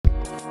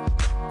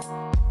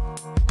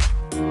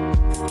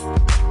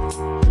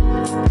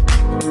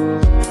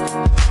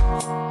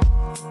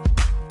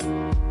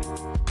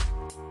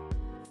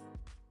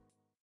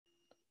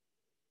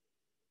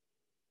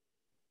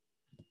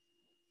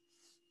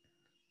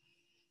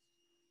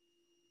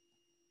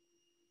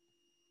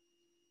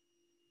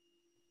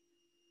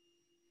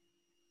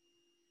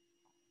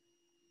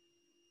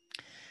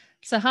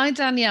So, hi,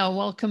 Danielle.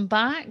 Welcome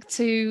back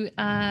to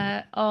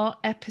our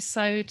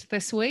episode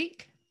this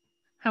week.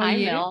 How are Hi,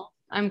 you? Mel.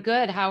 I'm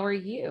good. How are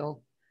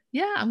you?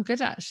 Yeah, I'm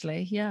good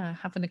actually. Yeah,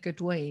 having a good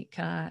week.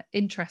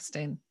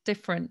 Interesting,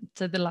 different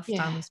to the last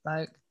time Yeah. we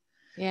spoke.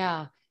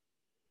 Yeah.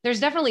 There's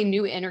definitely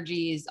new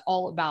energies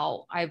all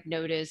about, I've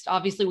noticed.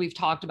 Obviously, we've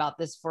talked about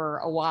this for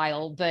a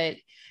while, but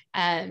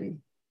um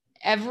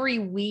every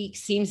week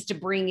seems to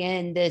bring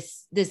in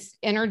this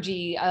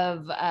energy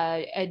of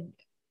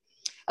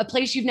a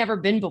place you've never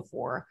been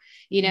before.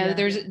 Yeah.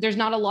 There's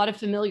not a lot of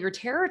familiar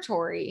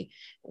territory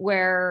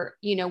where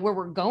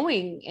we're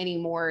going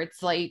anymore.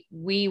 It's like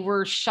we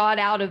were shot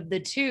out of the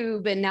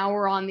tube and now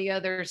we're on the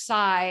other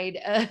side.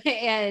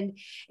 And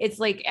it's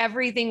like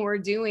everything we're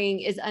doing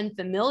is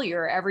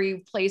unfamiliar.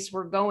 Every place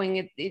we're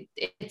going,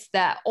 it's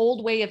that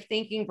old way of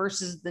thinking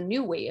versus the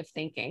new way of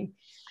thinking.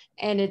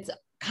 And it's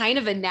kind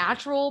of a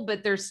natural,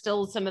 but there's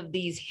still some of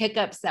these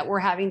hiccups that we're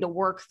having to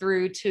work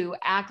through to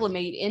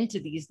acclimate into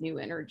these new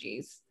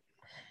energies.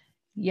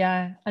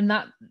 Yeah, and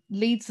that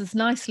leads us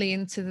nicely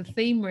into the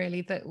theme,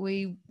 really, that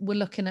we were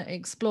looking at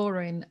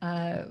exploring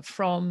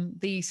from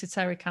the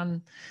esoteric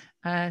and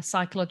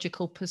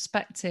psychological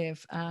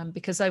perspective.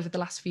 Because over the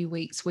last few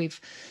weeks,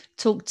 we've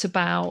talked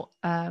about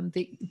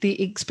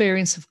the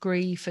experience of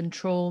grief and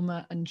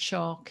trauma and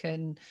shock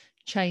and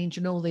change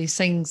and all these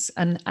things,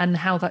 and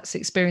how that's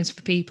experienced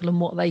for people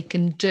and what they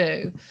can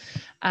do.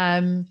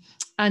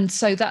 And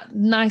so that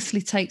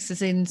nicely takes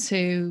us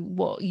into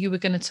what you were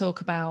going to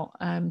talk about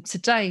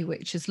today,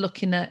 which is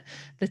looking at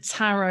the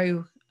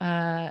tarot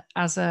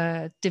as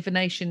a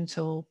divination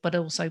tool, but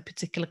also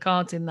particular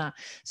cards in that.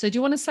 So do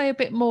you want to say a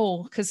bit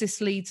more? Because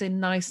this leads in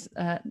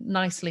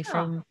nicely Yeah.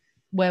 from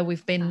where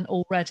we've been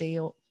already.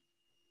 Or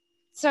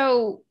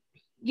So,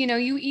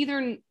 you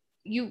either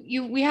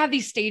we have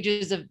these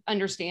stages of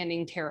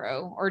understanding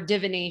tarot or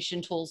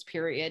divination tools,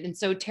 period. And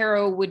so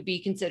tarot would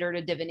be considered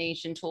a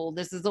divination tool.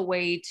 This is a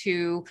way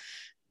to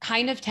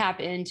kind of tap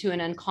into an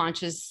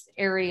unconscious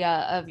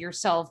area of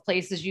yourself,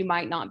 places you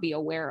might not be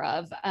aware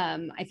of.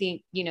 I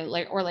think,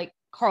 like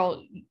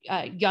Carl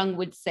Jung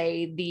would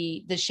say,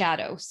 the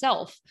shadow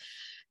self.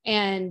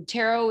 And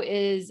tarot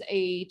is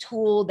a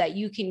tool that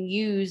you can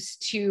use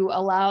to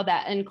allow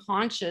that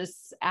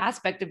unconscious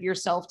aspect of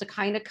yourself to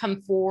kind of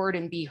come forward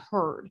and be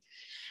heard.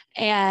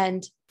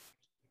 And,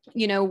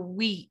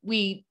 we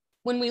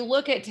when we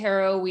look at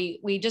tarot,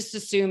 we just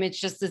assume it's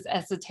just this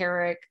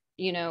esoteric,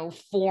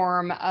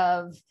 form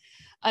of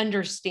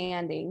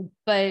understanding,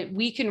 but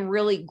we can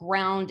really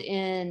ground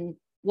in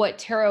what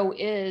tarot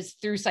is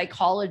through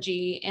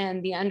psychology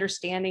and the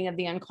understanding of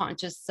the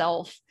unconscious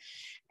self.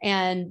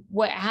 And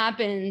what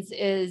happens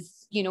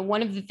is,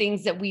 one of the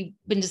things that we've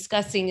been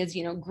discussing is,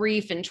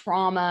 grief and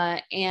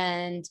trauma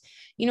and,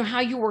 how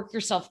you work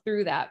yourself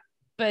through that.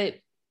 But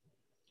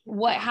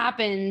what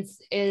happens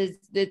is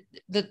that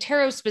the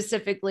tarot,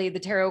 specifically the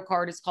tarot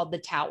card, is called the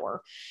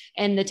Tower.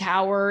 And the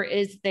Tower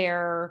is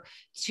there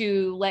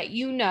to let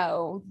you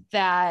know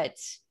that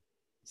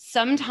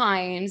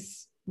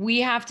sometimes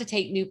we have to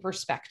take new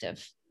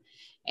perspective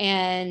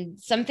and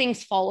some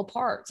things fall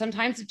apart.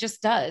 Sometimes it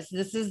just does.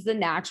 This is the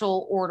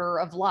natural order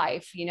of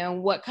life.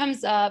 What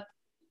comes up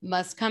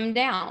must come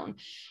down.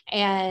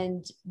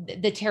 And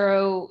the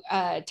tarot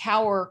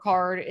tower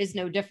card is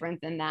no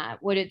different than that.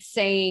 What it's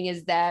saying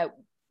is that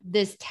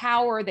this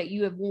tower that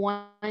you have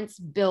once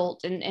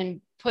built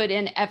and put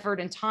in effort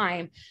and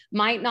time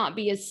might not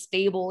be as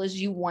stable as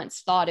you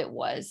once thought it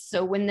was.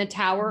 So when the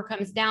tower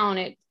comes down,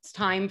 it's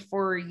time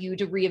for you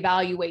to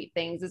reevaluate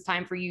things. It's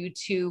time for you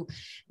to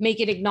make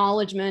an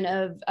acknowledgement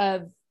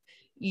of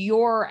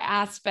your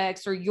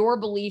aspects or your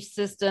belief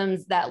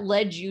systems that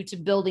led you to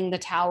building the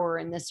tower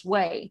in this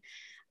way.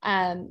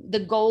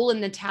 The goal in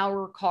the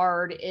Tower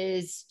card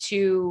is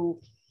to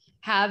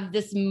have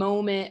this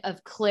moment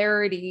of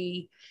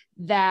clarity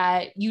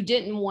that you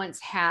didn't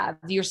once have.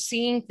 You're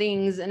seeing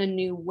things in a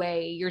new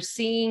way. You're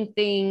seeing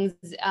things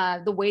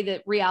the way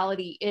that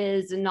reality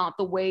is and not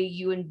the way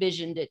you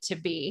envisioned it to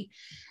be.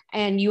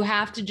 And you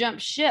have to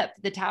jump ship.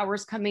 The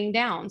tower's coming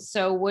down.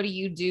 So what do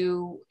you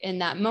do in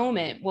that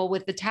moment? Well,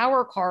 with the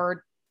Tower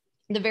card,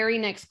 the very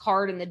next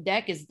card in the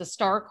deck is the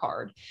Star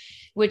card,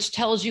 which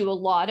tells you a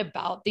lot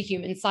about the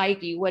human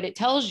psyche. What it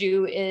tells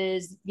you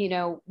is,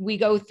 we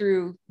go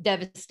through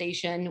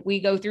devastation,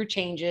 we go through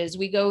changes,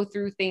 we go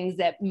through things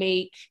that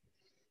make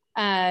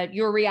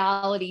your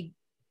reality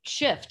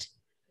shift.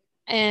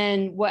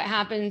 And what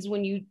happens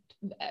when you,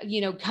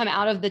 come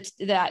out of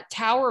that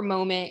tower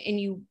moment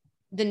and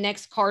the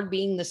next card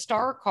being the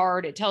Star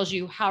card, it tells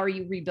you, how are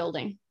you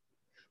rebuilding?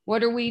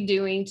 What are we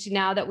doing to,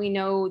 now that we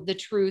know the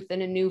truth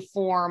in a new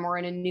form or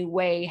in a new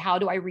way, how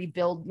do I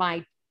rebuild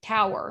my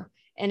tower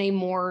in a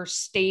more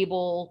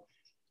stable,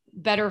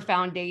 better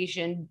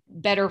foundation,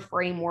 better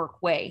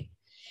framework way?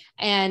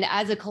 And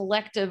as a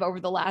collective, over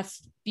the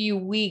last few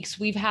weeks,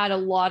 we've had a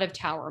lot of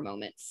tower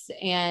moments.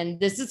 And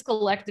this is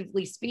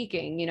collectively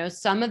speaking,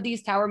 some of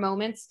these tower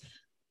moments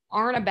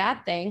aren't a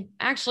bad thing.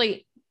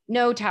 Actually,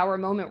 no tower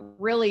moment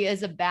really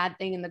is a bad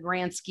thing in the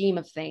grand scheme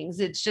of things.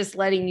 It's just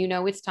letting you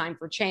know it's time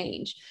for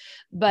change.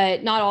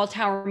 But not all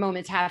tower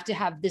moments have to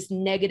have this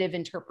negative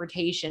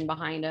interpretation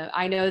behind it.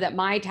 I know that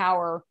my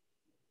tower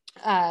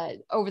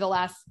over the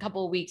last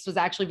couple of weeks was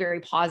actually very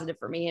positive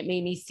for me. It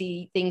made me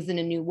see things in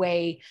a new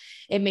way.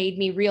 It made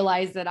me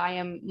realize that I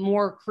am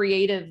more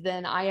creative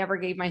than I ever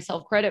gave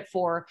myself credit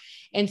for.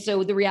 And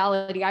so the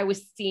reality I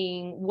was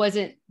seeing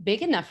wasn't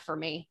big enough for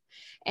me.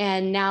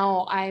 And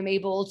now I'm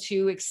able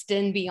to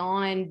extend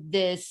beyond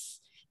this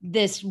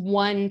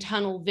one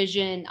tunnel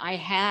vision I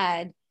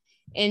had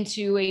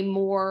into a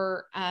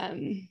more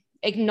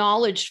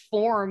acknowledged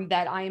form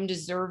that I am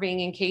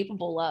deserving and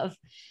capable of.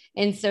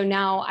 And so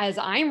now as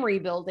I'm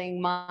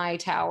rebuilding my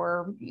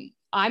tower,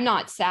 I'm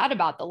not sad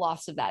about the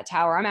loss of that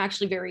tower. I'm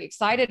actually very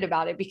excited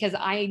about it because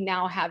I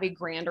now have a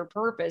grander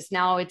purpose.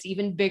 Now it's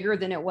even bigger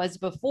than it was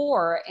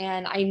before.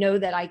 And I know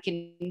that I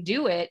can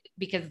do it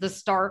because the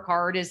star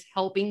card is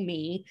helping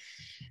me.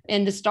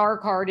 And the star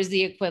card is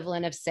the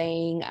equivalent of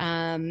saying,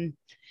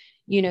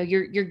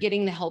 you're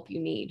getting the help you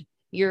need.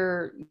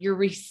 You're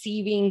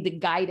receiving the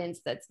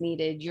guidance that's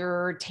needed.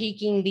 You're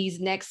taking these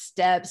next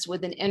steps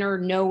with an inner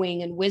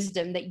knowing and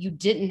wisdom that you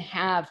didn't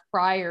have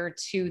prior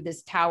to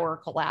this tower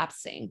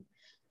collapsing.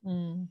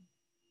 Mm.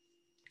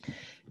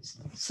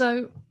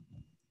 So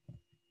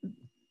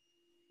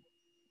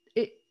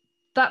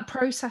that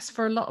process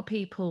for a lot of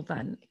people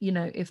then,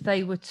 if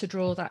they were to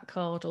draw that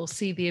card or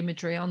see the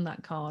imagery on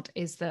that card,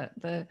 is that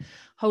the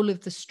whole of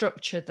the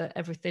structure that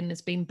everything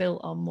has been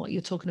built on, what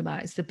you're talking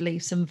about is the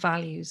beliefs and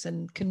values,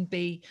 and can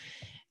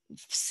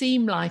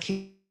seem like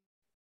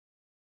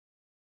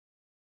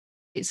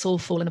it's all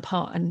falling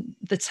apart, and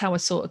the tower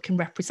sort of can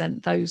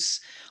represent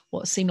those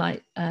what seem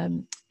like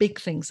big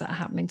things that are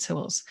happening to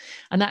us,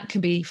 and that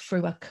can be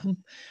through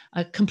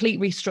a complete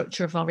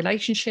restructure of our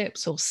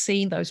relationships, or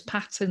seeing those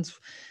patterns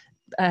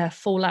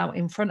fall out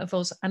in front of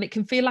us. And it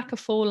can feel like a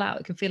fallout,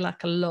 it can feel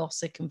like a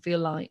loss, it can feel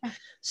like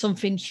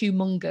something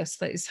humongous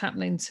that is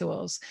happening to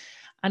us.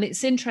 And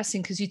it's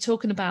interesting because you're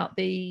talking about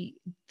the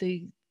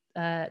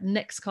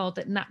next card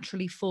that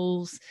naturally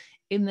falls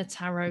in the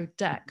tarot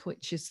deck,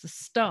 which is the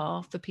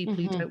star. For people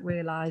who don't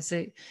realize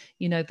it,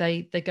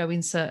 they go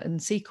in certain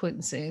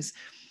sequences.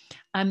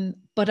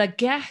 But I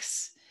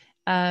guess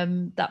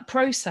that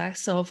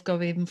process of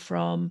going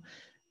from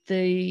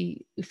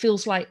it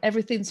feels like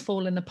everything's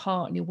falling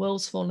apart and your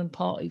world's falling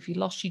apart if you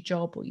lost your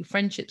job or your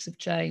friendships have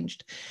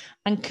changed,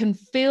 and can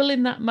feel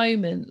in that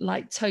moment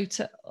like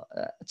total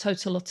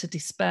utter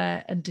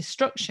despair and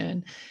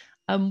destruction.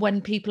 And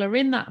when people are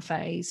in that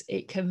phase,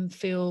 it can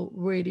feel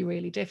really,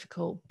 really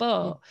difficult.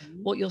 But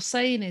what you're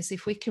saying is,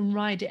 if we can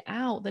ride it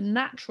out, the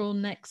natural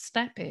next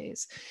step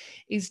is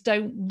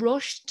don't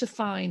rush to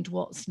find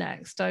what's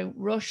next. Don't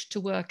rush to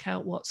work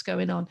out what's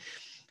going on.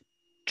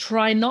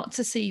 Try not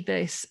to see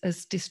this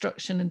as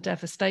destruction and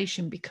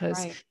devastation,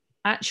 because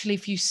actually,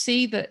 if you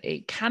see that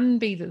it can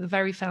be that the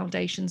very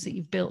foundations that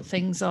you've built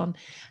things on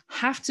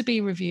have to be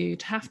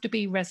reviewed, have to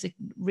be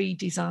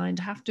redesigned,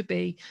 have to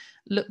be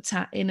looked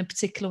at in a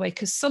particular way,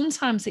 because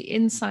sometimes the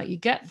insight you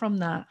get from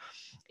that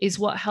is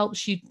what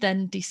helps you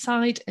then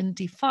decide and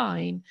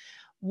define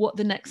what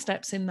the next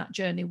steps in that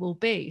journey will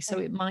be. So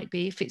it might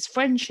be, if it's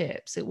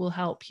friendships, it will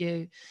help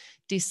you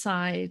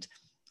decide,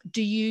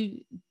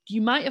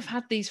 you might have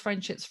had these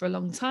friendships for a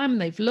long time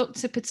and they've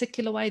looked a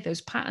particular way,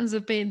 those patterns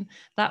have been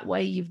that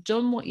way, you've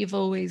done what you've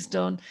always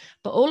done,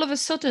 but all of a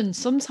sudden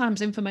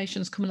sometimes information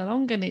is coming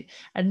along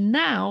and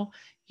now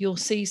you'll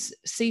see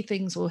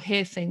things or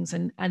hear things,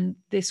 and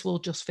this will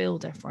just feel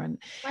different.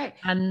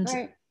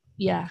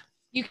 Yeah,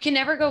 you can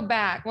never go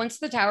back once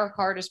the tower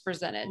card is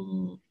presented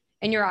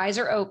and your eyes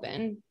are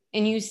open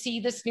and you see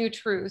this new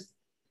truth.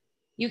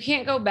 You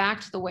can't go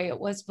back to the way it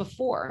was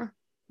before.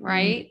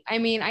 Right. I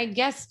mean, I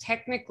guess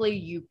technically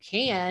you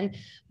can,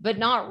 but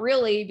not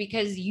really,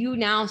 because you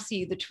now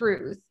see the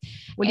truth.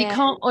 Well, you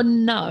can't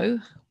unknow.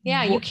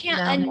 Yeah, you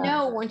can't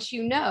unknow once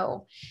you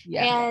know.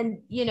 Yeah. And,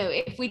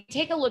 if we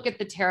take a look at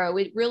the tarot,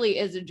 it really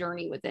is a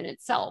journey within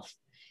itself.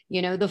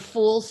 The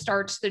Fool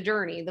starts the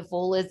journey. The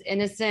Fool is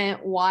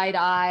innocent,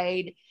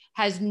 wide-eyed,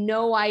 has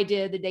no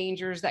idea the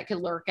dangers that could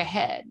lurk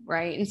ahead,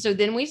 right? And so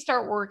then we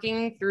start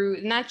working through,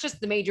 and that's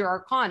just the major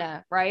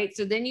arcana, right?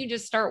 So then you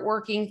just start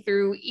working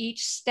through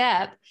each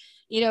step.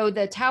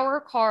 The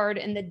Tower card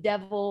and the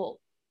Devil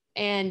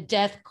and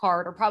Death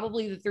card are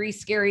probably the three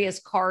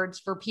scariest cards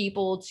for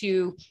people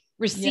to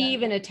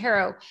receive in a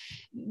tarot.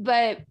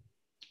 But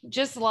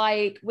just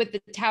like with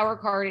the Tower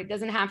card, it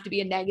doesn't have to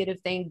be a negative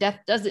thing. Death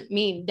doesn't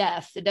mean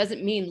death. It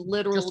doesn't mean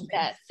literal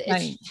death.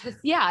 It's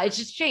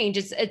just change.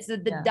 It's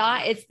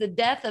the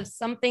death of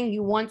something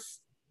you once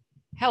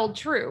held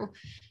true,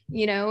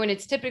 and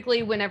it's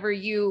typically whenever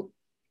so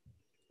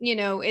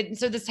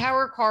this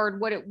Tower card,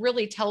 what it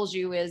really tells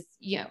you is,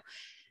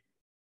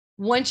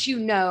 once you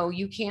know,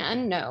 you can't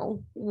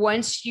unknow.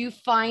 Once you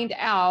find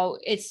out,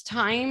 it's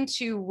time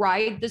to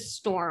ride the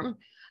storm.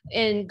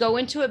 and go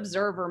into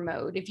observer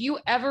mode. If you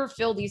ever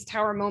feel these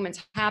tower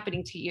moments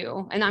happening to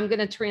you, and I'm going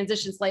to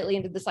transition slightly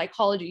into the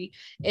psychology,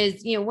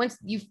 is, you know, once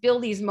you feel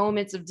these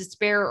moments of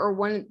despair or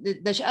when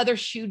the other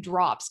shoe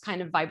drops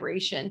kind of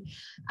vibration,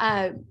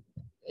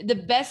 the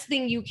best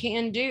thing you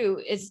can do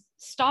is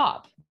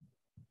stop,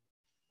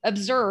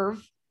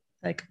 observe,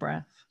 take a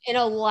breath, and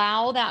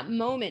allow that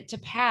moment to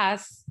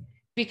pass.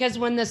 Because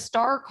when the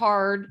star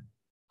card,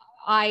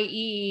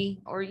 i.e.,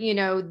 or, you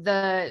know,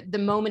 the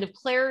moment of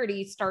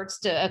clarity starts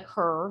to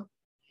occur,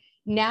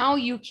 now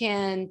you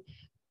can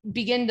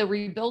begin the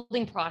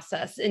rebuilding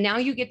process. And now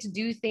you get to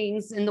do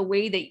things in the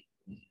way that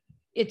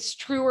it's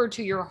truer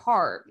to your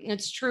heart.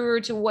 It's truer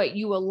to what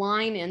you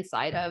align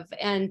inside of.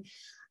 And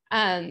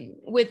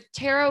with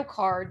tarot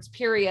cards,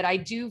 period,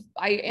 I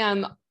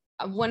am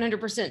a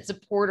 100%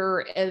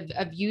 supporter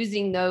of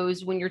using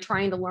those when you're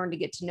trying to learn to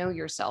get to know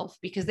yourself,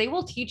 because they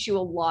will teach you a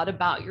lot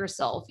about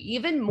yourself,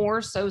 even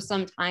more so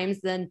sometimes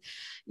than,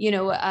 you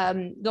know,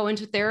 going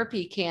to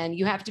therapy can.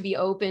 You have to be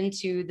open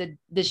to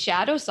the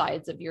shadow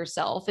sides of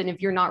yourself. And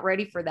if you're not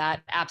ready for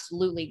that,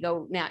 absolutely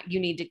go now. You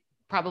need to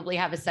probably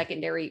have a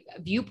secondary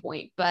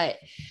viewpoint, but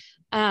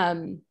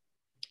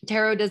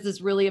tarot does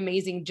this really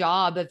amazing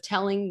job of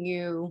telling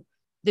you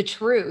the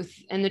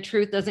truth, and the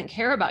truth doesn't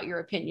care about your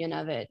opinion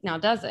of it. Now,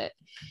 does it?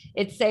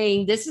 It's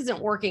saying this isn't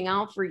working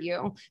out for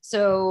you.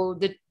 So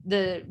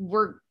the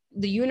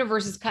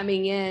universe is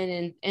coming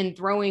in and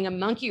throwing a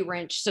monkey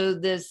wrench. So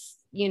this,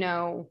 you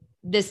know,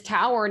 this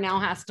tower now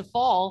has to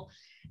fall.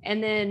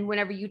 And then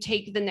whenever you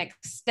take the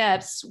next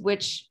steps,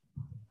 which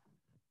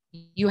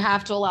you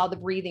have to allow the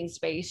breathing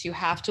space, you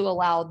have to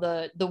allow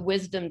the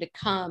wisdom to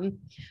come,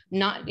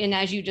 and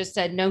as you just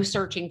said, no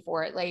searching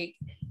for it. Like,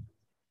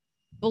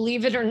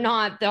 believe it or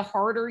not, the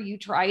harder you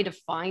try to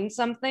find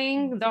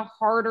something, the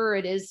harder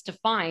it is to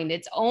find.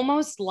 It's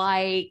almost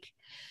like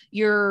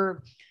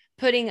you're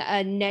putting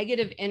a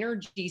negative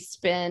energy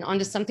spin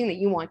onto something that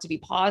you want to be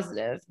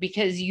positive,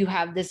 because you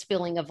have this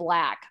feeling of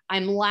lack.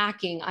 I'm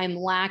lacking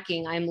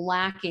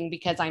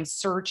because I'm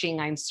searching.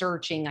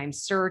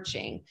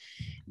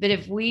 But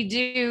if we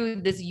do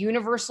this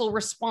universal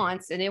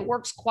response, and it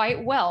works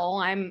quite well,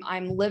 I'm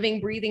living,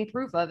 breathing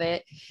proof of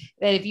it,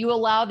 that if you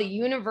allow the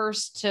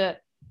universe to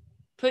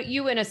put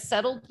you in a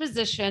settled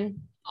position,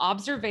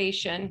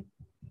 observation,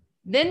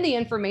 then the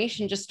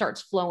information just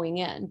starts flowing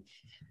in.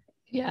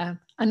 Yeah.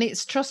 And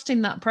it's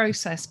trusting that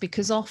process,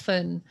 because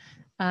often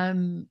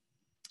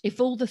if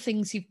all the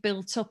things you've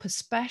built up,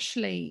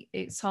 especially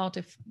it's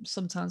harder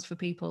sometimes for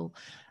people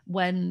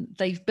when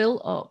they've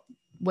built up,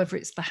 whether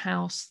it's the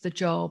house, the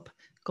job,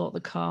 got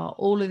the car,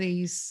 all of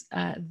these,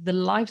 the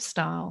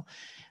lifestyle,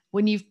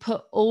 when you've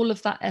put all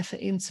of that effort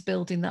into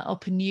building that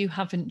up and you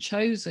haven't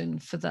chosen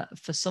for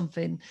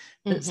something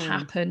that's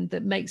happened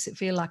that makes it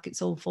feel like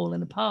it's all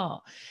falling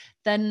apart,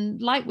 then,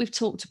 like we've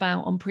talked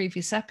about on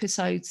previous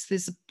episodes,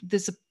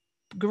 there's a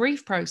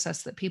grief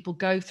process that people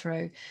go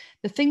through.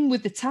 The thing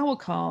with the Tower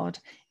card,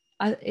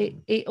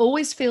 it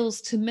always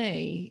feels to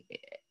me,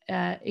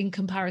 in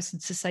comparison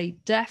to, say,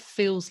 death,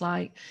 feels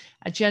like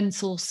a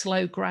gentle,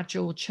 slow,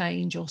 gradual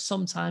change, or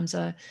sometimes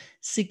a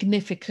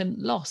significant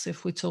loss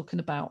if we're talking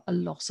about a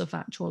loss of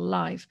actual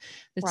life.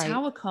 The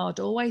Tower card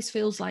always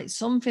feels like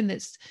something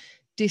that's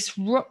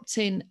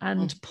disrupting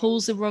and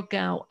pulls the rug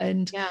out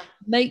and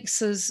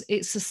makes us,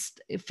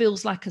 it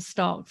feels like a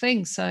stark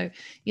thing. So,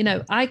 you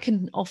know, I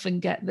can often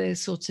get the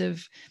sort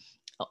of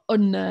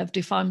unnerved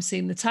if I'm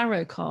seeing the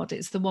tarot card.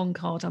 It's the one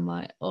card I'm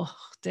like, oh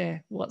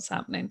dear, what's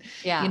happening?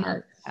 Yeah. You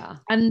know,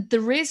 and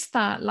there is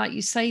that, like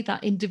you say,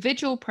 that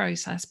individual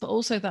process, but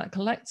also that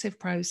collective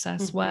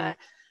process where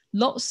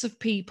lots of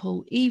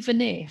people,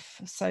 even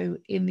if, so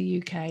in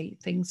the UK,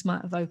 things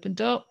might have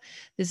opened up,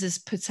 there's this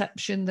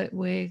perception that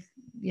we're,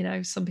 you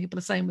know, some people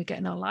are saying we're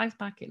getting our life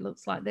back, it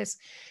looks like this,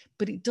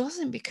 but it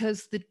doesn't,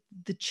 because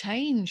the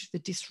change, the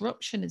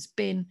disruption has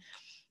been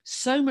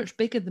so much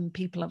bigger than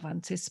people have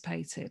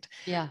anticipated.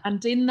 Yeah.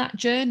 And in that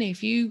journey,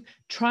 if you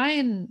try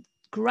and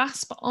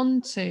grasp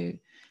onto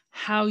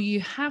how you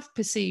have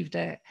perceived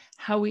it,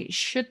 how it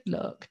should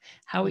look,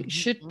 how it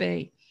should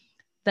be,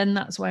 then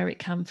that's where it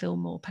can feel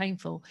more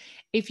painful.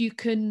 If you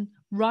can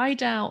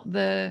ride out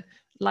the,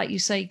 like you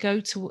say,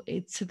 go to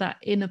that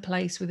inner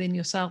place within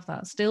yourself,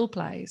 that still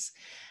place,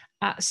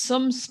 at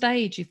some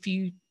stage, if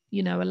you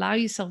know, allow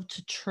yourself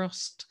to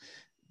trust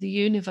the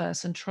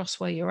universe and trust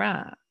where you're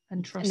at,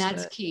 and trust, and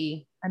that's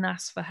key, and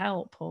ask for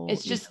help, or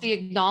it's just the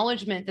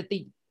acknowledgement that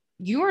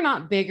you are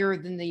not bigger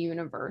than the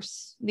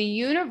universe. The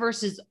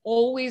universe is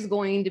always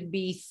going to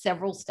be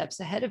several steps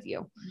ahead of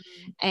you.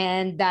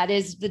 And that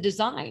is the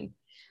design.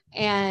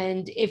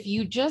 And if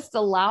you just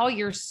allow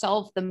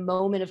yourself the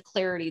moment of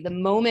clarity, the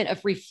moment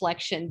of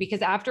reflection,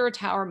 because after a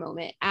tower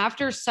moment,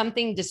 after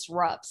something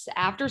disrupts,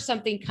 after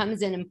something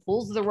comes in and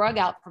pulls the rug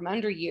out from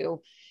under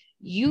you,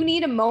 you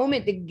need a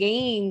moment to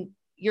gain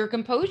your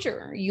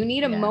composure. You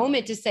need a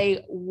moment to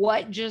say,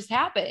 what just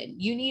happened?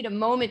 You need a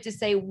moment to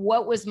say,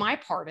 what was my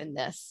part in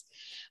this?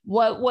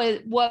 What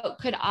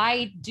could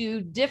I do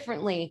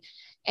differently?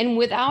 And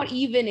without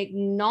even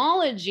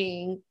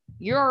acknowledging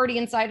You're already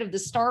inside of the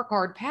star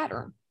card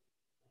pattern.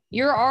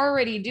 You're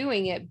already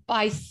doing it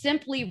by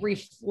simply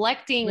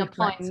reflecting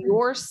upon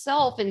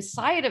yourself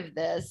inside of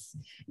this.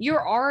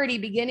 You're already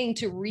beginning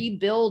to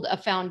rebuild a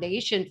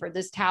foundation for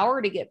this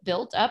tower to get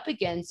built up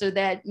again, so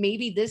that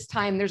maybe this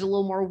time there's a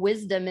little more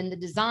wisdom in the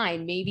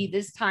design. Maybe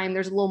this time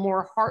there's a little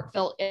more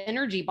heartfelt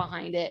energy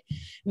behind it.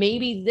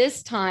 Maybe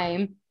this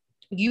time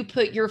you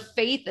put your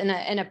faith in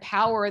a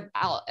power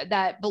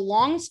that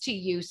belongs to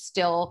you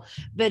still,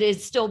 but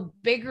is still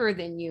bigger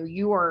than you.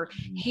 You are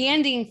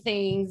handing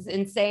things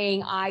and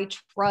saying, I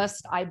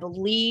trust, I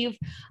believe,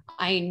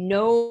 I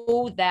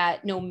know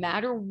that no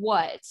matter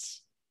what,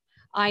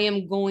 I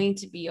am going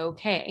to be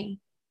okay.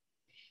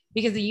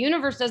 Because the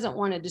universe doesn't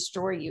want to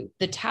destroy you.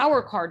 The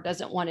tower card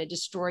doesn't want to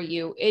destroy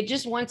you. It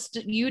just wants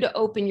you to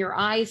open your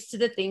eyes to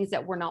the things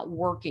that were not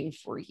working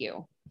for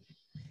you.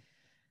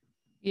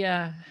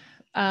 Yeah.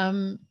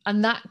 And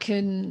that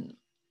can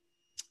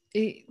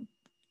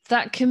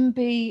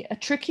be a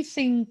tricky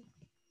thing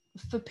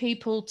for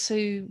people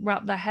to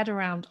wrap their head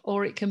around,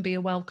 or it can be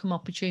a welcome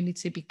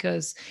opportunity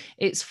because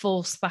it's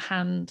forced the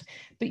hand.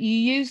 But you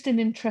used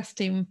an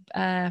interesting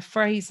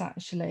phrase,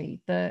 actually,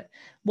 that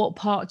what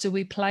part do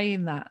we play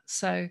in that?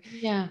 So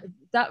yeah,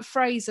 that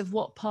phrase of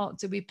what part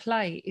do we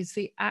play is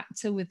the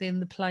actor within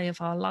the play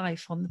of our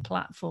life on the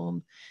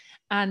platform.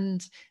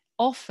 And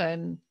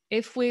often,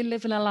 if we're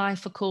living a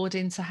life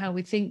according to how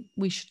we think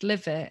we should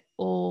live it,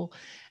 or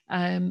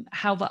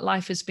how that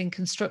life has been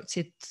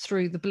constructed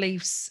through the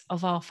beliefs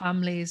of our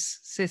families,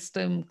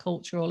 system,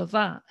 culture, all of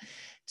that,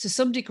 to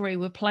some degree,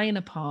 we're playing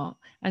a part.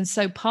 And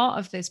so part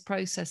of this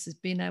process is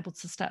being able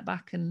to step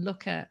back and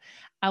look at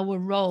our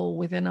role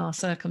within our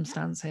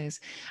circumstances.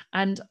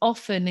 And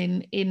often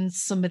in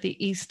some of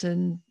the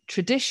Eastern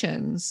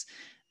traditions,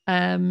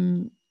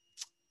 pain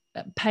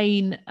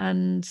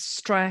and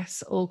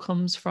stress all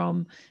comes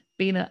from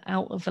being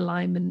out of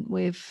alignment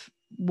with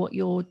what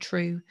your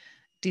true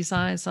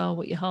desires are,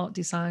 what your heart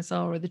desires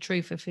are, or the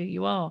truth of who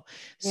you are.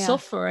 Yeah.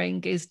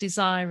 Suffering is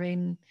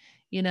desiring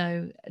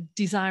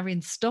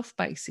stuff,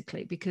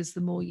 basically, because the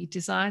more you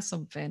desire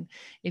something,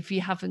 if you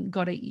haven't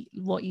got it,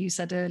 what you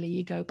said earlier,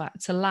 you go back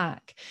to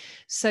lack.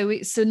 So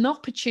it's an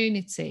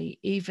opportunity,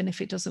 even if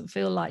it doesn't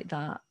feel like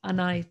that.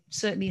 And I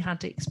certainly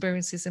had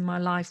experiences in my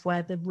life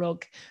where the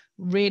rug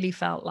really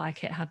felt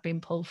like it had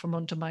been pulled from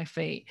under my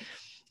feet.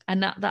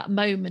 And at that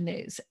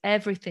moment,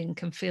 everything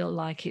can feel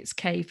like it's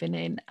caving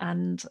in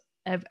and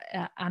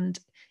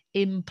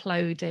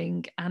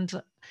imploding.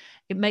 And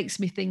it makes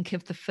me think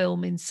of the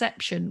film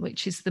Inception,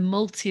 which is the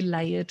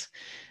multi-layered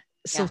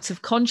sort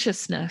of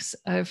consciousness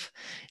of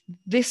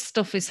this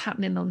stuff is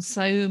happening on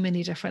so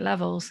many different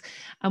levels.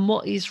 And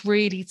what is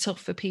really tough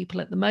for people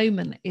at the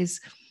moment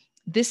is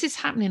this is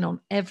happening on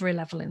every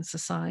level in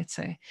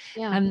society.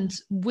 Yeah. And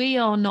we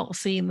are not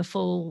seeing the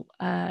full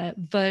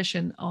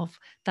version of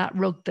that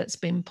rug that's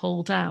been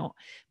pulled out,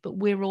 but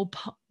we're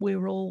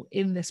all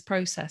in this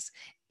process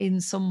in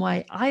some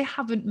way. I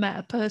haven't met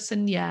a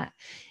person yet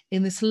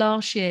in this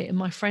last year in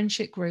my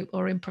friendship group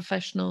or in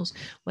professionals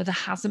where there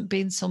hasn't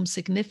been some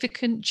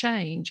significant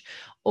change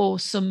or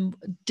some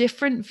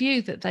different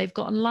view that they've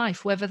got in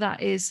life, whether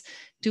that is,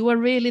 do I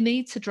really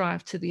need to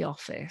drive to the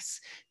office?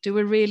 Do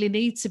I really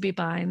need to be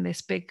buying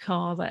this big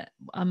car that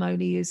I'm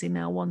only using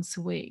now once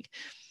a week?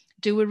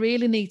 Do we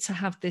really need to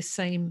have this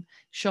same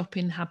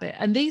shopping habit?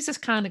 And these are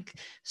kind of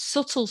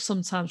subtle,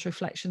 sometimes,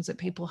 reflections that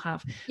people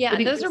have. Yeah,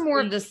 those are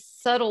more of the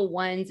subtle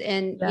ones.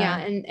 And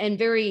and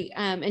very,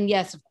 and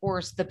yes, of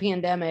course, the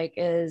pandemic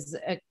is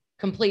a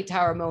complete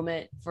tower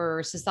moment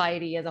for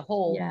society as a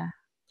whole. Yeah.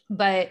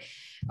 But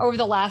over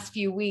the last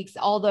few weeks,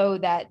 although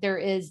that there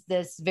is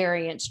this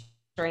variant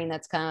strain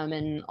that's come,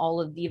 and all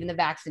of even the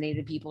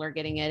vaccinated people are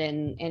getting it,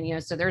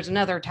 and so there's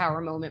another tower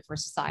moment for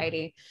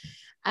society.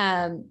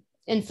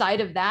 Inside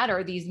of that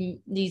are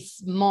these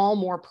small,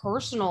 more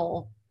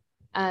personal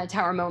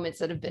tower moments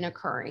that have been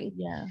occurring.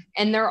 Yeah.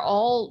 And they're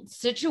all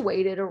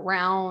situated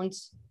around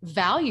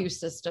value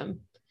system.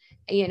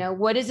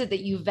 What is it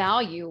that you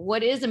value?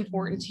 What is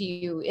important to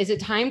you? Is it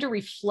time to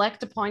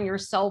reflect upon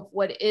yourself?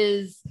 What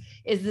is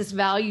this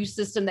value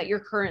system that you're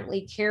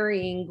currently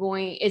carrying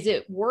is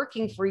it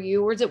working for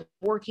you, or is it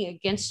working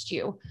against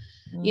you?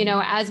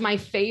 As my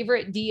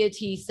favorite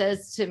deity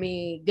says to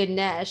me,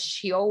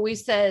 Ganesh, he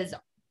always says,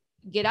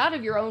 get out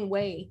of your own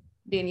way,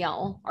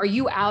 Danielle. Are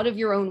you out of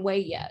your own way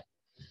yet?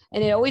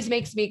 And it always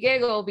makes me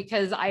giggle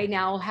because I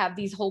now have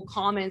these whole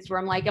comments where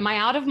I'm like, am I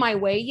out of my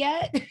way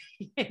yet?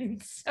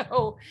 And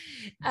so,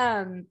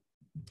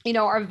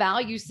 our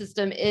value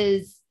system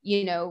is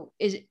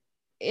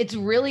it's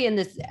really in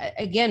this,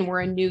 again,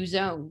 we're a new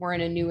zone. We're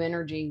in a new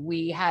energy.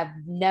 We have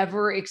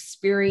never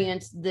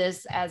experienced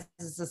this as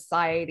a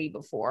society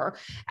before,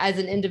 as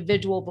an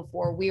individual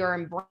before. We are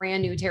in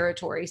brand new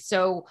territory.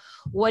 So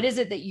what is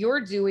it that you're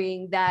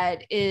doing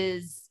that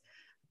is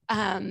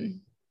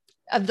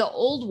of the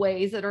old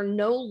ways that are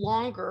no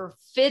longer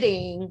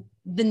fitting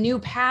the new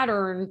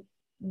pattern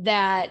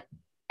that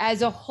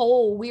as a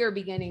whole, we are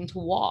beginning to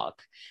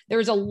walk.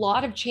 There's a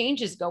lot of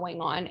changes going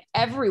on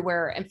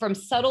everywhere, and from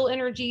subtle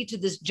energy to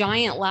this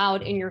giant,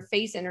 loud, in your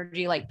face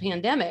energy like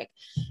pandemic.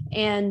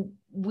 And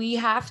we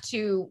have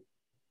to,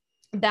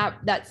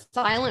 that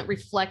silent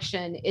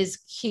reflection is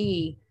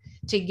key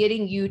to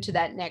getting you to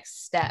that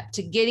next step,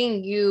 to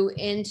getting you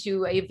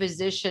into a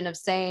position of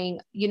saying,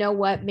 you know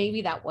what,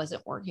 maybe that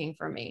wasn't working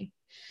for me.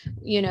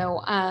 You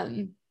know,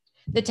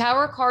 the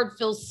Tower card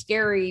feels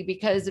scary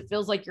because it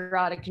feels like you're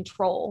out of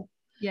control.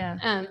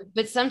 Yeah.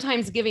 But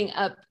sometimes giving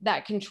up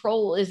that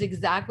control is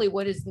exactly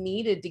what is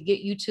needed to get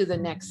you to the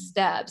next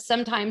step.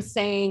 Sometimes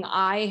saying,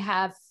 I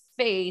have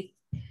faith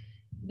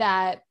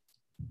that,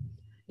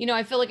 you know,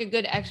 I feel like a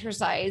good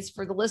exercise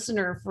for the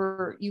listener,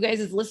 for you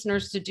guys as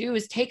listeners to do,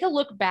 is take a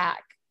look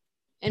back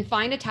and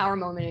find a Tower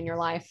moment in your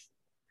life.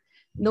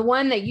 The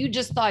one that you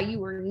just thought you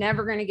were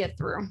never going to get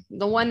through,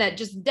 the one that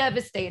just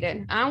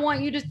devastated. I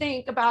want you to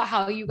think about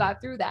how you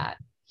got through that.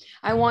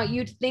 I want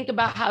you to think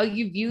about how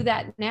you view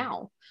that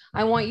now.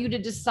 I want you to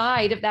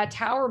decide if that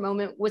Tower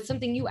moment was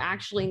something you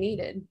actually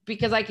needed,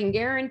 because I can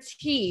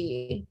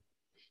guarantee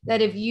that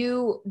if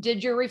you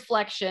did your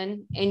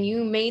reflection and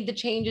you made the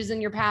changes in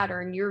your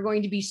pattern, you're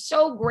going to be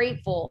so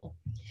grateful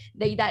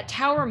that that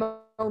Tower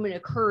moment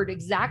occurred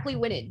exactly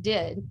when it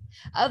did.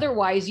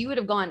 Otherwise, you would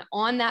have gone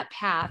on that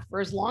path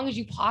for as long as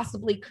you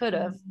possibly could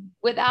have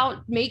without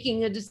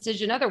making a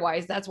decision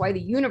otherwise. That's why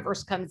the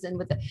universe comes in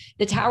with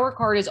the Tower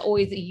card. Is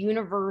always the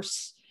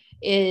universe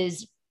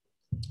is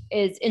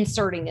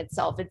inserting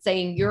itself. It's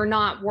saying, you're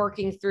not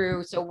working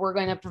through, so we're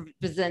going to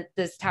present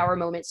this Tower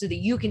moment so that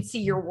you can see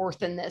your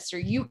worth in this, or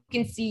you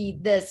can see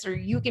this, or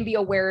you can be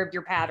aware of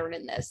your pattern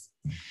in this.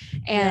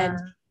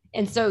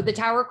 And so the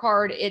Tower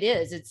card,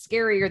 it's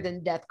scarier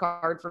than Death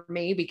card for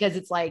me, because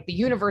it's like the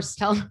universe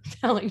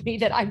telling me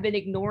that I've been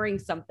ignoring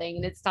something,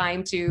 and it's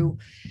time to,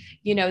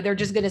 you know, they're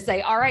just going to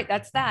say, all right,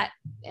 that's that.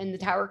 And the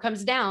Tower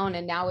comes down,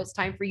 and now it's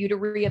time for you to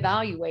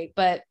reevaluate.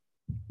 But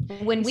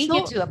when we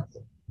get to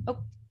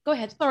go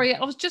ahead. Sorry,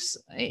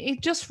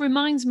 it just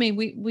reminds me,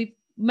 we've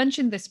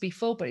mentioned this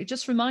before, but it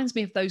just reminds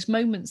me of those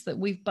moments that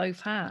we've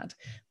both had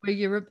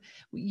where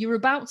you're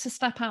about to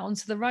step out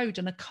onto the road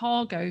and a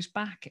car goes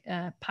back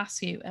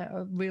past you at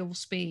a real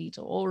speed,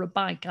 or a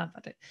bike. I've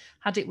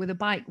had it with a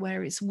bike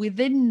where it's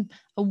within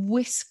a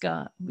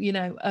whisker, you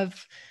know,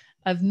 of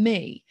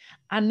me.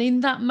 And in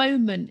that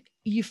moment,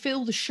 you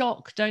feel the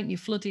shock, don't you,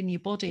 flooding your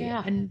body.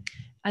 Yeah.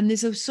 And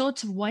there's a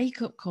sort of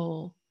wake up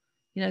call.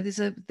 You know, there's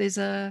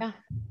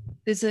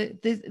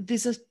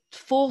a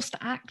forced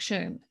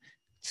action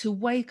to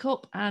wake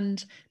up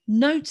and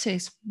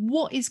notice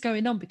what is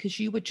going on, because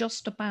you were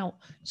just about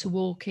to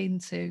walk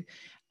into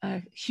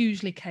a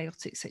hugely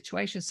chaotic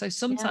situation. So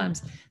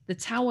sometimes the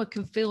Tower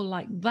can feel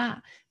like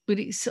that, but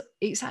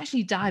it's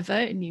actually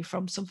diverting you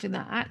from something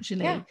that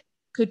actually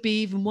could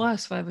be even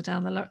worse further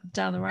down the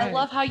road. I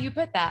love how you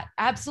put that.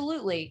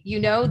 Absolutely. You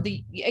know,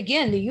 the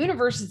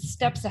universe is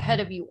steps ahead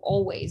of you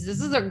always.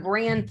 This is a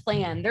grand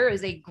plan. There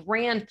is a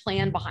grand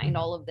plan behind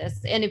all of this.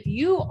 And if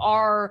you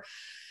are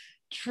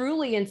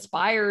truly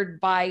inspired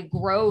by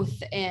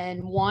growth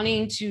and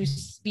wanting to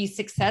be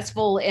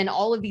successful in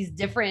all of these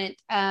different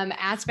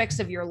aspects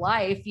of your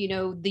life, you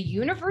know, the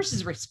universe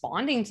is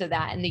responding to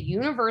that, and the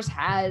universe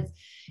has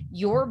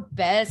your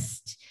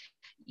best.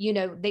 You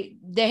know,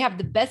 they have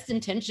the best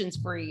intentions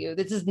for you.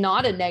 This is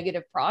not a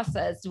negative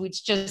process,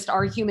 which just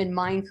our human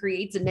mind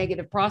creates a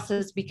negative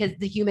process because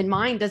the human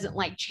mind doesn't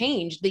like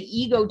change. The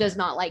ego does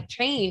not like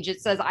change.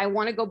 It says, I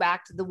want to go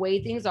back to the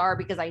way things are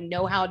because I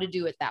know how to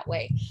do it that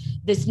way.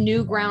 This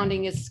new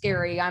grounding is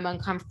scary. I'm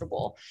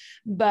uncomfortable.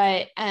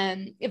 But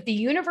if the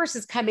universe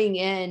is coming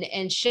in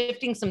and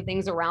shifting some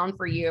things around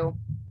for you,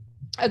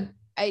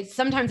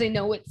 sometimes I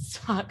know it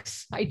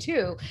sucks. I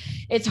do.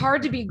 It's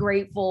hard to be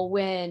grateful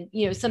when,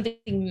 you know, something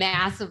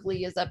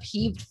massively is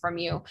upheaved from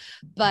you.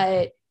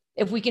 But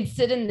if we can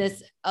sit in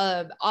this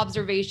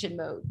observation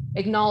mode,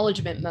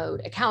 acknowledgement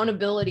mode,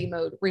 accountability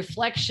mode,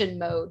 reflection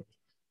mode,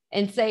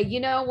 and say, you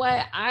know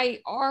what, I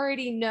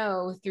already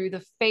know through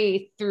the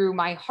faith, through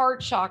my heart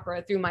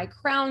chakra, through my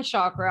crown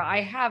chakra,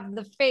 I have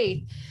the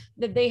faith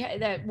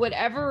that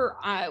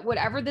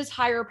whatever this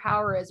higher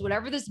power is,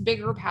 whatever this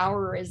bigger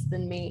power is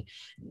than me,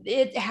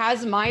 it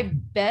has my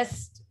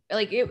best,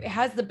 like it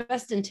has the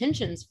best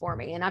intentions for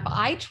me. And if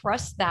I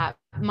trust that,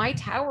 my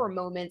Tower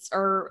moments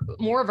are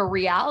more of a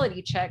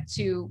reality check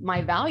to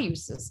my value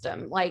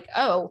system. Like,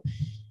 oh,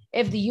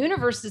 if the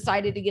universe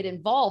decided to get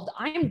involved,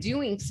 I'm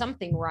doing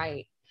something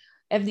right.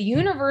 If the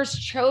universe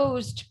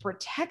chose to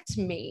protect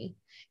me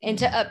and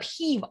to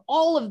upheave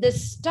all of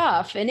this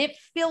stuff, and it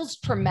feels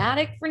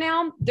traumatic for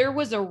now, there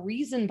was a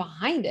reason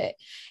behind it.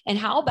 And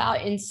how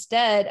about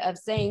instead of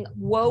saying,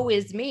 woe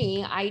is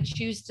me, I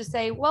choose to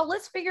say, well,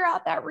 let's figure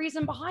out that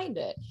reason behind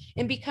it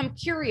and become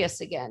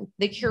curious again.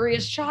 The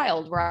curious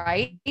child,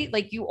 right?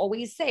 Like you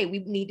always say, we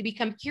need to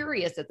become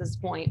curious at this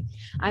point.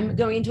 I'm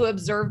going to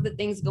observe the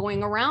things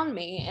going around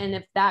me. And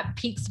if that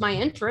piques my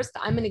interest,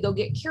 I'm going to go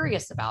get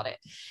curious about it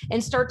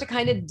and start to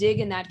kind of dig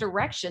in that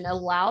direction.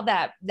 Allow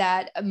that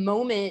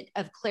moment moment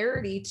of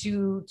clarity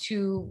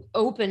to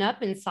open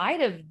up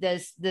inside of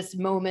this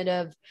moment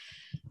of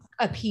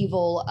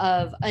upheaval,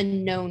 of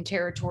unknown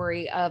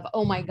territory, of,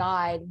 oh my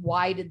God,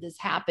 why did this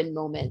happen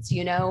moments,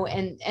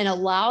 and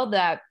allow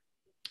that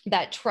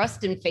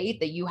trust and faith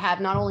that you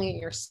have not only in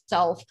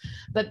yourself,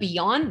 but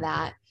beyond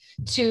that,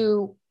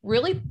 to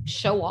really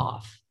show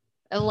off.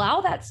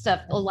 Allow that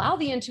stuff, allow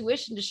the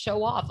intuition to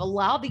show off,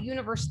 allow the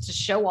universe to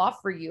show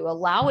off for you,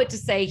 allow it to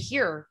say,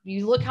 here,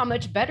 you look how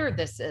much better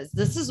this is.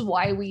 This is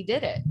why we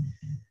did it.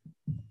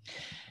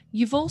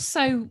 You've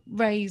also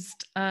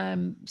raised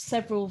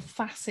several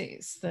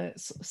facets that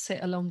sit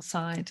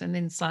alongside and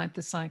inside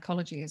the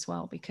psychology as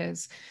well,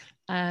 because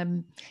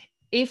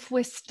if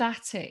we're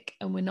static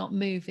and we're not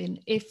moving,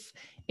 if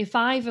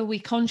either we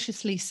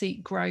consciously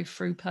seek growth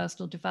through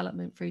personal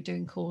development, through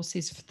doing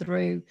courses,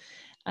 through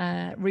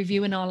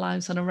reviewing our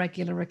lives on a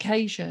regular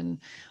occasion,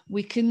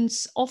 we can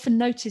often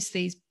notice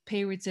these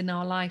periods in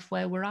our life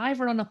where we're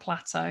either on a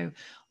plateau,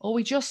 or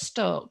we just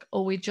stuck,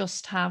 or we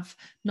just have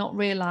not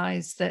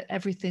realized that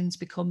everything's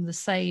become the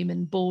same,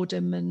 and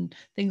boredom and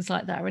things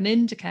like that are an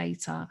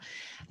indicator.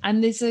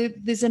 And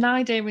there's an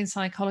idea in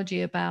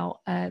psychology about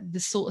the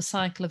sort of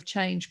cycle of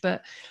change,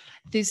 but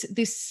there's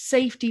this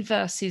safety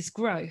versus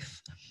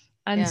growth.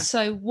 And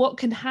so what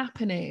can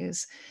happen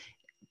is,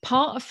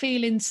 part of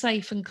feeling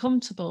safe and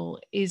comfortable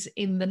is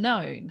in the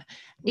known.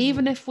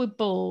 Even if we're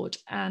bored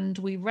and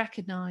we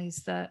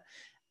recognize that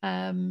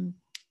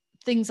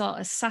things aren't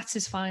as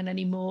satisfying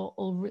anymore,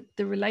 or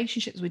the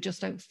relationships, we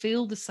just don't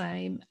feel the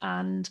same,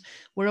 and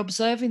we're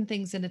observing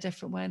things in a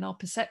different way, and our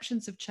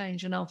perceptions have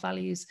changed, and our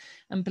values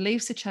and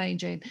beliefs are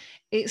changing.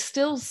 It's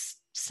still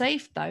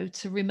safe though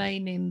to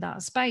remain in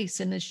that space.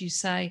 And as you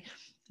say,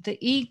 the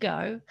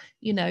ego,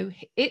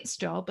 its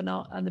job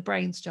and the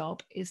brain's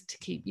job is to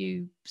keep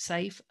you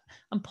safe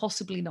and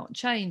possibly not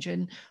change.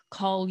 And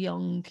Carl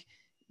Jung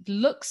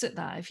looks at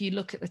that. If you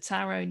look at the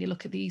tarot and you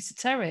look at the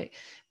esoteric,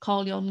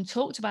 Carl Jung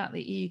talked about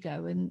the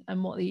ego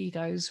and what the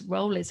ego's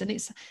role is. And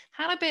it's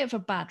had a bit of a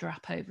bad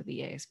rap over the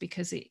years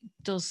because it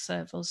does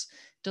serve us,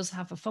 does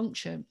have a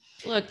function.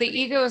 Look, the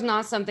ego is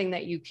not something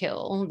that you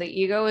kill. The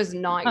ego is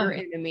not your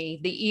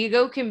enemy. The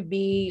ego can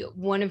be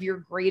one of your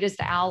greatest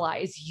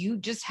allies. You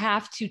just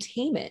have to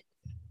tame it.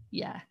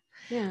 Yeah.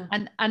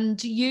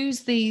 And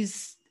use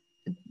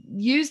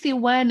the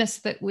awareness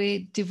that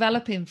we're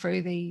developing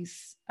through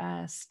these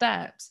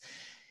steps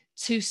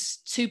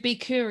to be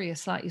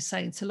curious, like you're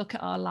saying, to look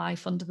at our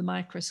life under the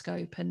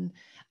microscope,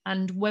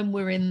 and when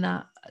we're in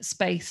that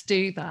space,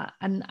 do that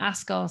and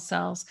ask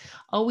ourselves,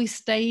 are we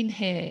staying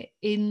here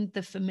in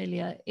the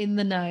familiar, in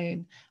the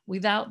known,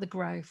 without the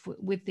growth,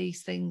 with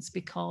these things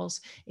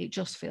because it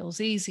just feels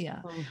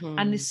easier?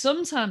 And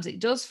sometimes it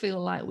does feel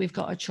like we've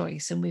got a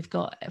choice and we've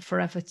got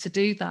forever to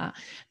do that,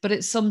 but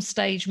at some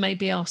stage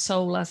maybe our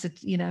soul has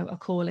a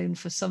calling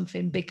for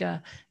something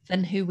bigger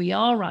than who we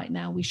are right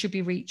now. We should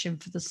be reaching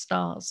for the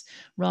stars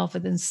rather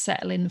than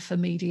settling for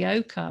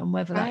mediocre, and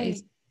whether that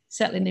is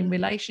settling in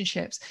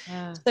relationships.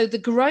 So the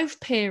growth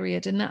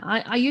period, and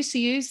I used to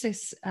use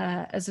this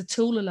as a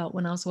tool a lot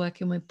when I was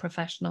working with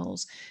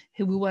professionals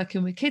who were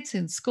working with kids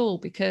in school,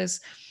 because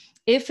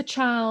if a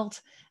child,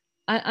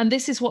 and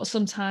this is what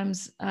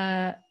sometimes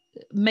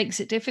makes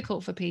it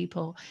difficult for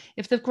people,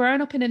 if they've grown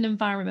up in an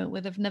environment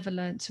where they've never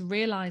learned to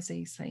realize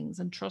these things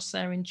and trust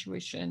their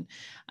intuition,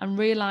 and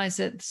realize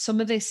that some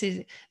of this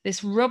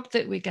rub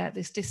that we get,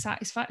 this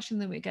dissatisfaction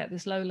that we get,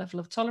 this low level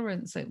of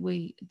tolerance that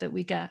we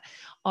get,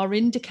 are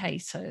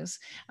indicators,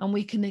 and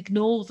we can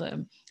ignore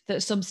them, that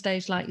at some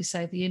stage, like you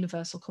say, the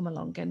universe will come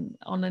along and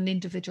on an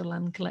individual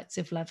and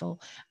collective level,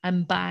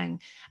 and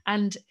bang.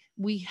 And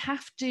we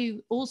have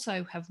to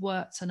also have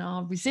worked on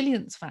our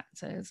resilience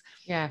factors.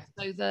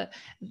 So that,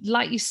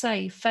 like you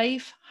say,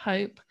 faith,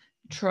 hope,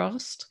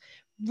 trust,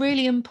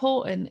 really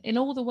important in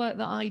all the work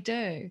that I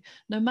do.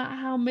 No matter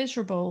how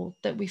miserable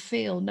that we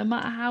feel, no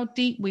matter how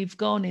deep we've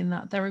gone in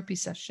that therapy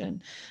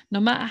session, no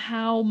matter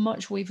how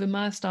much we've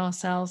immersed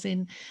ourselves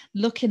in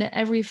looking at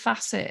every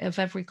facet of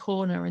every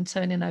corner and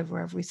turning over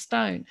every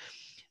stone,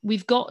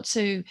 we've got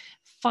to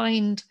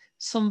find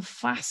some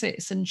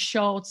facets and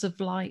shards of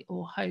light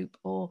or hope.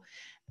 Or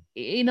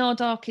in our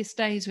darkest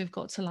days, we've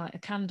got to light a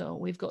candle,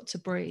 we've got to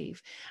breathe,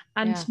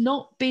 and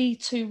not be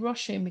too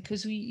rushing,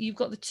 because you've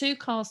got the two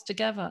cars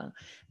together.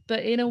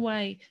 But in a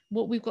way,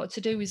 what we've got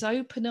to do is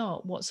open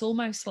up what's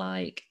almost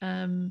like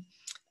a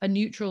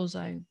neutral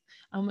zone,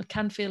 and we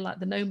can feel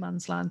like the no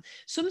man's land.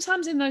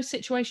 Sometimes in those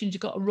situations,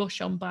 you've got to rush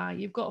on by,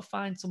 you've got to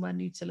find somewhere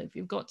new to live,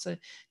 you've got to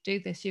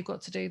do this, you've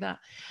got to do that.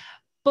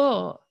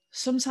 But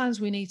sometimes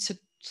we need to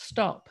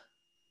stop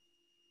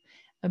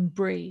and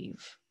breathe.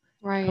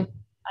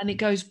 And it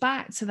goes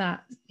back to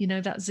that,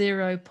 that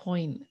 0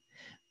 point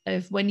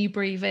of when you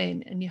breathe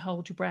in and you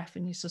hold your breath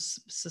and you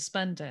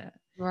suspend it.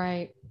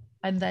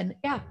 And then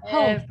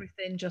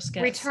everything just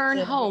gets return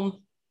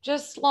home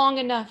just long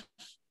enough.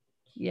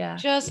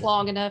 Just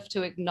long enough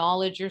to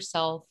acknowledge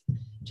yourself,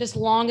 just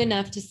long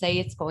enough to say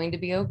it's going to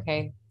be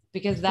okay,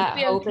 because that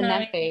hope and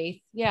that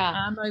faith.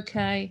 I'm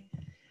okay.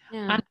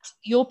 And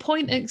your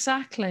point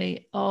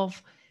exactly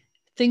of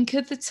think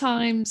of the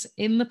times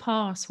in the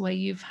past where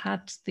you've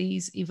had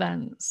these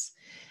events.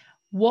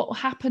 What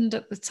happened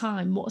at the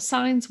time? What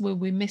signs were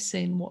we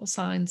missing? What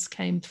signs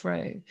came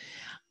through?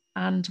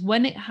 And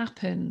when it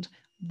happened,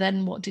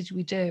 then what did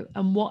we do?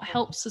 And what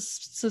helps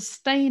us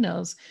sustain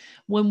us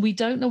when we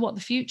don't know what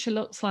the future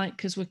looks like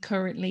because we're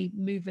currently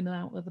moving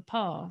out of the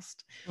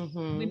past?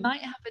 We might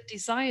have a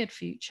desired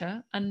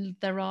future, and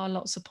there are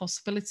lots of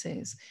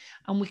possibilities,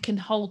 and we can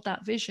hold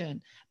that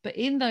vision. But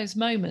in those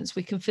moments,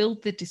 we can feel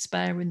the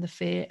despair and the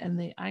fear and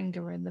the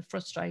anger and the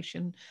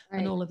frustration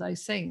and all of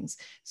those things.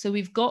 So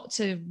we've got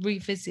to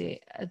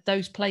revisit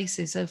those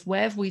places of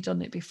where have we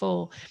done it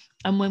before?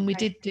 And when we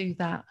did do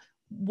that,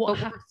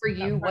 what worked for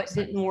you, what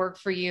didn't work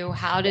for you,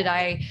 how did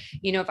I,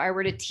 if I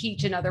were to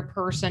teach another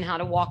person how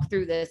to walk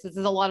through this is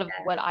a lot of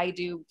what I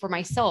do for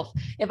myself.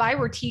 If I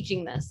were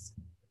teaching this,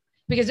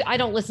 because I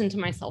don't listen to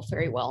myself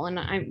very well, and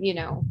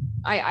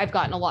I've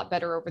gotten a lot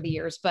better over the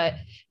years, but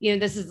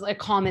this is a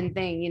common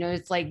thing.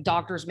 It's like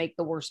doctors make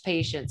the worst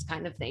patients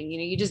kind of thing.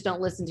 You just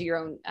don't listen to your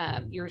own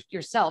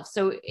yourself.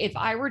 So if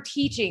I were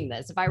teaching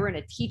this, if I were in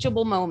a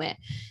teachable moment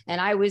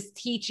and I was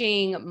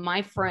teaching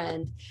my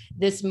friend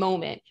this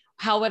moment,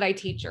 how would I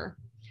teach her?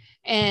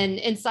 And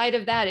inside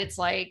of that, it's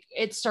like,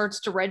 it starts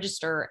to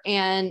register.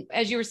 And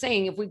as you were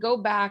saying, if we go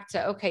back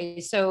to,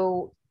 okay,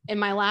 so in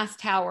my last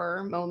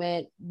tower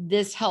moment,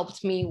 this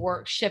helped me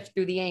shift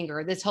through the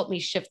anger. This helped me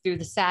shift through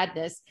the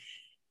sadness.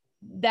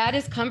 That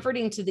is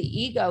comforting to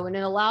the ego, and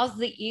it allows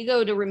the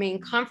ego to remain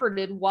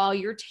comforted while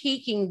you're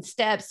taking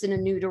steps in a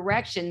new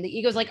direction. The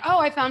ego's like, oh,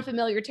 I found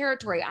familiar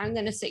territory. I'm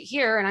going to sit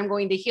here and I'm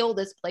going to heal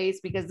this place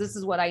because this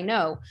is what I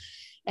know.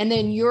 And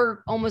then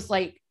you're almost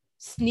like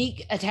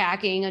sneak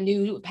attacking a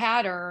new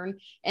pattern,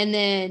 and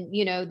then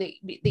the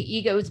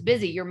ego is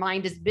busy, your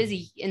mind is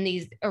busy in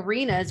these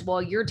arenas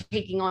while you're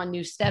taking on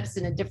new steps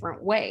in a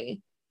different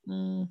way.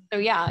 So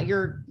yeah,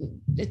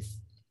 it's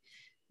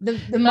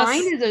the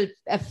mind is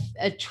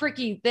a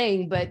tricky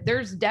thing, but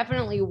there's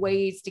definitely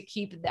ways to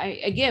keep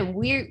again,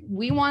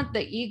 we want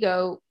the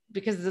ego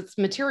because it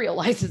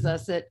materializes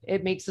us,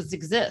 it makes us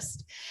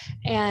exist.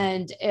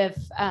 And if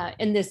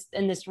in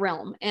this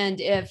realm,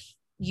 and if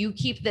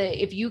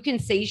you can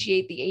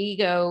satiate the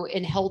ego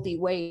in healthy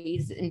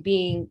ways, and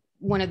being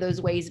one of those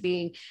ways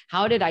being,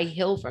 how did I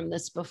heal from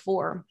this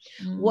before?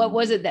 What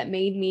was it that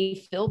made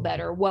me feel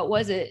better? What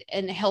was it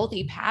in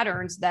healthy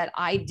patterns that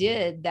I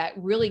did that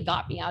really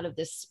got me out of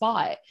this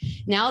spot?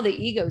 Now the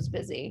ego's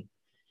busy.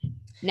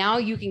 Now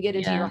you can get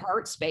into your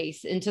heart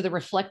space, into the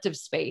reflective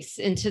space,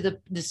 into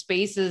the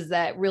spaces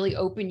that really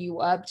open you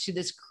up to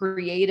this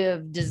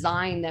creative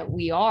design that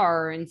we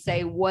are, and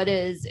say, what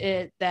is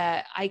it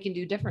that I can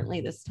do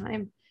differently this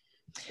time?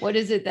 What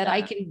is it that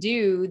I can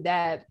do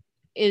that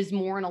is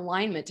more in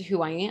alignment to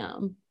who I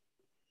am?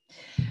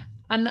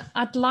 And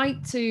I'd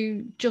like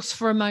to just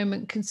for a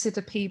moment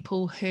consider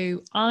people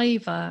who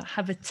either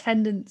have a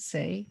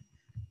tendency,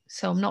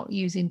 so I'm not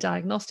using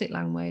diagnostic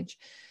language,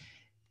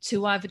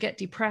 to either get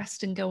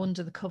depressed and go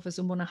under the covers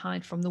and want to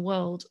hide from the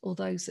world, or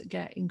those that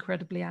get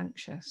incredibly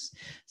anxious.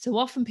 So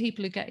often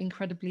people who get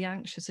incredibly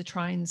anxious are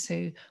trying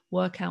to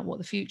work out what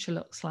the future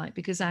looks like,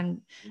 because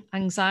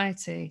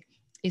anxiety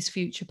is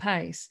future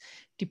pace.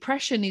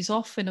 Depression is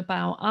often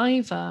about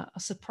either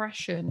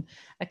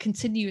a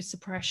continuous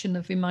suppression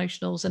of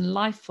emotionals and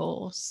life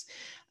force,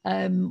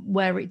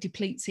 where it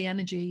depletes the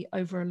energy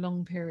over a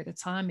long period of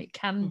time. It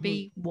can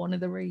be one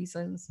of the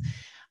reasons.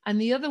 And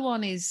the other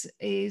one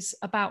is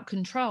about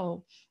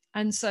control.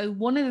 And so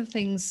one of the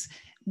things,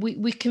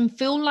 we can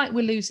feel like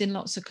we're losing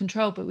lots of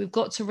control, but we've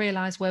got to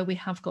realize where we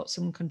have got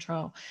some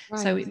control. Right.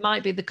 So it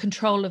might be the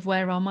control of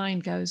where our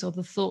mind goes, or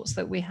the thoughts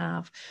that we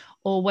have,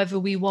 or whether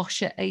we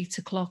wash at 8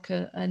 o'clock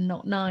and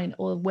not 9,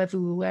 or whether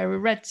we wear a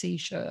red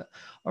t-shirt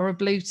or a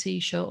blue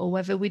t-shirt, or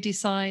whether we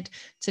decide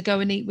to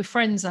go and eat with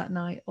friends at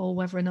night, or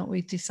whether or not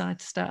we decide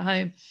to stay at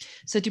home.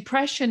 So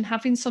depression,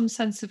 having some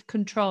sense of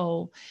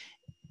control,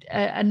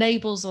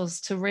 enables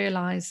us to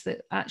realize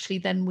that actually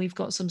then we've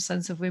got some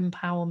sense of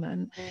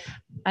empowerment,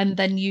 and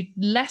then you're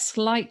less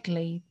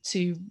likely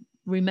to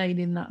remain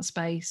in that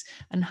space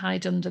and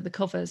hide under the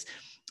covers.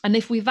 And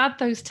if we've had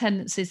those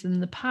tendencies in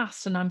the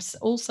past, and I'm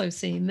also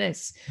seeing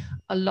this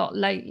a lot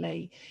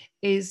lately,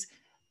 is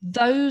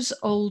those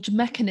old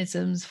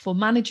mechanisms for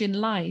managing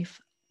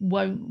life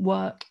won't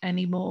work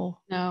anymore.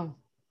 No,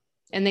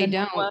 and they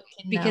don't,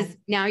 because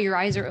now your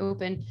eyes are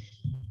open,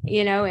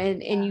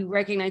 and you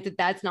recognize that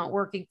that's not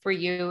working for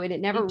you, and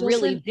it never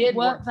really did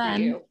work for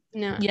you.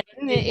 No,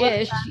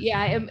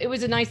 it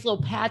was a nice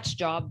little patch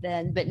job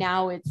then, but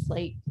now it's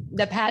like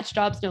the patch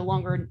job's no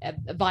longer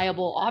a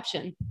viable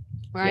option,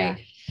 right?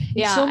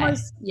 It's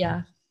almost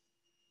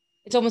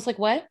it's almost like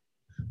what?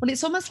 Well,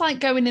 it's almost like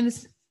going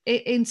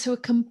into a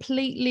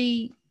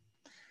completely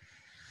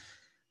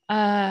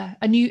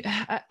a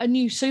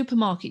new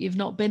supermarket you've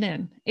not been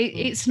in.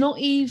 It's not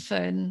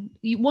even,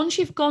 once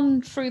you've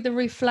gone through the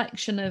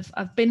reflection of,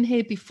 I've been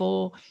here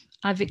before,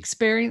 I've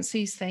experienced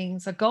these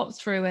things, I got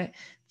through it,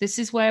 this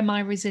is where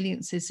my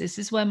resilience is, this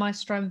is where my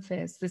strength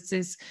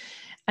is,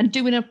 and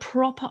doing a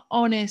proper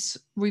honest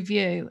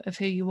review of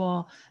who you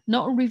are,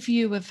 not a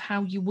review of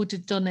how you would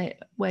have done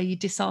it where you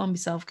disarm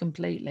yourself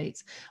completely.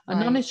 It's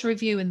an honest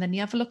review, and then you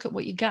have a look at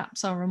what your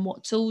gaps are and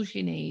what tools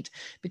you need.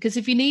 Because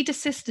if you need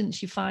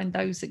assistance, you find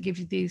those that give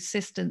you the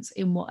assistance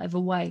in whatever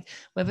way,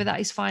 whether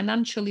that is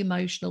financial,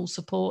 emotional,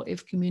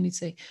 supportive,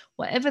 community,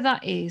 whatever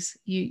that is,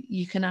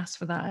 you can ask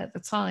for that at the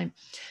time.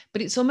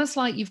 But it's almost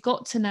like you've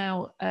got to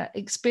now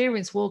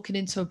experience walking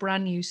into a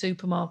brand new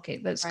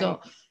supermarket that's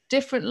got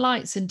different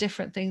lights and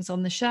different things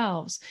on the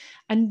shelves,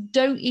 and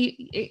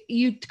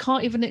you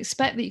can't even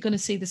expect that you're going to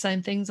see the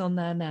same things on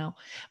there now.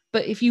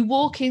 But if you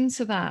walk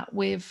into that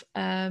with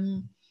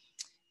a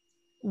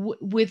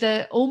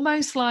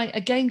almost like,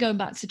 again, going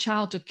back to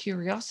childhood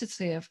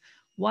curiosity of,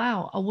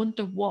 wow, I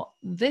wonder what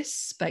this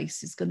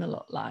space is going to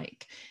look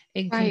like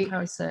in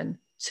comparison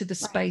to the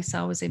space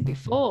I was in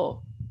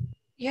before.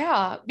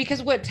 Yeah,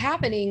 because what's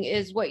happening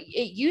is, what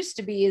it used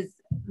to be is,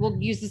 we'll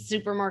use the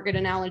supermarket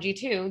analogy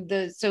too.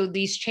 So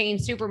these chain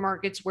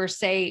supermarkets where,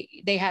 say,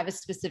 they have a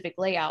specific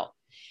layout,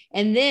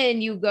 and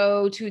then you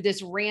go to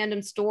this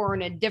random store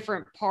in a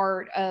different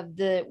part of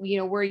the,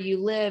 where you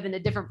live, in a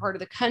different part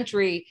of the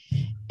country,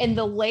 and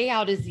the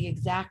layout is the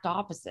exact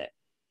opposite.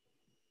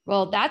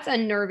 Well, that's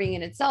unnerving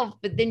in itself,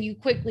 but then you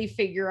quickly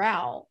figure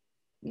out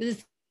this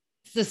is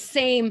the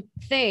same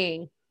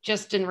thing,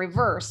 just in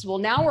reverse. Well,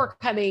 now we're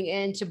coming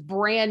into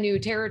brand new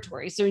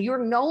territory. So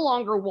you're no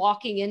longer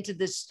walking into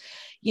this,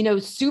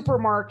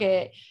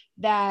 supermarket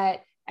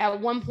that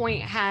at one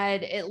point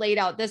had it laid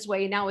out this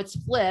way, and now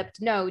it's flipped.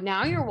 No,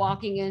 now you're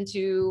walking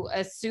into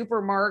a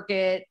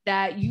supermarket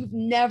that you've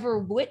never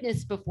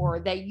witnessed before,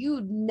 that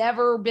you've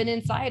never been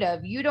inside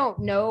of. You don't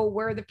know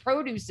where the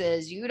produce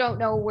is. You don't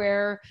know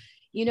where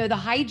the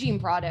hygiene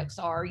products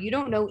are. You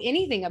don't know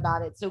anything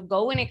about it. So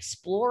go and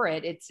explore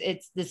it.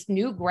 It's this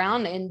new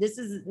ground, and this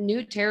is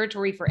new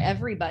territory for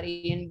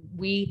everybody. And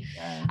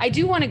I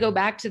do want to go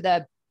back to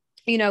the,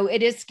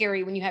 it is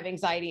scary when you have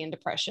anxiety and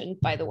depression,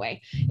 by the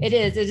way.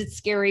 It's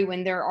scary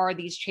when there are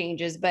these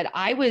changes. But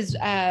I was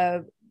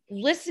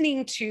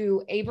listening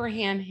to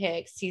Abraham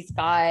Hicks. He's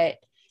got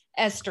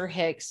Esther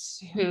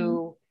Hicks,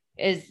 who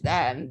is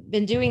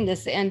been doing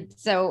this. And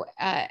so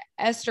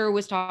Esther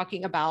was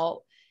talking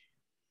about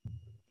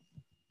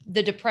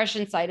the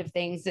depression side of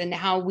things, and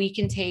how we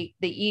can take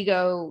the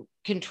ego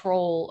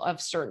control of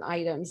certain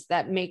items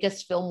that make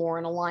us feel more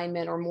in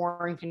alignment or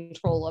more in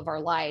control of our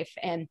life.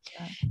 And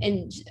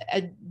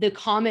the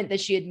comment that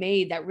she had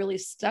made that really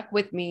stuck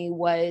with me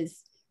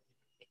was,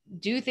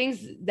 do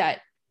things that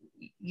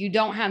you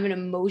don't have an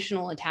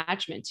emotional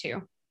attachment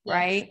to.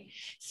 Right.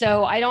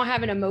 So I don't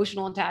have an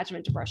emotional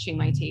attachment to brushing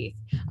my teeth.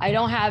 I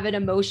don't have an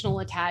emotional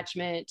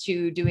attachment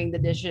to doing the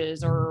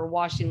dishes or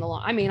washing the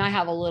lawn. I mean, I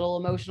have a little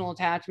emotional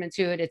attachment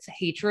to it. It's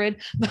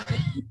hatred,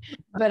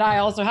 but I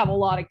also have a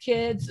lot of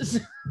kids.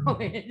 So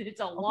it's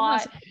a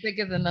lot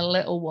bigger than a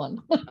little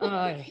one.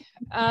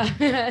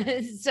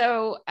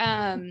 So,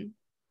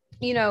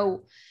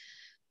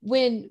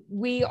 when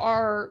we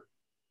are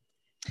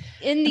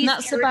in these, and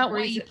that's about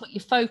where you put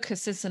your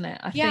focus, isn't it?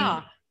 I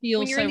think he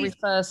also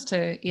refers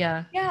to,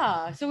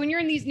 So when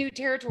you're in these new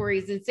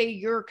territories, and say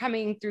you're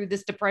coming through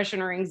this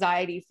depression or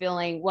anxiety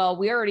feeling, well,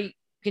 we already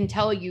can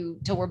tell you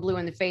till we're blue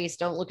in the face,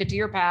 don't look into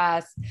your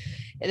past.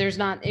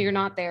 You're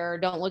not there.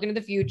 Don't look into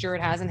the future.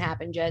 It hasn't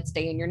happened yet.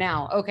 Stay in your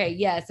now. Okay.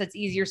 Yes. That's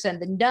easier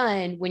said than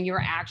done when you're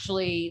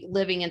actually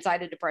living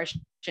inside of depression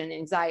and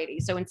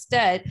anxiety. So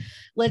instead,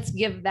 let's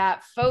give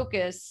that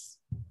focus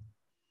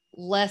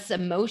less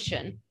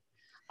emotion.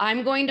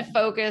 I'm going to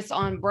focus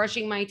on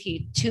brushing my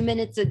teeth 2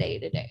 minutes a day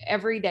today,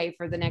 every day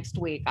for the next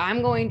week.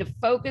 I'm going to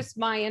focus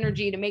my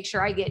energy to make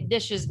sure I get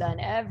dishes done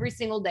every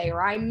single day,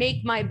 or I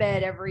make my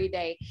bed every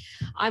day.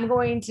 I'm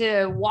going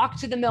to walk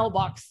to the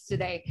mailbox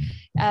today,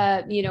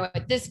 at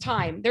this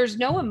time. There's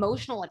no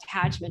emotional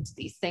attachment to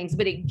these things,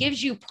 but it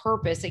gives you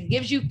purpose. It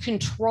gives you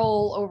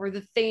control over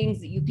the things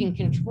that you can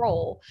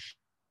control.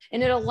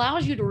 And it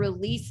allows you to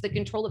release the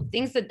control of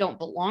things that don't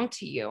belong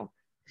to you.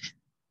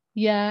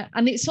 Yeah.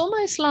 And it's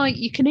almost like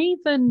you can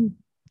even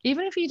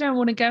if you don't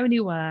want to go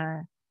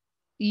anywhere,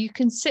 you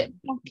can sit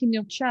back in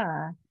your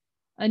chair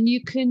and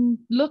you can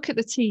look at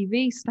the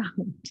TV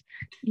stand.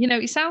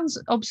 It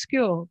sounds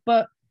obscure,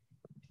 but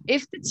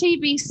if the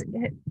TV,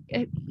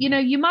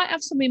 you might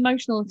have some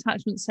emotional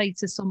attachment, say,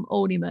 to some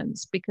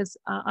ornaments, because,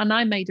 and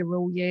I made a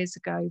rule years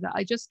ago that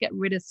I just get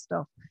rid of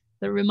stuff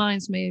that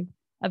reminds me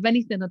of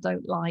anything I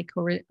don't like,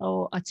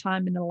 or a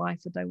time in a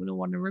life I don't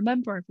want to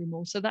remember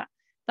anymore. So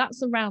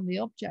that's around the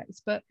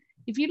objects. But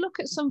if you look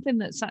at something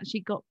that's actually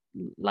got,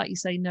 like you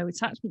say, no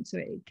attachment to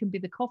it, it can be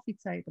the coffee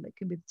table, it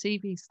can be the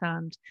TV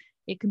stand,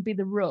 it can be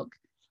the rug.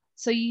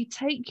 So you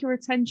take your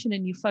attention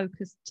and you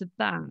focus to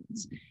that,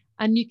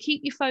 and you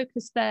keep your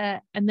focus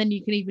there, and then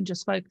you can even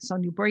just focus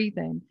on your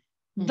breathing.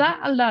 That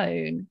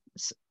alone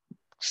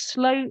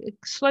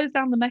slows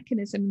down the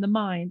mechanism in the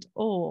mind,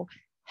 or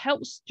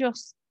helps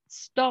just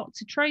start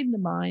to train the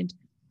mind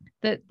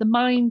that the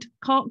mind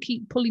can't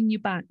keep pulling you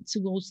back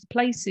towards the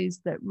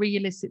places that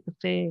re-elicit the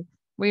fear,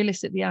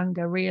 re-elicit the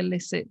anger,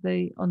 re-elicit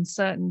the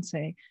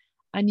uncertainty.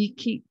 and you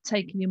keep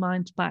taking your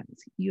mind back,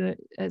 you're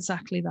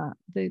exactly that,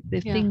 the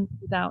thing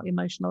without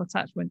emotional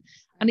attachment.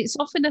 And it's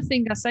often a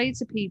thing I say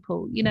to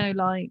people, you know,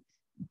 like,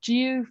 do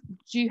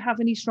you have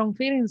any strong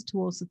feelings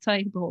towards the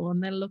table?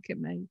 And they'll look at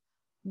me,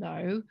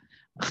 no.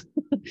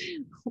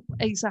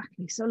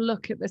 Exactly. So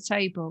look at the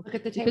table. Look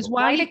at the table. Because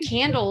light a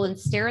candle and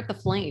stare at the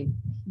flame.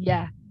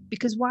 Yeah.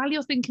 Because while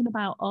you're thinking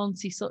about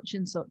auntie such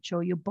and such,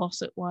 or your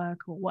boss at work,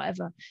 or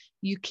whatever,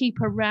 you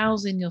keep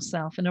arousing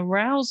yourself. And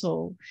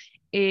arousal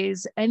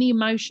is any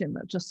emotion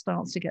that just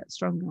starts to get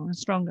stronger and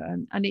stronger.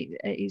 And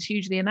it's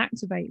usually an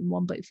activating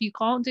one. But if you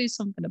can't do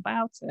something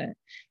about it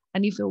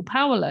and you feel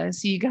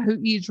powerless, you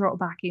drop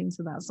back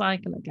into that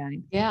cycle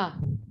again. Yeah.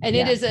 And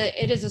it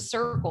is a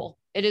circle.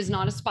 It is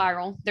not a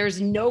spiral. There's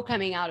no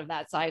coming out of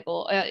that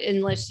cycle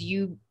unless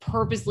you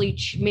purposely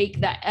make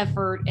that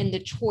effort and the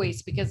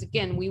choice. Because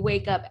again, we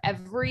wake up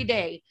every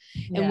day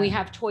and we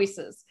have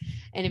choices.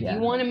 And if you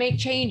want to make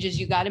changes,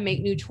 you got to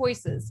make new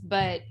choices.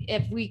 But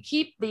if we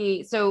keep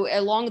so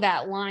along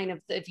that line of,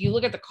 if you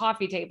look at the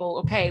coffee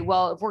table, okay,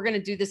 well, if we're going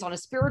to do this on a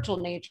spiritual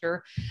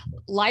nature,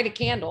 light a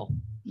candle.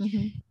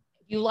 Mm-hmm.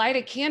 You light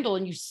a candle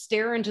and you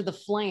stare into the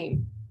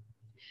flame,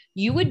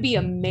 you would be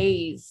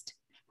amazed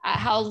at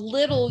how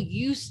little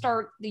you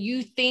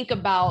think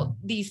about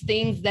these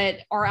things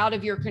that are out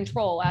of your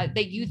control,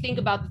 that you think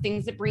about the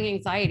things that bring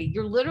anxiety.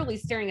 You're literally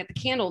staring at the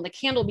candle and the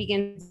candle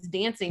begins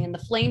dancing and the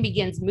flame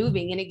begins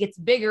moving and it gets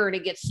bigger and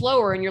it gets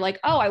slower. And you're like,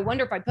 oh, I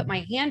wonder if I put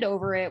my hand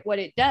over it, what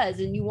it does.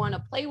 And you want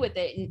to play with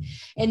it.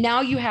 And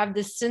now you have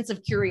this sense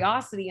of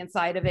curiosity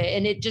inside of it.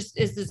 And it just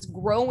is this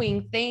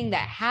growing thing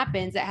that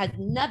happens that has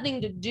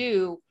nothing to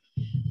do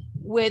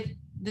with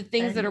the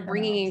things that are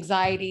bringing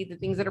anxiety, the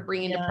things that are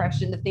bringing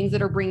depression, the things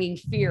that are bringing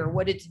fear.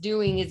 What it's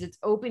doing is it's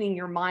opening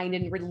your mind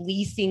and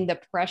releasing the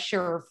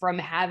pressure from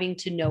having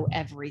to know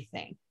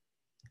everything.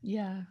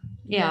 Yeah.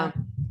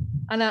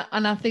 And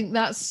I think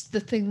that's the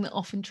thing that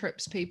often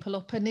trips people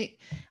up. And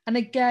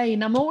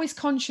again, I'm always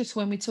conscious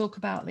when we talk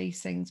about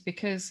these things,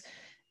 because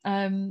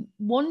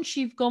once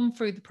you've gone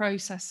through the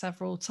process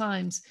several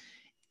times,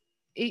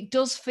 it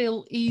does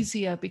feel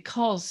easier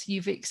because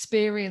you've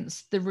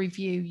experienced the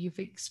review, you've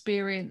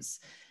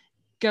experienced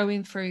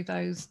going through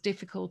those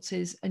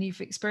difficulties, and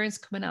you've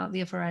experienced coming out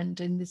the other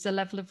end, and there's a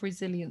level of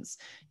resilience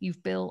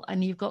you've built,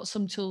 and you've got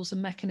some tools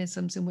and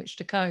mechanisms in which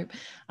to cope.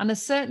 And I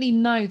certainly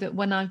know that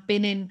when I've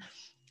been in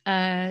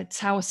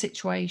tower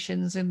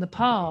situations in the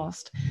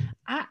past,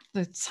 at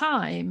the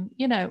time,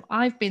 you know,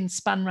 I've been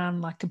spun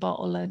around like a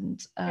bottle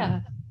and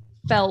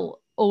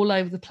felt all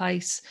over the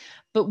place.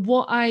 But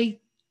what I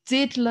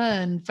did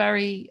learn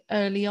very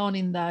early on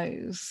in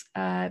those,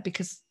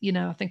 because, you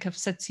know, I think I've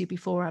said to you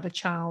before, I had a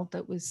child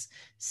that was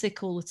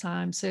sick all the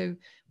time. So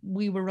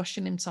we were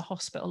rushing him to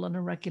hospital on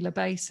a regular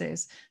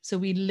basis. So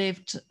we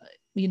lived,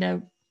 you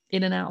know,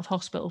 in and out of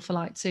hospital for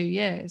like 2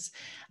 years.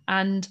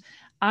 And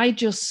I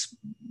just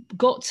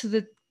got to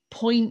the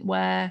point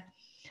where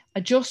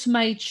I just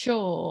made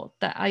sure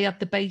that I had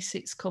the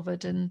basics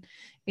covered. And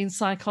in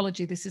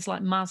psychology, this is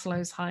like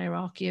Maslow's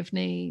hierarchy of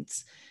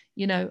needs.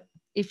 You know,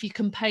 if you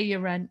can pay your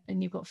rent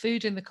and you've got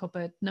food in the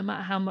cupboard, no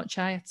matter how much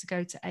I had to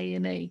go to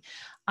A&E,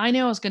 I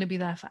knew I was going to be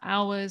there for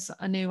hours.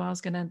 I knew I was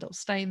going to end up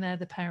staying there.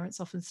 The parents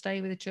often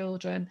stay with the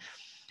children.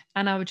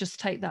 And I would just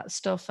take that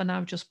stuff and I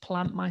would just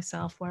plant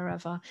myself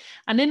wherever.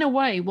 And in a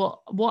way,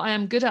 what I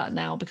am good at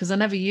now, because I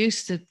never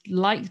used to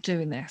like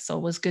doing this or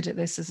was good at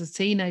this as a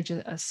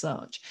teenager as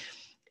such,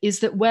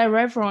 is that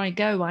wherever I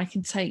go, I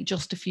can take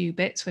just a few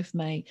bits with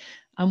me.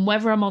 And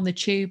whether I'm on the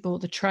tube or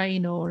the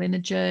train or in a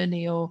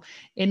journey or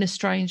in a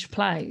strange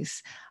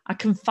place, I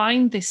can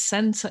find this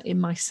center in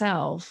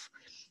myself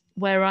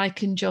where I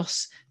can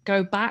just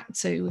go back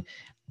to.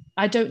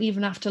 I don't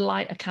even have to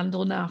light a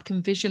candle now. I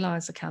can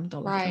visualize a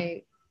candle.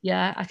 Right.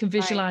 I can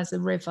visualize a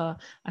river.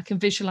 I can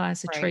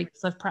visualize a tree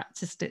because I've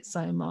practiced it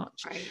so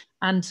much. Right.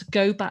 And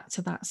go back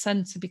to that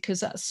center,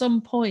 because at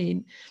some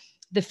point,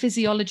 the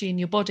physiology in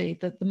your body,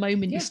 that the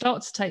moment you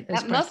start to take those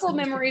that muscle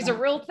memory is a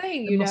real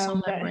thing, you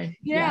know. Memory.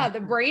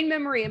 The brain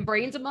memory, and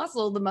brain's a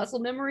muscle. The muscle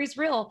memory is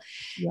real.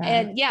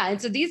 And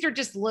so these are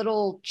just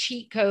little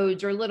cheat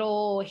codes or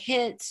little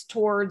hints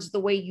towards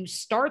the way you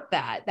start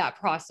that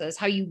process,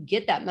 how you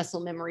get that muscle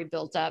memory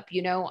built up.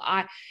 You know,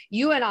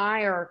 you and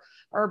I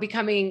are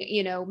becoming,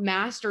 you know,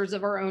 masters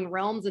of our own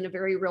realms in a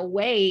very real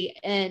way.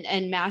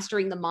 And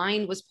mastering the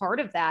mind was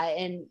part of that.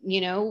 And, you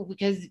know,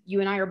 because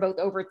you and I are both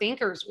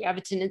overthinkers, we have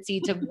a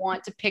tendency to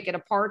want to pick it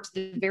apart to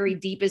the very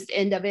deepest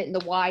end of it, and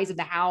the whys and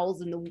the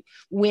hows and the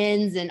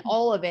whens and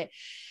all of it.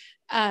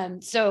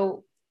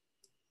 So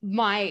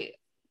my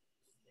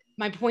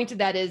point to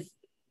that is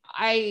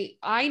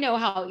I know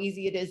how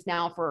easy it is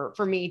now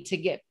for me to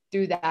get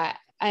through that.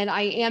 And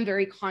I am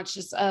very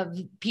conscious of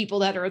people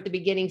that are at the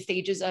beginning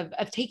stages of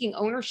taking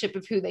ownership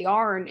of who they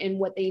are and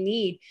what they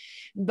need.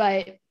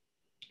 But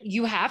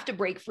you have to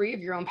break free of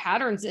your own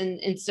patterns.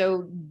 And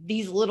so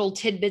these little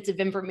tidbits of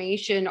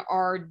information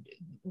are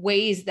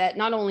ways that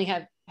not only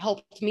have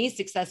helped me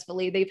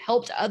successfully, they've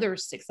helped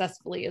others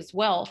successfully as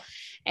well.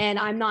 And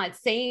I'm not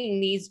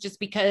saying these just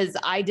because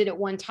I did it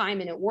one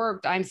time and it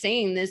worked. I'm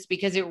saying this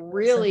because it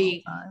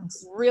really,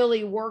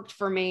 really worked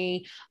for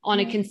me on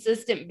a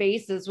consistent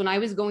basis. When I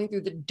was going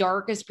through the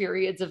darkest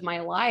periods of my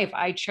life,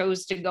 I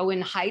chose to go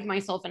and hide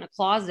myself in a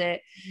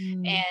closet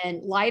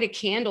and light a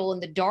candle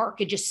in the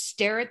dark and just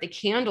stare at the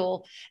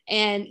candle.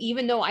 And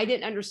even though I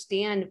didn't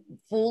understand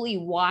fully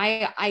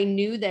why, I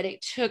knew that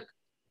it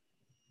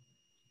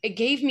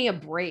gave me a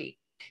break.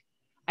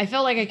 I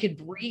felt like I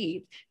could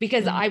breathe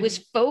because I was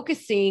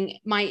focusing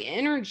my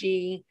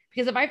energy.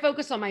 Because if I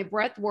focus on my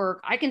breath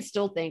work, I can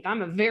still think.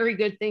 I'm a very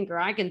good thinker.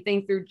 I can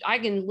think through, I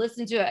can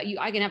listen to it.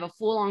 I can have a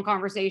full on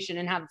conversation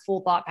and have a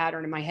full thought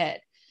pattern in my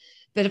head.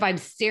 But if I'm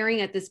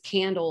staring at this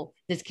candle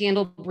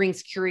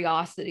brings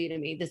curiosity to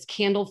me. This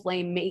candle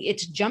flame,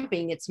 it's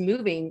jumping, it's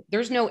moving.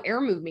 There's no air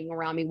moving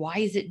around me. Why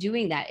is it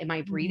doing that? Am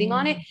I breathing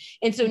on it?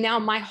 And so now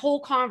my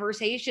whole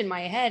conversation in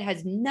my head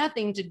has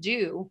nothing to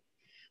do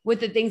with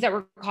the things that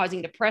were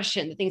causing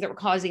depression, the things that were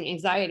causing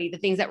anxiety, the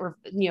things that were,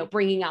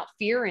 bringing out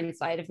fear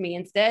inside of me.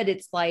 Instead,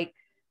 it's like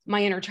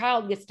my inner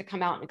child gets to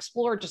come out and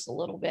explore just a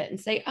little bit and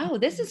say, oh,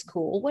 this is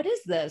cool. What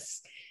is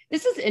this?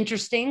 This is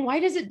interesting.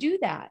 Why does it do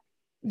that?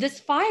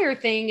 This fire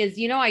thing is,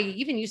 I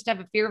even used to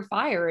have a fear of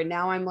fire. And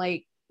now I'm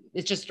like,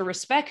 it's just a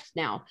respect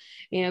now,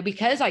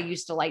 because I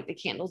used to light the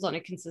candles on a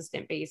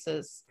consistent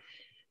basis.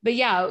 But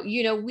yeah,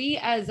 we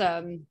as,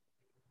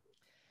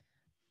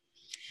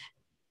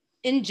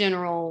 in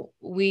general,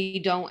 we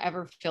don't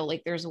ever feel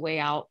like there's a way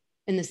out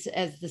in this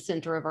as the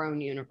center of our own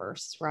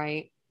universe,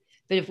 right?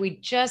 But if we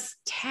just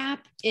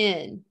tap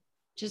in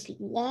just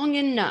long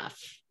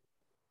enough,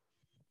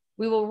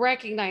 we will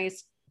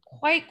recognize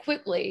quite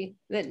quickly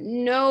that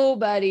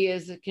nobody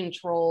is in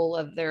control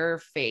of their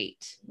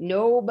fate.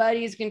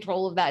 Nobody's in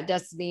control of that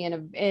destiny,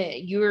 and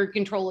you're in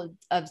control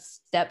of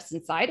steps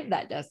inside of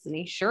that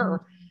destiny,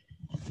 sure.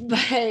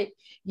 But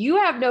you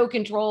have no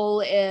control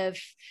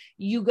if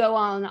you go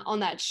on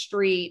that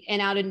street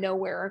and out of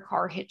nowhere a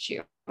car hits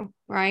you,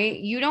 right?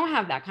 You don't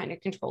have that kind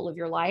of control of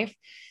your life.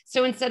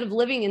 So instead of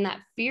living in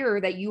that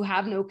fear that you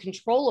have no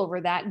control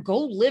over that, go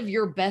live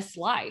your best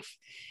life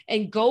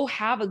and go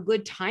have a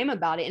good time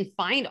about it, and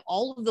find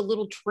all of the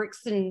little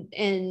tricks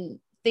and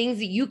things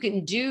that you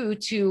can do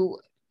to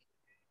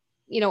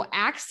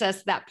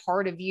access that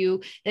part of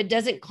you that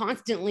doesn't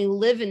constantly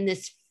live in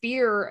this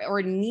fear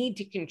or need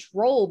to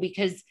control,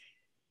 because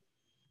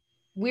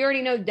we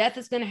already know death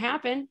is going to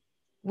happen.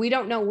 We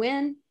don't know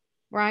when,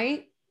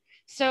 right?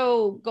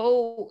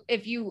 So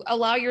if you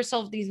allow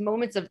yourself these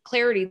moments of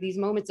clarity, these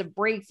moments of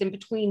breaks in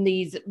between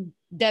these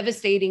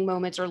devastating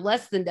moments or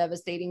less than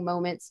devastating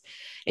moments,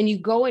 and you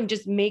go and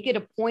just make it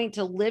a point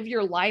to live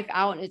your life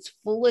out in its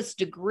fullest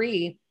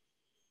degree,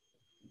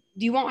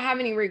 you won't have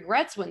any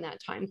regrets when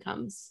that time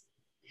comes.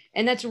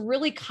 And that's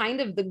really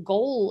kind of the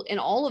goal in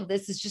all of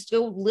this, is just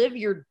go live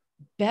your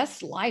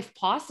best life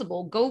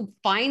possible. Go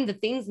find the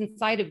things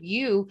inside of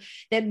you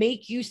that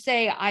make you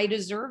say, I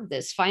deserve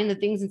this. Find the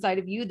things inside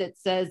of you that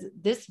says,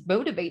 this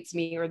motivates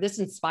me, or this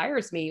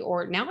inspires me,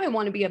 or now I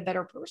want to be a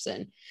better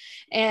person.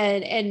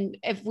 And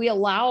if we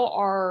allow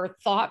our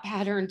thought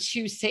pattern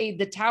to say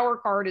the Tower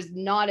card is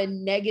not a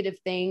negative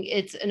thing,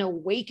 it's an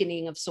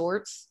awakening of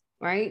sorts,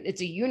 right?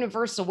 It's a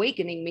universe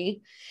awakening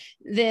me,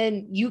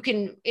 then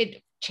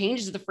it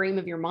changes the frame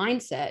of your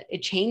mindset.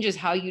 It changes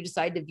how you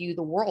decide to view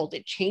the world.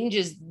 It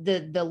changes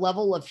the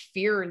level of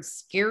fear and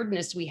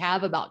scaredness we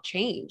have about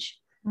change.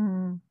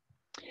 And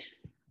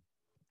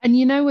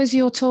as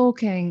you're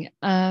talking,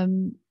 I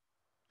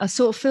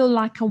sort of feel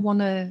like I want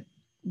to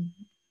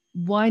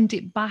wind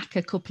it back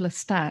a couple of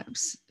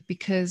steps,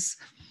 because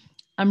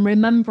I'm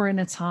remembering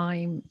a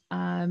time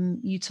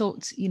you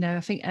talked, I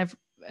think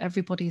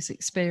everybody's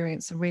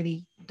experienced a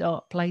really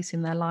dark place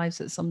in their lives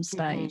at some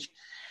stage.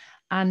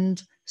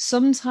 And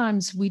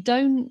sometimes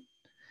when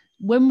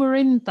we're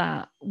in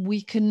that,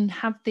 we can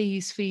have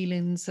these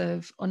feelings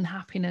of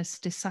unhappiness,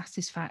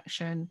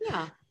 dissatisfaction,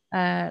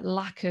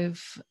 lack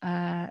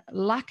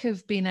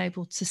of being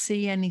able to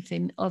see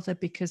anything other,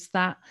 because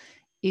that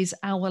is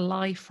our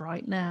life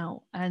right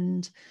now.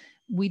 And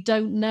we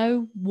don't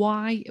know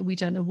why, we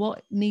don't know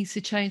what needs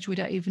to change. We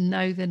don't even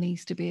know there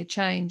needs to be a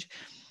change.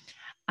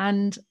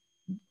 And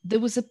there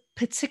was a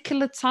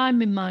particular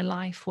time in my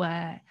life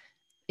where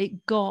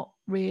it got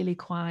really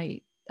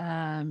quite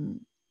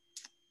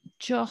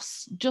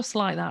just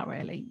like that,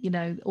 really,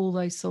 all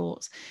those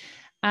thoughts.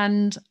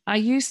 And I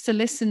used to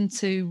listen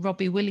to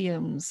Robbie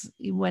Williams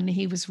when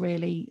he was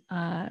really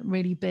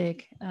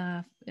big.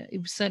 He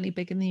was certainly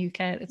big in the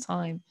UK at the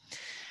time.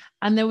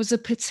 And there was a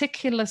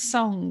particular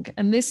song,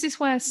 and this is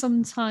where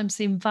sometimes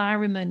the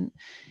environment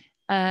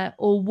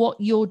or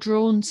what you're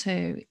drawn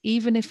to,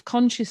 even if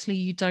consciously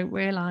you don't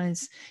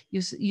realize,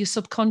 your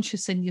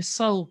subconscious and your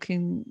soul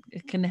can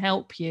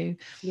help you.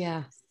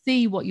 Yeah.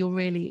 see what you're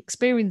really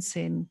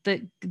experiencing,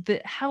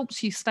 that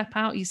helps you step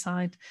out your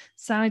side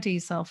of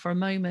yourself for a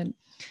moment.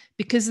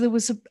 Because there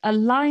was a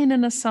line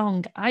in a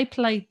song, I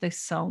played this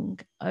song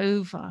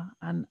over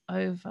and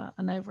over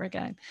and over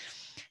again,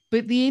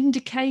 but the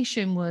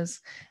indication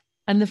was,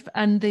 and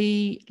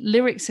the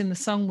lyrics in the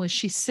song was,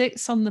 she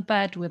sits on the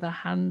bed with her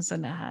hands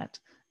in her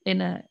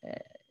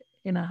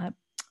head,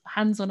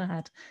 hands on her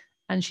head,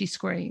 and she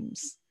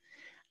screams.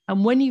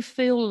 And when you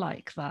feel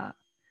like that,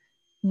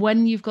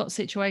 when you've got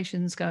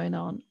situations going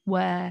on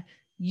where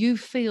you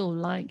feel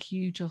like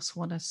you just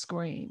want to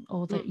scream,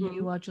 or that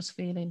you are just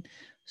feeling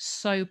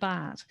so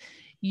bad,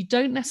 you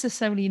don't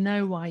necessarily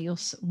know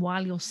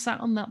while you're sat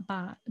on that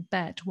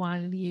bed,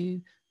 while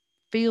you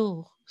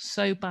feel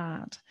so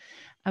bad,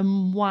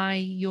 and why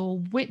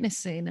you're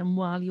witnessing and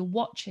while you're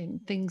watching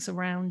things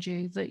around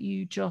you that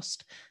you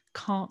just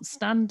can't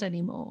stand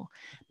anymore.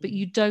 But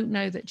you don't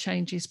know that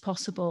change is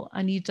possible,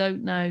 and you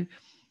don't know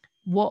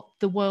what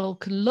the world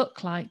can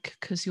look like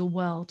because your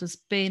world has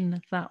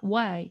been that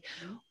way.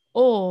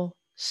 Or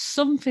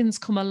something's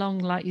come along,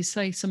 like you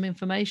say, some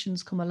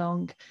information's come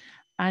along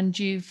and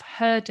you've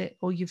heard it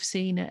or you've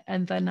seen it,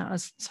 and then that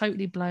has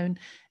totally blown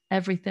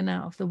everything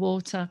out of the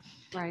water.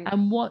 Right.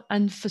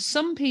 And for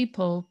some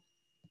people,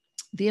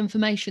 the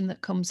information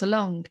that comes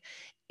along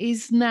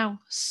is now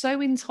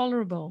so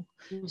intolerable,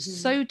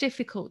 so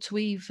difficult to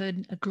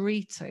even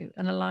agree to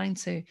and align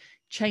to.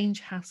 Change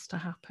has to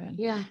happen.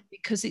 Yeah.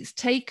 Because it's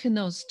taken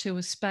us to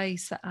a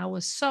space that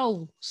our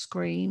soul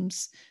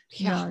screams,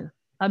 no,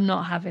 I'm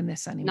not having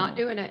this anymore. Not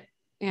doing it.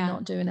 Yeah.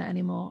 Not doing it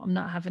anymore. I'm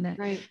not having it.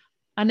 Right.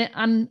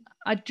 And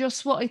I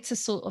just wanted to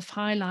sort of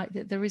highlight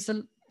that there is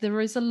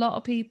a lot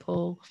of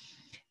people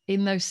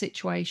in those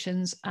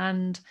situations,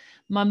 and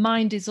my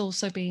mind is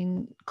also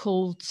being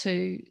called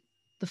to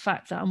the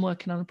fact that I'm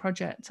working on a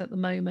project at the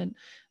moment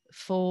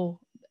for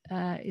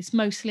it's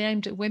mostly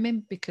aimed at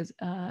women, because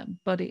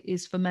but it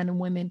is for men and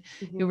women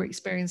who are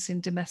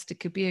experiencing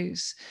domestic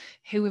abuse,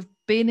 who have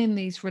been in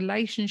these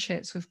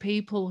relationships with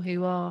people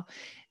who are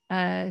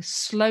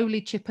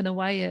slowly chipping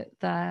away at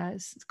their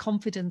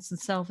confidence and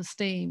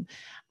self-esteem,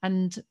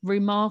 and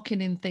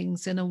remarking in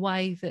things in a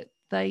way that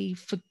they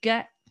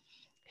forget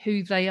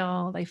who they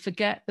are, they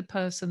forget the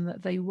person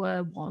that they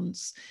were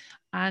once,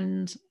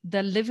 and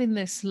they're living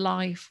this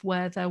life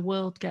where their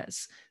world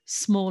gets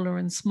smaller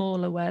and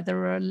smaller, where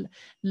there are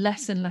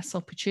less and less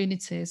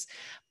opportunities.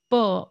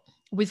 But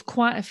with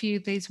quite a few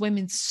of these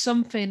women,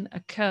 something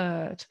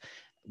occurred,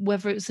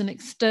 whether it was an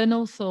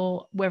external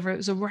thought, whether it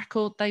was a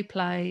record they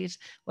played,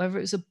 whether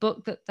it was a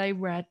book that they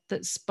read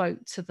that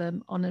spoke to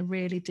them on a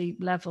really deep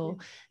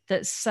level,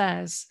 that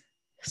says,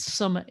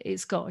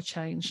 it's got to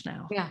change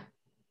now. Yeah.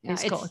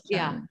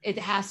 Yeah, it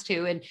has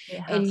to.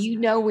 And you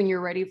know, when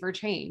you're ready for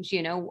change,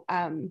 you know,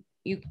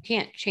 you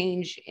can't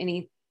change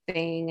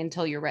anything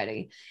until you're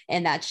ready.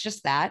 And that's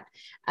just that.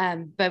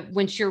 But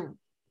once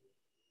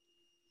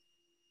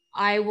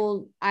I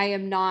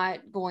am not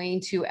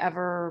going to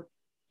ever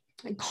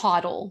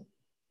coddle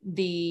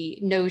the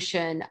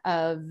notion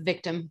of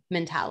victim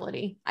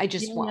mentality. I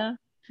just won't.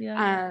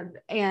 Yeah.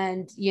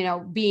 And, you know,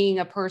 being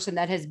a person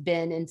that has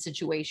been in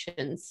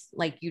situations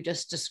like you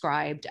just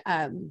described,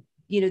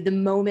 you know, the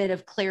moment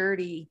of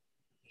clarity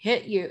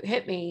hit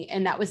me.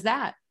 And that was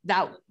that.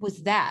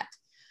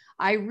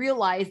 I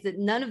realized that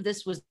none of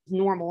this was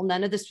normal.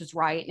 None of this was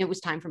right. And it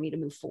was time for me to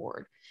move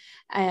forward.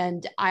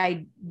 And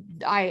I,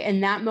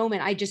 in that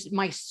moment,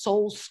 my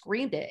soul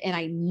screamed it. And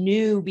I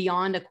knew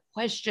beyond a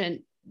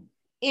question,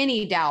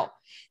 any doubt,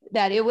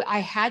 that I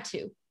had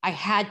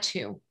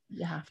to.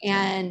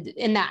 And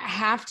in that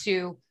have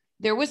to,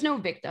 there was no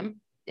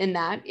victim in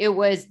that. It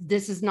was,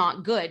 this is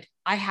not good.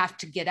 I have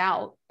to get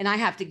out, and I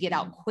have to get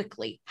out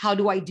quickly. How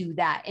do I do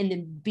that? And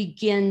then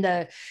begin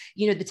the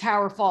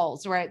tower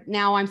falls. Right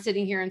now I'm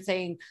sitting here and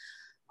saying,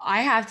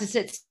 I have to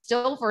sit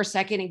still for a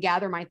second and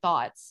gather my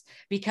thoughts,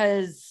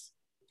 because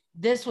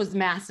this was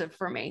massive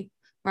for me.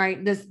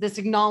 Right. This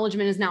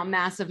acknowledgement is now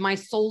massive. My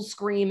soul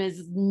scream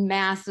is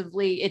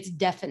massively, it's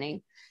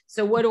deafening.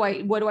 So what do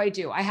I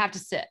do? I have to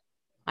sit.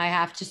 I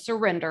have to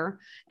surrender,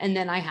 and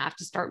then I have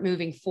to start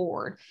moving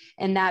forward.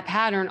 And that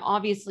pattern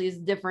obviously is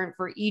different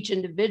for each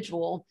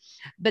individual,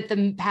 but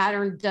the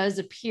pattern does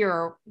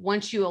appear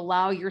once you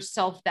allow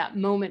yourself that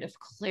moment of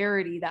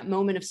clarity, that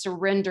moment of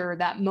surrender,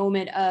 that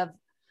moment of,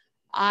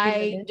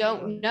 I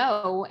don't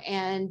know.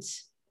 And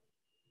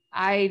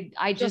I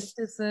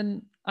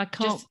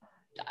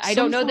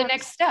don't know the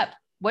next step.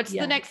 What's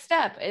the next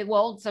step?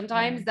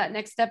 Sometimes that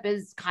next step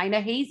is kind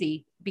of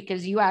hazy,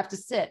 because you have to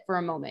sit for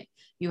a moment.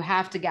 You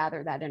have to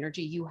gather that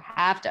energy. You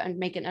have to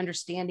make an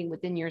understanding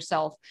within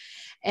yourself.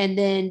 And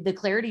then the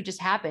clarity just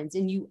happens,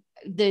 and you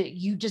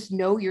just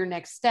know your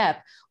next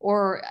step.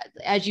 Or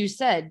as you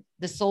said,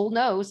 the soul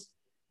knows,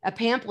 a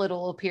pamphlet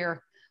will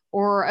appear.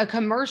 or a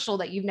commercial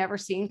that you've never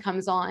seen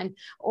comes on,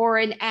 or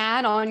an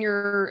ad on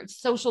your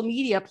social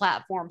media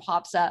platform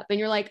pops up, and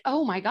you're like,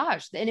 oh my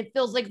gosh. And it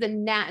feels like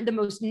the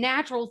most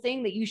natural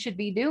thing that you should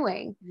be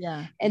doing.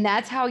 Yeah. And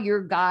that's how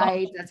your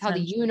guide, that's how the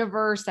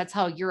universe, that's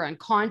how you're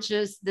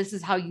unconscious. This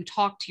is how you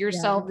talk to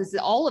yourself. This is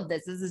all of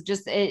this. This is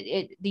just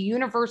the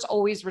universe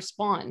always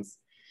responds.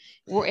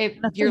 Or if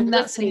you're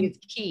listening, it's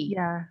key.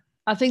 Yeah.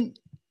 I think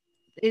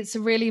it's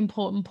a really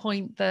important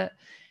point that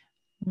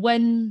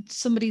when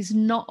somebody's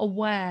not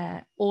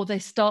aware, or they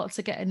start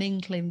to get an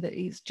inkling that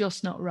it's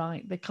just not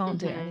right, they can't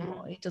do it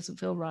anymore, it doesn't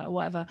feel right or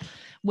whatever,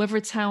 whether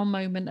a tower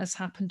moment has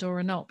happened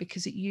or not,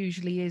 because it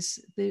usually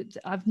is.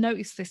 I've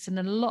noticed this in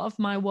a lot of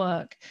my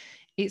work,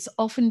 it's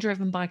often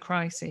driven by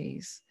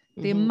crises.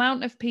 The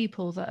amount of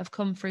people that have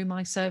come through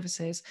my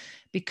services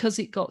because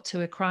it got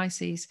to a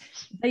crisis,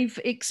 they've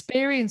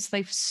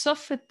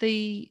suffered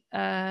the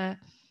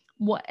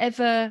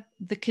whatever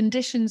the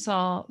conditions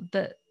are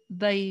that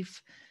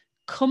they've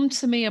come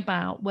to me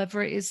about,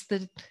 whether it is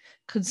the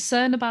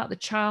concern about the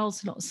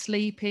child's not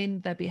sleeping,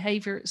 their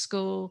behavior at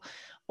school,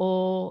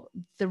 or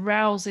the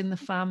rows in the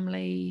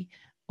family,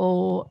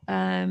 or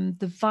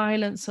the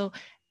violence, or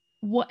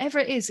whatever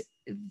it is,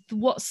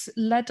 what's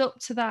led up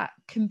to that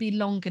can be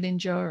long and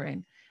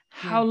enduring.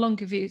 How long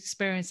have you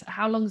experienced it?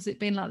 How long has it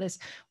been like this?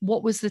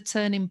 What was the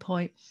turning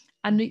point?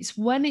 And it's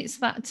when it's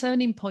that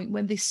turning point,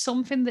 when there's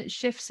something that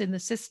shifts in the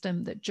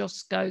system that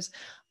just goes,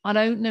 I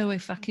don't know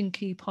if I can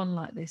keep on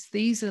like this.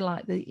 These are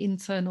like the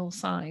internal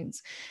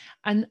signs.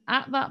 And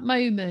at that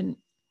moment,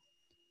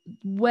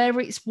 where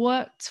it's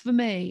worked for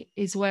me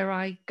is where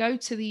I go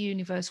to the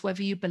universe,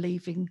 whether you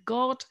believe in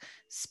God,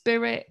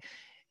 spirit,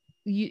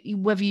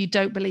 whether you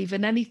don't believe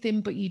in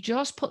anything, but you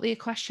just put the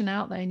question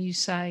out there and you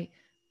say,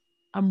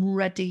 I'm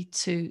ready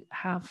to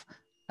have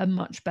a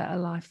much better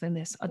life than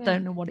this. I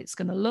don't know what it's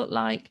going to look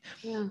like.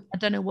 I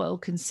don't know what it'll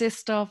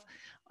consist of.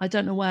 I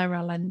don't know where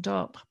I'll end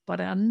up,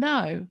 but I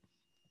know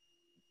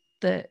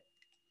that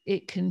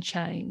it can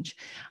change.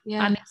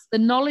 And it's the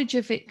knowledge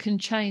of it can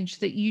change,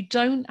 that you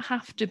don't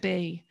have to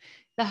be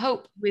the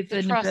hope with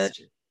the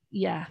trust.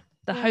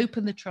 The hope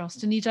and the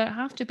trust. And you don't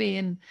have to be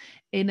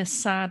in a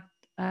sad,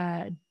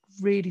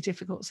 really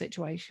difficult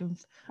situation,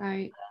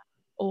 right,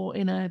 or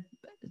in a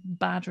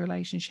bad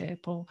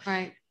relationship, or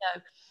right.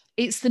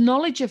 It's the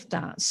knowledge of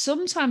that.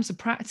 Sometimes the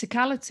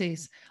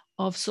practicalities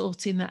of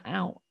sorting that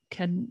out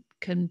can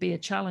be a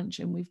challenge,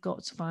 and we've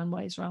got to find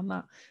ways around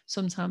that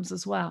sometimes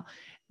as well.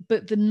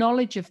 But the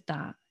knowledge of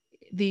that,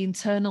 the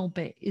internal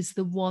bit, is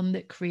the one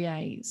that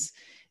creates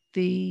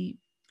the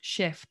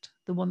shift,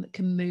 the one that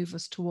can move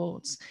us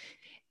towards.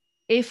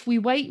 If we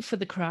wait for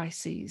the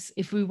crises,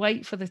 if we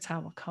wait for the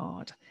tower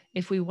card,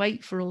 if we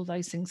wait for all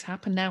those things to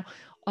happen. Now,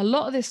 a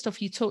lot of this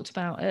stuff you talked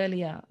about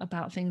earlier,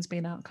 about things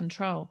being out of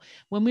control,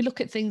 when we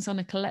look at things on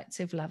a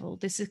collective level,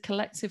 this is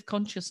collective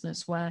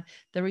consciousness where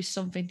there is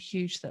something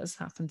huge that has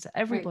happened to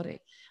everybody,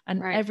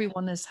 and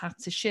everyone has had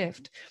to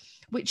shift,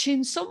 which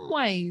in some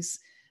ways,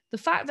 the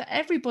fact that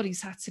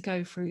everybody's had to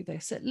go through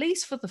this, at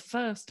least for the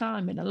first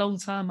time in a long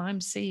time, I'm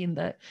seeing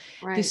that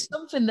there's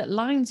something that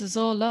lines us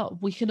all up.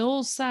 We can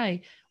all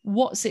say,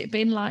 what's it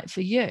been like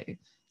for you?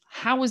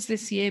 How has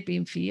this year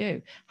been for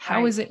you?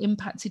 How has it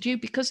impacted you?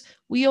 Because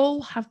we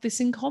all have this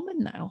in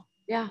common now.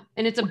 Yeah.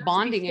 And it's a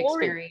bonding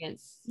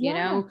experience. You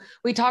know,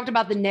 we talked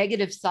about the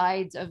negative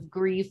sides of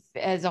grief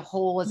as a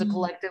whole, as a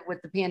collective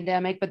with the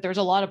pandemic, but there's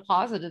a lot of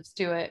positives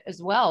to it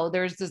as well.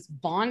 There's this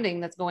bonding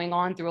that's going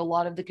on through a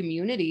lot of the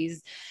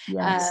communities,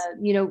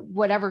 you know,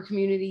 whatever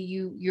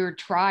community your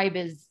tribe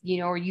is, you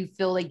know, or you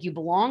feel like you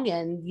belong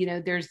in, you know,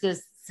 there's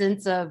this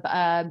sense of,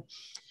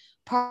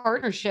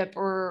 partnership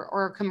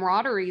or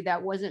camaraderie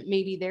that wasn't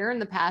maybe there in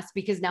the past,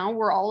 because now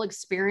we're all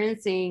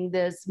experiencing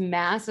this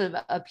massive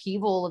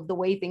upheaval of the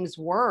way things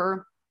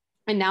were.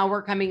 And now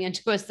we're coming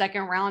into a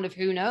second round of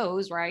who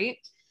knows, right?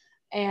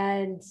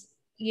 And,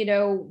 you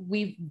know,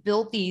 we've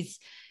built these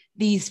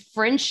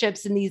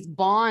friendships and these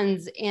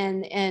bonds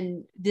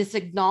and this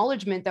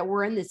acknowledgement that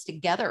we're in this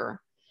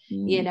together.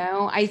 You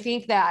know, I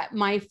think that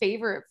my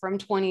favorite from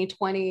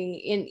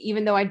 2020, and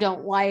even though I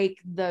don't like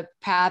the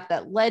path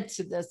that led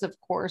to this, of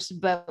course,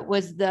 but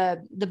was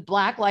the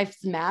Black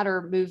Lives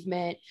Matter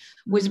movement,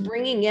 was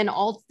bringing in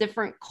all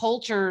different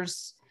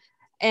cultures,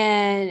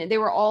 and they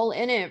were all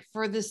in it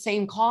for the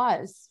same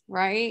cause,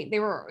 right? They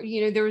were,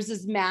 you know, there was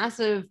this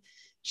massive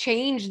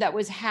change that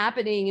was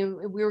happening,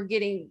 and we were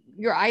getting,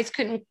 your eyes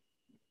couldn't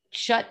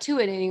shut to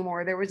it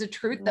anymore. There was a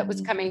truth that was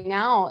coming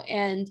out,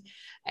 and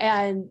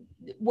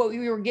what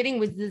we were getting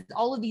was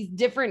all of these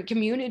different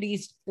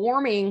communities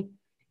forming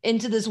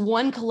into this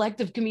one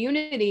collective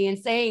community and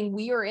saying,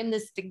 we are in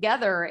this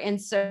together.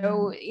 And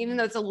so even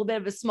though it's a little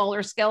bit of a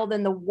smaller scale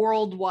than the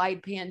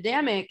worldwide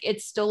pandemic,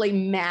 it's still a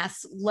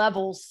mass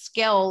level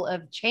scale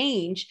of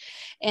change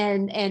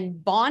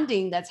and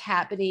bonding that's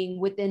happening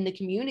within the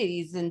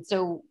communities. And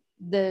so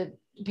the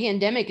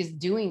pandemic is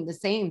doing the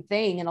same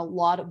thing in a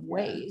lot of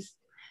ways.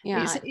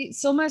 Yeah.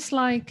 It's almost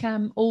like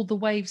all the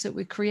waves that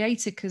were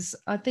created, because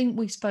I think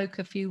we spoke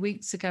a few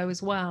weeks ago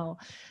as well,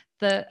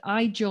 that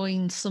I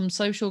joined some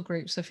social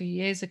groups a few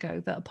years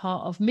ago that are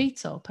part of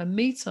Meetup. And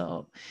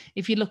Meetup,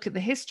 if you look at the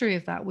history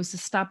of that, was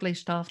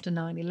established after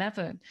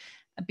 9/11,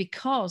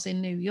 because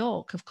in New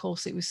York, of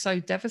course, it was so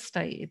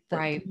devastated that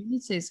Right.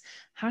 communities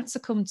had to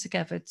come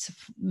together to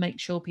make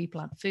sure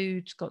people had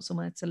food, got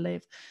somewhere to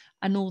live,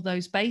 and all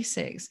those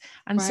basics.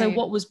 And so Right.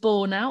 what was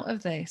born out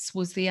of this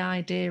was the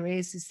idea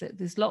is that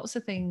there's lots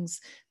of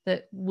things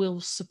that will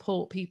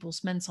support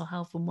people's mental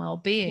health and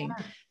well-being.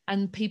 Yeah.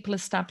 And people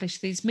establish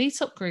these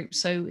meetup groups.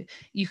 So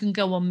you can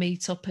go on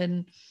Meetup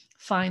and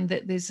find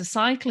that there's a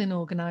cycling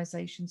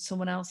organization,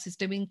 someone else is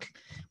doing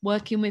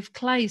working with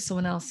clay,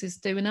 someone else is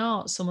doing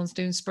art, someone's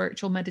doing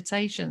spiritual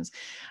meditations.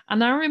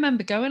 And I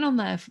remember going on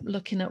there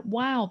looking at,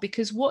 wow,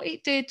 because what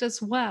it did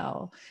as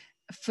well,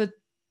 for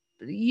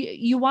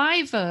you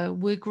either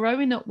were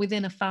growing up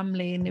within a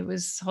family and it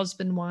was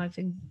husband, wife,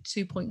 and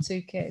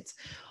 2.2 kids,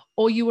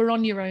 or you were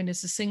on your own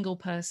as a single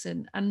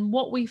person. And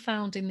what we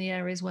found in the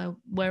areas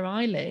where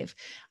I live,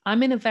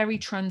 I'm in a very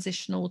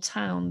transitional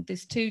town.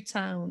 There's two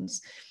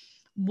towns,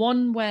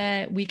 one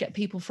where we get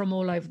people from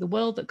all over the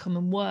world that come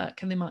and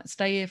work, and they might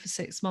stay here for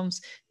 6 months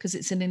because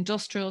it's an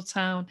industrial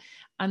town.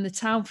 And the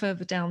town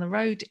further down the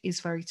road is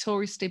very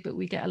touristy, but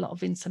we get a lot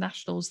of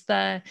internationals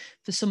there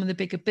for some of the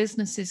bigger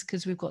businesses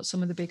because we've got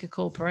some of the bigger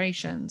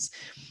corporations.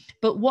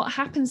 But what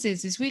happens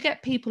is we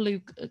get people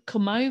who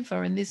come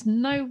over, and there's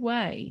no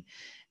way,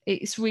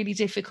 it's really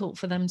difficult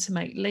for them to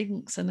make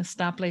links and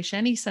establish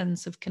any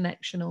sense of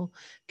connection or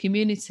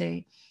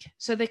community.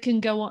 So they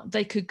could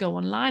go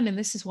online. And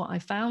this is what I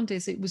found,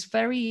 is it was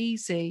very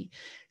easy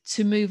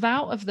to move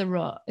out of the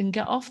rut and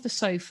get off the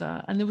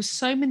sofa. And there were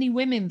so many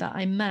women that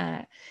I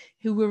met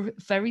who were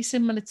very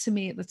similar to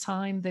me at the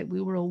time, that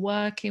we were all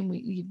working,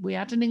 we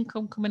had an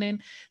income coming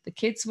in, the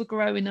kids were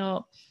growing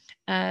up.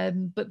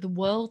 But the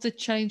world had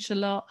changed a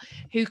lot,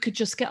 who could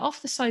just get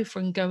off the sofa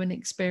and go and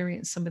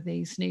experience some of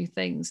these new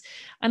things.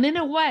 And in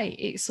a way,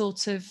 it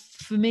sort of,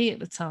 for me at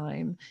the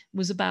time,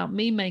 was about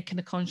me making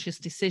a conscious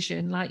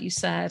decision. Like you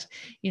said,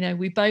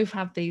 we both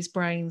have these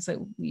brains that,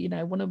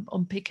 want to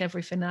unpick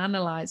everything,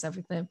 analyze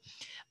everything.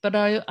 But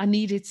I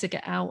needed to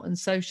get out and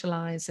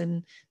socialize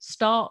and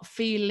start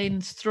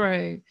feeling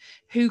through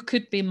who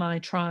could be my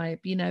tribe,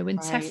 and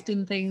Right.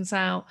 testing things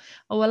out.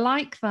 Oh, I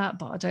like that,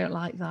 but I don't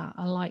like that.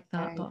 I like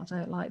that, Right. but I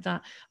don't like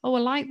that. Oh, I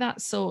like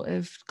that sort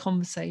of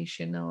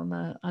conversation. Oh,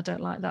 no, I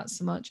don't like that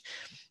so much.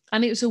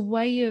 And it was a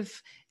way of,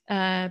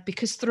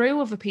 because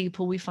through other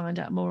people, we find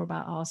out more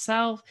about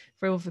ourselves.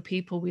 Through other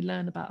people, we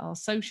learn about our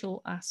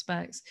social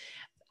aspects.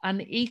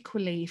 And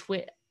equally, if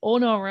we're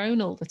on our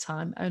own all the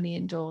time, only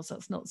indoors,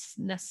 that's not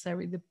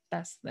necessarily the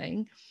best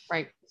thing.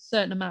 Right. A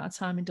certain amount of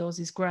time indoors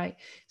is great.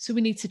 So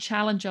we need to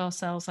challenge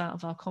ourselves out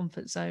of our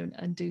comfort zone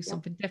and do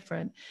something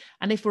different.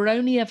 And if we're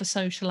only ever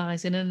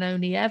socializing and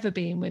only ever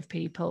being with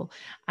people,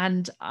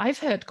 and I've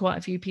heard quite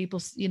a few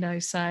people,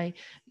 say,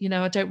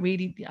 I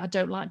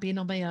don't like being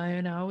on my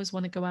own. I always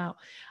want to go out.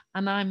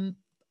 And I'm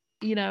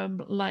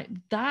like,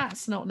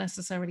 that's not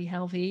necessarily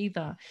healthy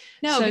either.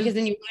 No, because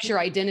then you lose your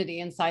identity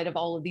inside of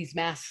all of these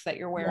masks that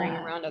you're wearing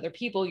around other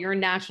people. You're a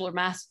natural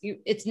mask.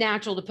 It's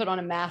natural to put on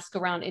a mask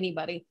around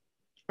anybody,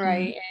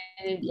 right?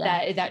 And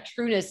that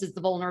trueness is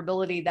the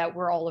vulnerability that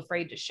we're all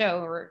afraid to show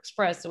or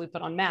express. So we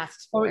put on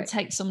masks for it.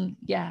 Takes some,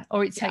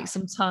 takes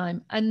some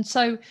time. And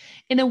so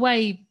in a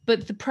way,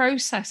 but the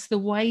process, the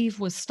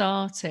wave was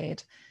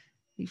started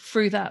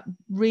through that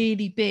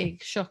really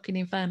big shocking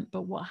event.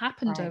 But what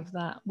happened over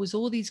that was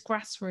all these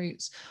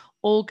grassroots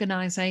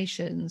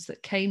organizations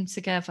that came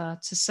together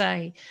to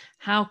say,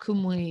 how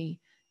can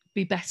we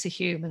be better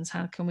humans?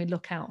 How can we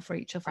look out for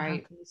each other? How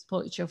can we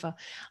support each other?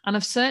 And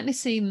I've certainly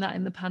seen that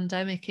in the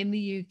pandemic in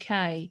the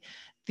UK,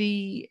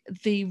 the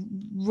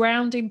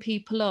rounding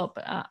people up.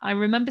 I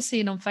remember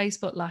seeing on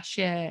Facebook last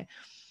year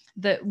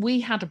that we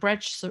had a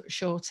bread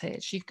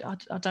shortage.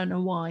 I don't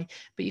know why,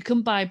 but you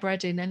couldn't buy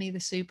bread in any of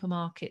the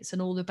supermarkets,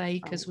 and all the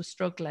bakers were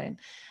struggling.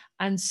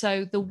 And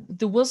so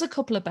there was a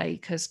couple of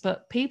bakers,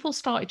 but people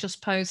started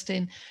just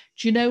posting,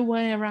 do you know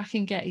where I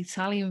can get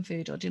Italian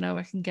food? Or do you know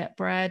where I can get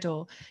bread?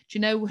 Or do you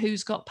know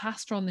who's got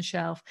pasta on the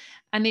shelf?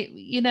 And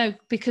it,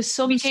 because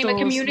some became a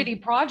community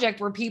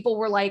project where people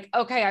were like,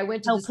 okay, I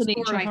went to the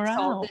store and I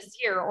saw this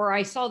here, or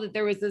I saw that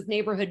there was this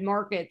neighborhood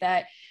market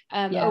that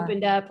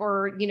opened up,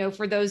 or,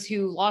 for those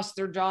who lost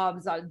their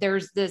jobs,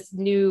 there's this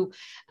new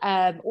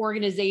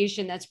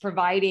organization that's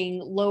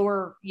providing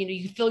lower,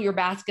 you fill your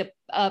basket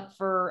up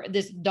for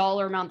this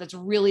dollar amount that's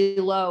really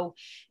low,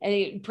 and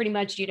it pretty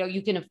much,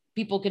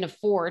 people can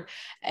afford.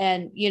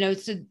 And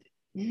so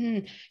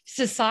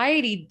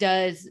society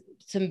does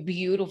some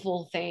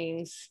beautiful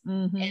things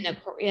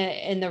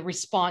in the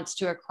response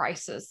to a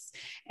crisis.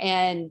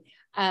 And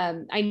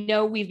I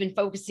know we've been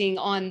focusing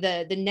on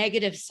the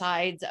negative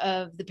sides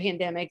of the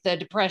pandemic, the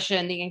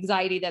depression, the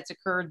anxiety that's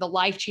occurred, the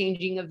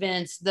life-changing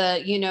events,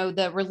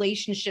 the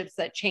relationships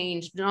that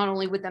changed, not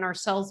only within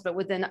ourselves, but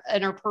within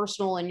our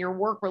personal and your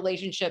work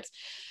relationships.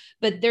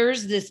 But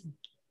there's this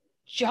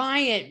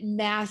giant,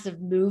 massive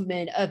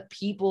movement of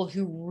people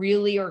who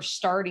really are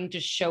starting to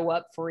show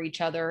up for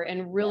each other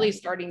and really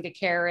starting to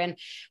care. And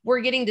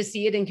we're getting to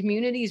see it in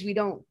communities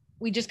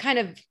we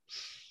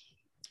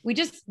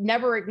just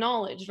never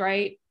acknowledged,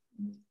 right?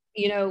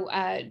 You know,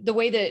 the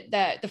way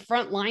that the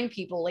frontline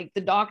people, like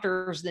the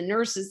doctors, the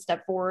nurses,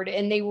 step forward,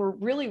 and they were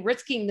really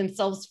risking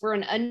themselves for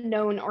an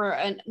unknown or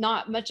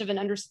not much of an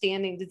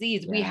understanding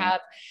disease. We have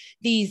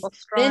these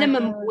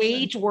minimum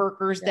wage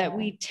workers that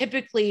we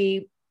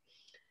typically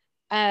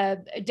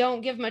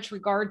don't give much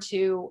regard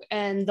to,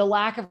 and the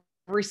lack of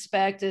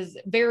respect is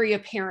very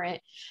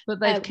apparent. But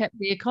they've kept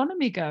the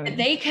economy going.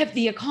 They kept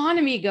the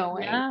economy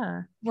going.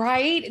 Yeah.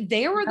 Right?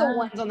 They were the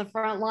ones on the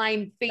front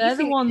line facing. They're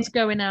the ones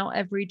going out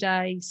every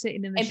day,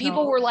 sitting in the and shop.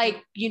 People were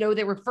like, you know,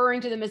 they're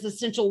referring to them as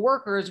essential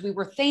workers. We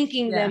were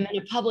thanking them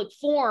in a public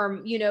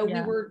forum. You know,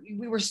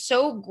 we were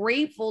so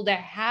grateful to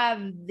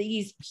have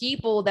these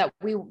people that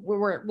we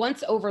were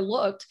once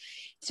overlooked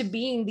to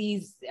being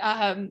these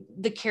the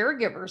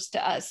caregivers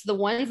to us, the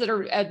ones that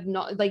are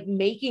not, like,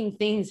 making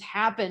things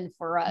happen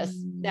for us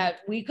that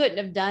we couldn't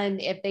have done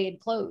if they had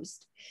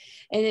closed.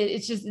 And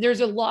it's just, there's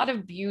a lot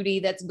of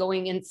beauty that's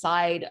going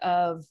inside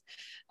of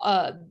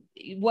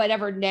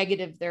whatever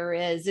negative there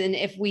is. And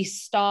if we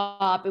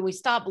stop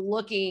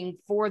looking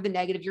for the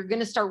negative, you're going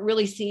to start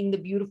really seeing the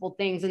beautiful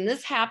things. And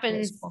this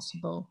happens. It's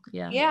possible.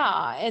 Yeah.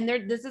 Yeah. And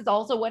this is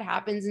also what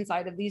happens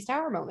inside of these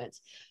tower moments.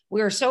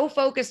 We are so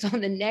focused on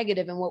the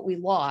negative and what we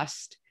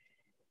lost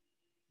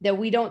that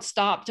we don't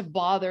stop to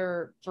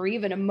bother for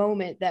even a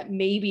moment that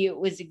maybe it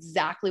was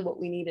exactly what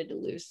we needed to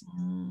lose.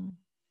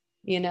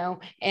 You know,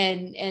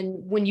 and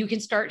when you can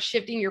start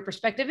shifting your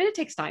perspective, and it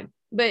takes time,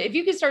 but if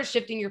you can start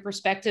shifting your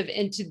perspective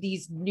into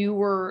these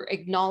newer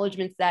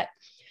acknowledgements that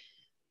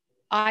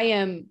I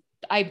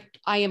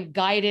am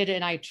guided,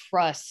 and I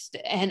trust,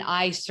 and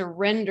I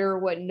surrender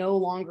what no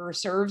longer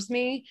serves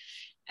me.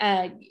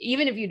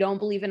 Even if you don't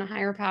believe in a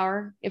higher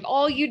power, if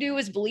all you do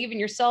is believe in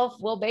yourself,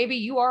 well, baby,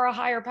 you are a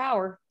higher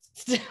power.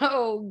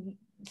 So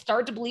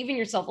start to believe in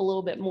yourself a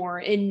little bit more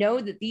and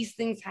know that these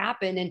things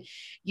happen, and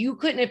you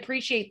couldn't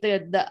appreciate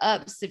the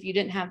ups if you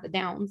didn't have the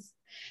downs.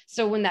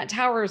 So when that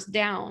tower is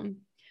down,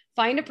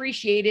 find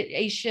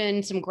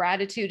appreciation, some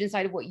gratitude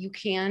inside of what you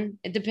can,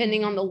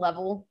 depending on the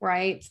level,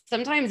 right?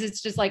 Sometimes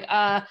it's just like,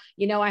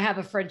 you know, I have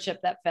a friendship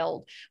that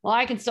failed. Well,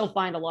 I can still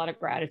find a lot of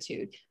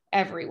gratitude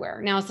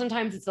everywhere. Now,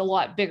 sometimes it's a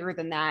lot bigger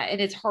than that, and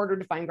it's harder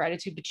to find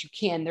gratitude, but you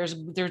can.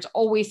 There's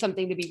always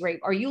something to be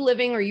grateful. Are you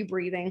living? Are you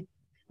breathing?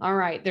 All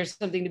right, there's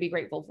something to be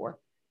grateful for.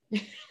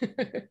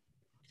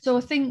 So I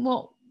think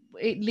what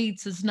it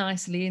leads us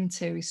nicely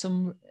into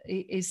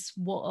is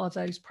what are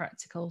those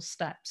practical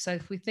steps? So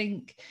if we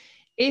think,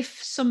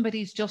 if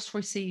somebody's just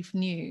received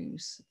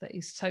news that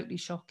is totally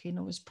shocking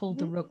or has pulled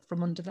the rug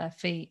from under their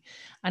feet,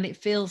 and it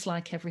feels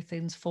like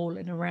everything's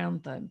falling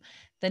around them,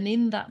 then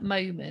in that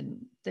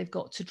moment, they've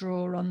got to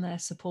draw on their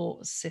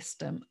support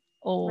system,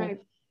 or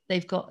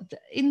they've got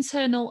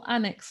internal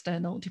and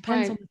external,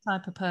 depends on the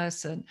type of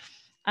person.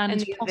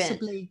 And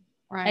possibly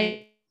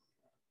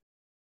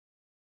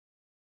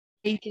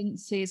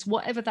agencies,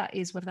 whatever that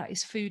is, whether that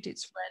is food,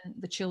 it's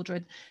rent, the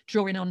children,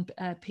 drawing on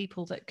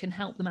people that can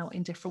help them out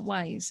in different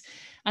ways.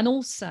 And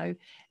also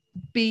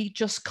be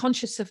just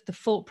conscious of the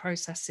thought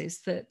processes,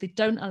 that they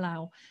don't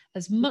allow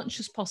as much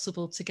as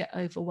possible to get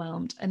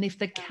overwhelmed. And if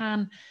they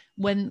can,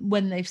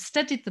 when they've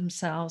steadied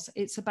themselves,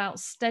 it's about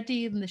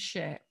steadying the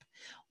ship,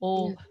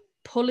 or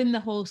pulling the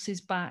horses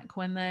back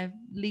when they're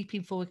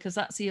leaping forward, because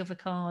that's the other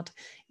card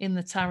in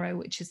the tarot,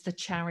 which is the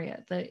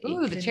Chariot.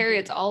 The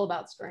Chariot's all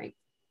about strength.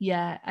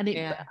 Yeah, and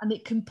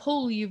it can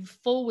pull you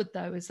forward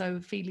though, as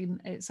though feeling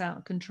it's out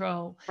of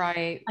control.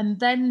 Right. And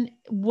then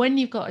when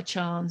you've got a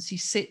chance, you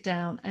sit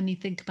down and you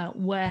think about,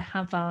 where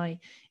have I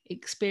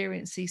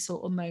experienced these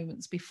sort of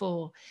moments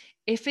before?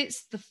 If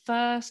it's the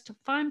first,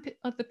 find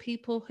other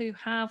people who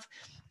have,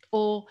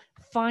 or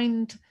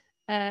find.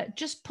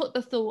 Just put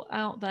the thought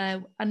out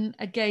there. And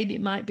again, it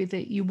might be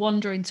that you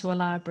wander into a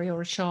library or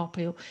a shop,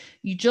 or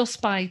you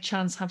just by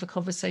chance have a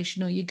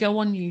conversation, or you go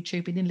on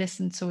YouTube and you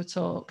listen to a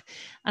talk.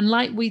 And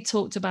like we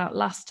talked about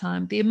last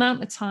time, the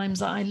amount of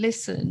times that I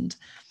listened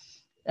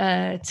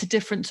to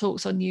different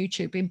talks on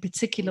YouTube, in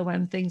particular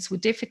when things were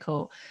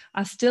difficult,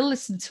 I still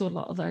listen to a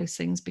lot of those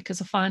things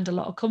because I find a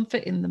lot of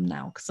comfort in them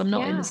now, because I'm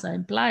not in the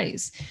same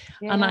place,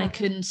 and I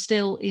can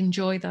still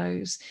enjoy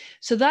those.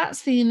 So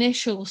that's the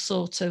initial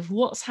sort of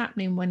what's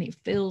happening when it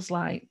feels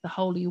like the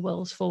whole of your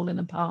world's falling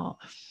apart.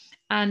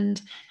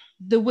 And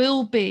there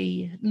will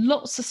be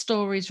lots of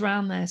stories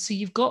around there. So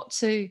you've got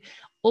to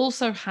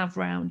also have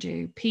around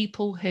you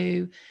people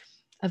who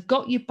have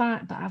got your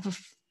back, but have a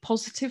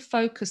positive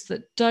focus,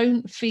 that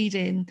don't feed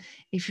in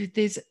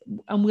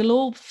and we'll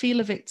all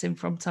feel a victim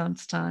from time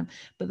to time,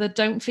 but they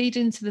don't feed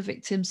into the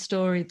victim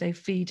story. They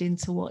feed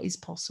into what is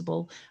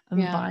possible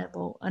and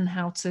viable, and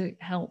how to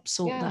help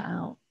sort that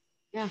out.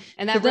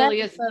 And that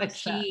really is the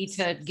key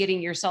to getting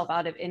yourself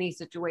out of any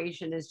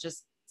situation, is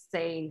just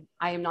saying,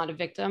 I am not a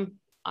victim.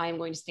 I am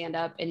going to stand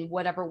up in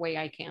whatever way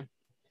I can.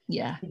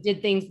 Yeah.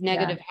 Did things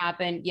negative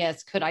happen?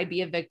 Yes. Could I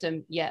be a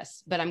victim?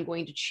 Yes. But I'm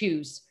going to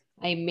choose.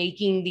 I'm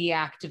making the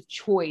active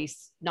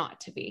choice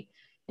not to be.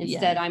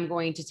 Instead, I'm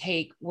going to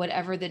take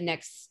whatever the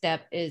next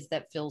step is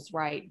that feels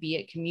right, be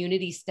it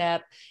community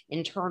step,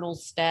 internal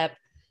step,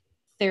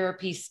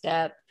 therapy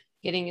step,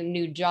 getting a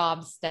new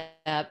job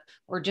step,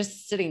 or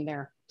just sitting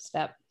there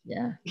step.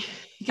 Yeah.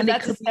 And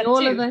that's a step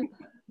too.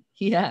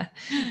 Yeah.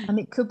 And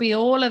it could be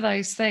all of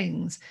those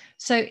things.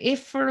 So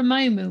if for a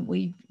moment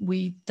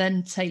we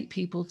then take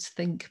people to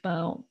think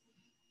about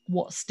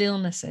what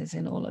stillness is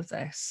in all of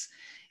this,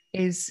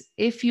 is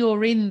if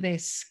you're in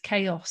this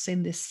chaos,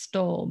 in this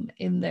storm,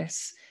 in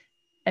this,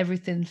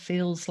 everything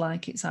feels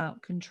like it's out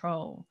of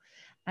control,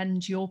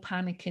 and you're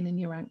panicking and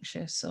you're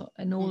anxious,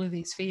 and all of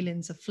these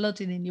feelings are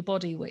flooding in your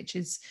body, which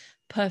is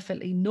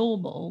perfectly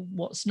normal.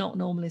 What's not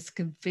normal is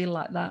can feel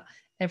like that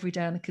every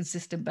day on a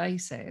consistent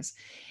basis,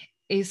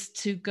 is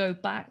to go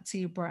back to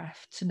your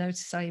breath, to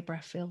notice how your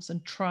breath feels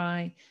and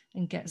try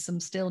and get some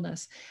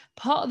stillness.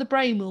 Part of the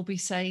brain will be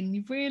saying,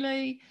 you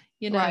really,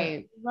 you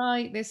know,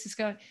 right, this is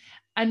going,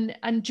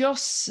 and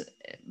just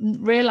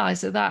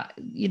realize that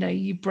you know,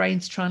 your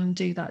brain's trying to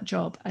do that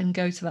job, and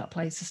go to that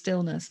place of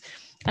stillness.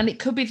 And it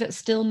could be that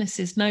stillness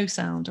is no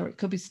sound, or it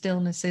could be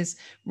stillness is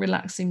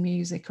relaxing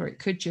music, or it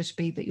could just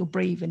be that you're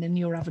breathing and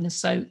you're having a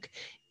soak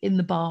in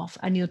the bath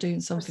and you're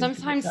doing something. Or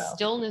sometimes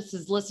stillness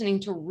is listening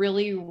to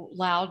really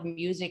loud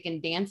music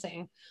and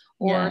dancing,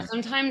 or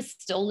sometimes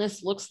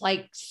stillness looks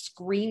like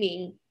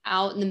screaming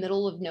out in the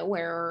middle of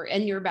nowhere or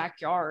in your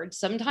backyard.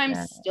 Sometimes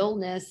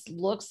stillness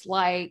looks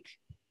like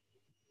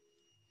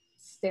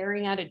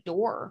staring at a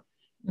door,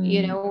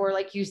 you know, or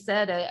like you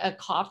said, a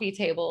coffee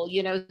table.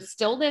 You know,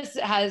 stillness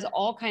has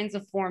all kinds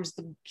of forms.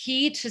 The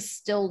key to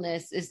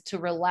stillness is to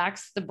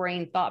relax the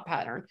brain thought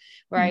pattern,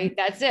 right?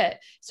 That's it.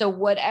 So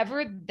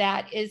whatever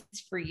that is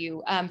for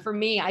you, for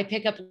me, I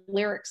pick up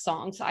lyric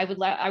songs. I would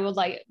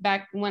like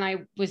back when I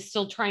was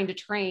still trying to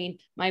train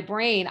my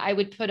brain, I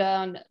would put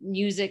on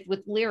music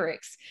with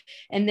lyrics,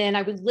 and then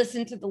I would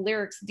listen to the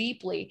lyrics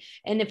deeply.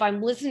 And if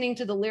I'm listening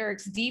to the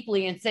lyrics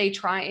deeply and say,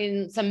 try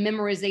in some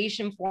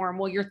memorization form,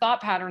 well, your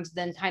thought patterns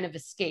then kind of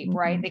escape,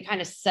 right? They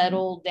kind of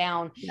settle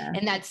down,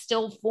 and that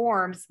still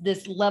forms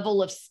this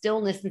level of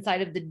stillness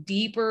inside of the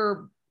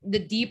deeper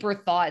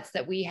thoughts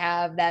that we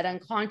have, that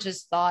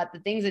unconscious thought, the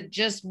things that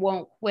just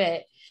won't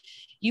quit.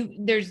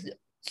 There's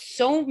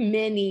so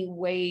many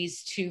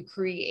ways to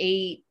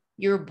create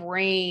your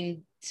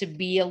brain to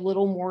be a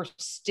little more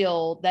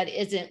still that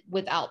isn't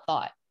without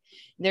thought.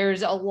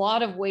 There's a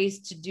lot of ways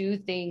to do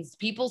things.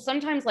 People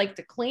sometimes like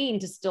to clean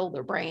to still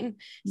their brain.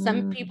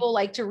 Some people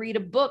like to read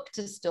a book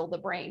to still the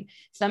brain.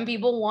 Some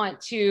people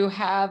want to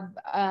have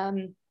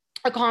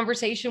a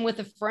conversation with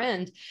a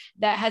friend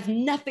that has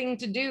nothing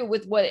to do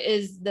with what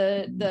is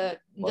the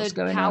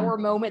tower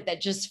moment that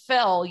just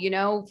fell. You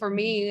know, for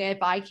me,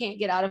 if I can't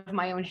get out of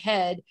my own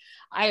head,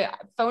 I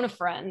phone a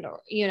friend, or,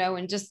 you know,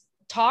 and just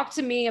talk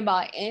to me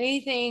about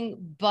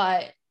anything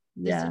but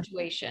the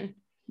situation.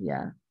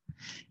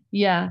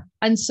 Yeah.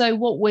 And so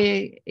what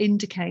we're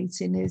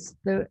indicating is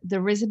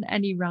there isn't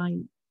any right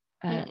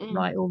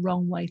or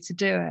wrong way to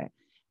do it,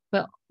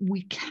 but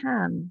we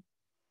can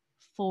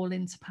fall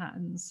into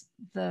patterns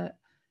that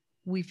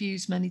we've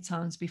used many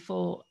times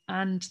before.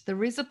 And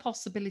there is a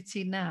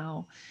possibility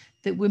now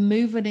that we're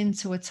moving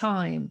into a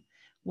time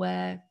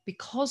where,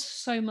 because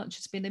so much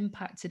has been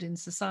impacted in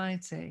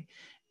society,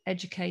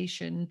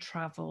 education,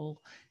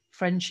 travel,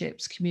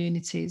 friendships,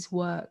 communities,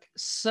 work,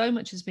 so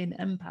much has been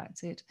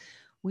impacted.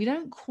 We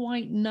don't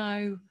quite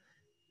know,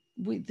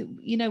 we're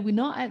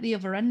not at the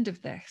other end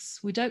of this.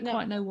 We don't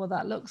quite know what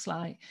that looks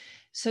like.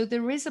 So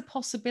there is a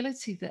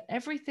possibility that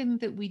everything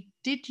that we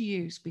did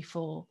use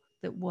before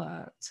that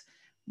worked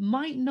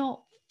might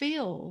not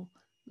feel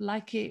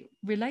like it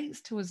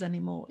relates to us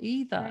anymore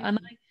either. And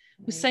I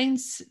was saying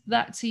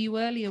that to you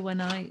earlier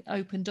when I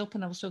opened up,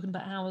 and I was talking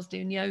about how I was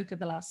doing yoga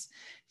the last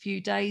few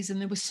days, and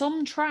there were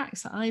some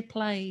tracks that I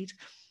played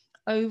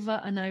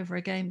over and over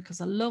again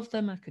because I love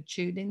them. I could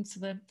tune into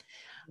them.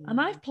 And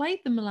I've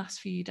played them the last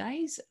few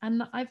days,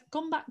 and I've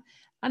gone back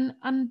and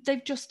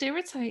they've just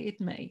irritated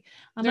me.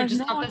 And they're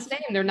just not the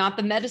same. They're not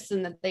the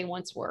medicine that they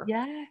once were.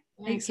 Yeah,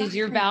 because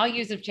your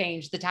values have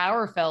changed. The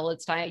tower fell.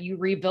 It's time you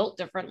rebuilt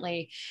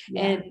differently.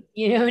 And,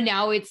 you know,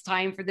 now it's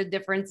time for the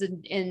difference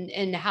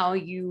in how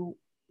you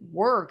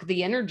work,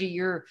 the energy,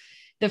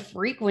 the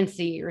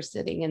frequency you're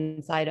sitting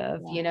inside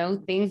of, you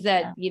know, things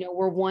that, you know,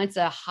 were once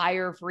a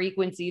higher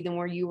frequency than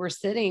where you were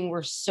sitting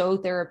were so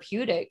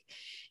therapeutic.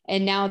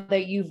 And now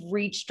that you've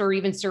reached or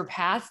even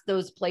surpassed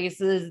those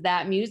places,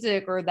 that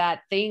music or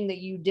that thing that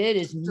you did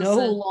is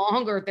no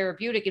longer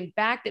therapeutic. In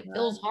fact, it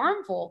feels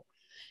harmful.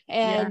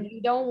 And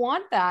you don't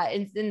want that.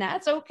 And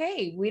that's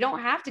okay. We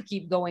don't have to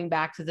keep going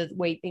back to the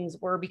way things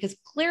were, because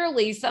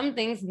clearly some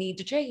things need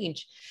to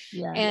change.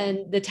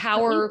 And the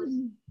tower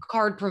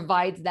card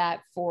provides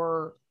that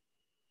for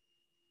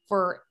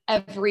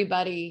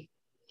everybody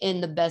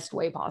in the best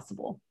way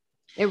possible.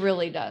 It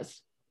really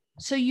does.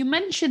 So you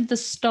mentioned the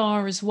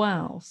star as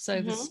well. So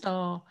the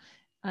star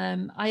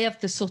I have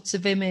the sort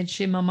of image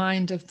in my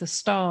mind of the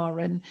star,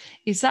 and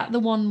is that the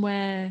one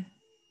where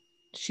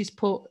she's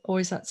put, or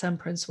is that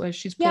Temperance where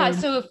she's Yeah.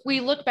 pouring? So if we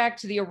look back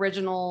to the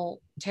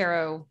original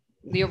tarot,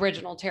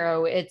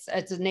 it's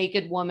a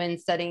naked woman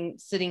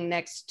sitting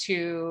next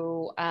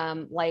to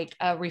like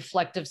a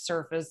reflective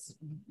surface,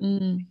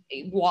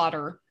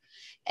 water,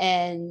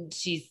 and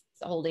she's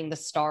holding the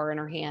star in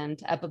her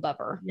hand up above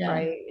her, Yeah.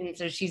 right? And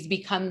so she's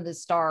become the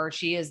star.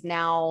 She is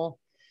now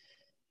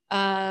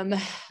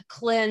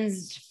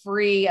cleansed,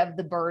 free of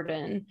the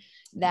burden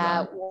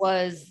that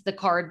was the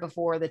card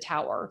before the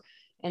Tower.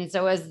 And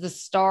so as the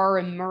star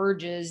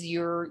emerges,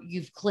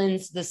 you've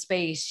cleansed the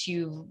space,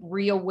 you've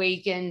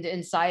reawakened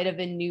inside of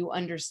a new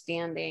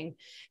understanding,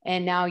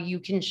 and now you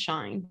can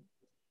shine.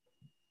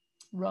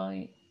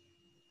 Right.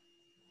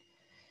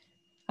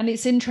 And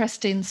it's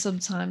interesting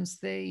sometimes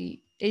the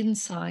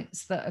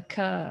insights that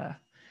occur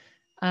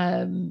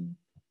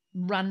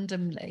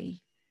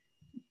randomly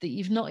that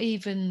you've not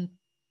even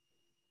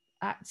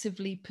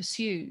actively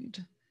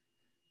pursued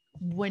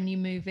when you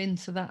move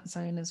into that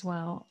zone as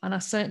well. And I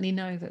certainly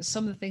know that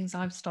some of the things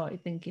I've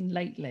started thinking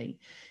lately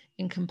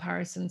in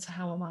comparison to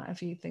how I might have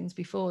viewed things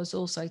before has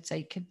also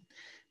taken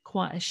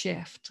quite a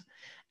shift.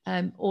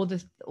 Or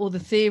the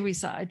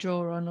theories that I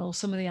draw on, or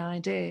some of the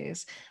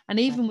ideas. And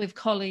even with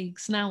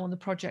colleagues now on the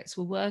projects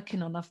we're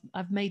working on,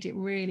 I've made it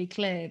really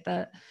clear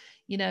that,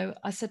 you know,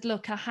 I said,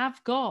 look, I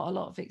have got a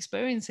lot of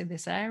experience in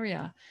this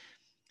area,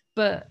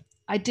 but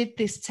I did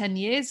this 10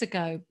 years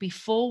ago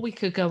before we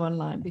could go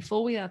online,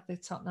 before we had the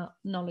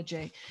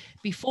technology,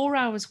 before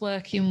I was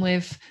working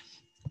with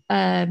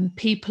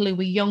people who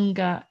were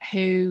younger,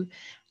 who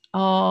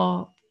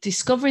are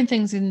discovering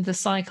things in the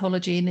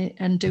psychology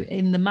and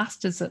in the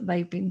masters that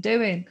they've been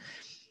doing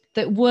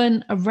that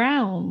weren't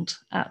around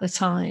at the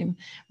time,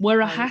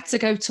 where I had to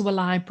go to a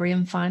library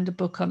and find a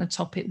book on a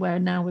topic, where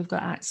now we've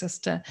got access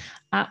to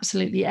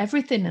absolutely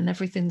everything, and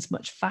everything's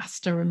much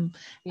faster and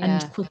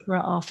quicker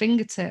at our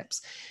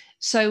fingertips.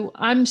 So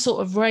I'm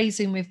sort of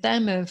raising with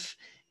them of,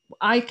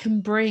 I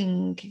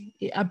bring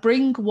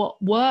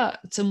what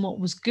worked and what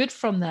was good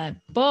from there,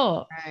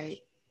 but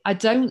I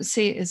don't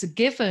see it as a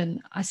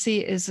given. I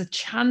see it as a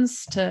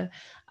chance to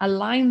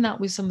align that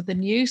with some of the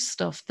new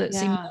stuff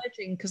that's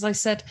emerging. Because I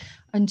said,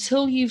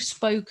 until you've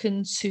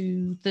spoken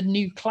to the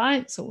new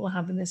clients that we'll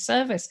have in this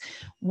service,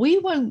 we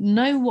won't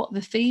know what the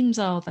themes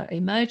are that are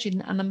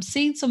emerging. And I'm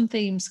seeing some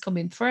themes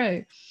coming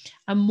through.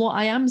 And what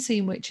I am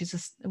seeing, which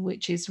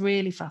is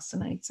really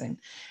fascinating,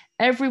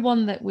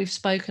 everyone that we've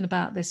spoken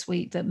about this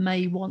week that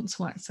may want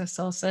to access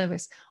our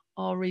service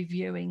are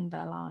reviewing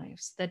their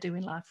lives. They're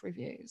doing life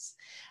reviews.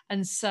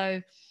 And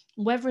so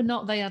whether or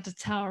not they had a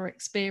Tower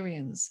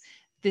experience,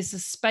 there's a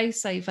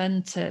space they've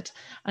entered.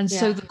 And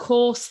so the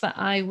course that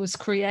I was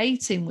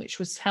creating, which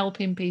was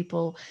helping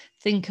people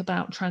think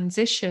about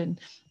transition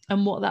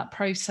and what that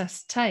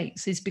process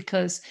takes, is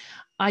because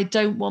I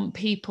don't want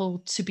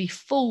people to be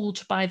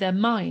fooled by their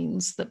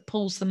minds that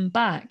pulls them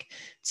back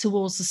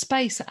towards the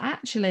space that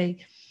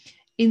actually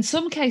in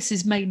some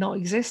cases may not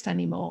exist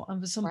anymore,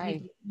 and for some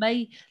people it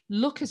may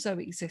look as though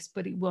it exists,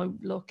 but it won't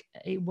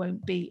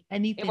be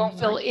anything. It won't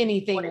feel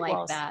anything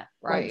like that,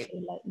 right? Won't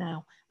feel like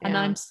now. And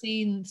I'm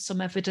seeing some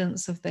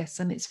evidence of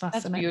this, and it's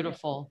fascinating. That's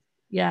beautiful.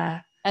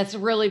 Yeah, that's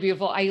really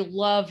beautiful. I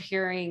love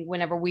hearing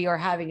whenever we are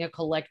having a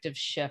collective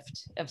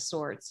shift of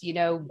sorts, you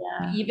know,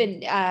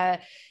 even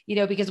you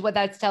know, because what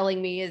that's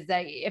telling me is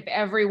that if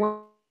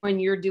everyone, when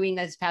you're doing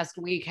this past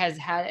week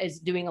is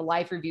doing a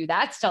life review,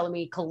 that's telling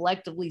me,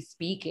 collectively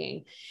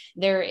speaking,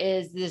 there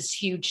is this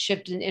huge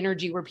shift in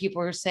energy where people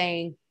are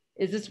saying,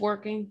 is this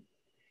working?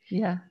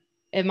 Yeah.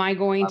 Am I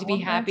going to be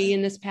happy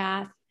in this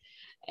path?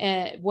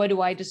 What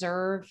do I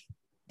deserve?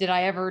 Did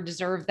I ever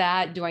deserve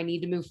that? Do I need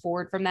to move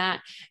forward from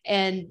that?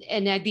 And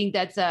I think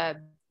that's a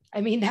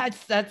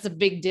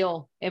big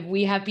deal. If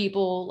we have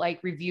people like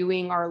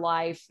reviewing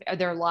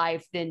their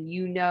life, then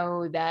you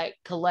know that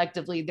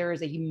collectively there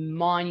is a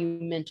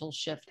monumental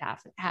shift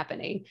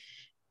happening.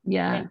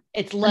 Yeah. And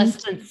it's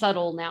less than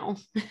subtle now.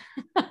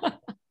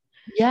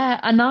 Yeah.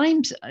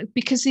 And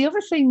because the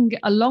other thing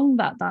along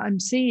that I'm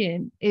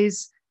seeing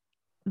is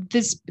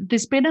there's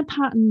been a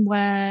pattern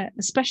where,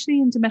 especially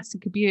in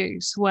domestic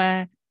abuse,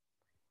 where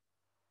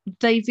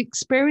they've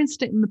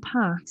experienced it in the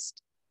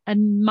past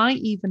and might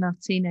even have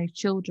teenage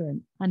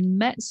children and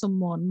met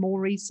someone more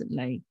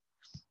recently.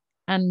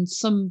 And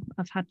some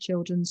have had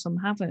children, some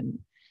haven't.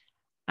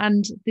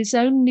 And there's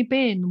only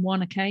been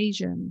one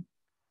occasion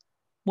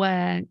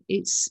where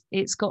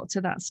it's got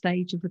to that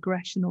stage of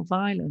aggression or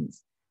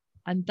violence.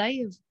 And they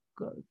have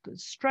got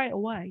straight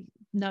away,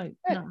 no,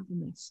 not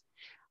having this.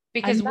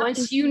 Because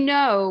once you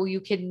know,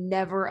 you can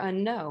never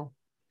unknow.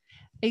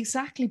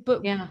 Exactly.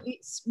 But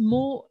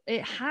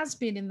it has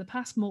been in the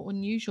past more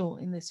unusual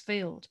in this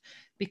field,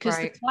 because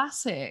the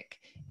classic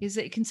is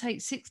that it can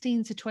take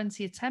 16 to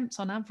 20 attempts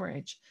on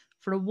average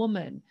for a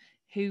woman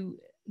who,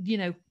 you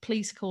know,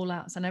 police call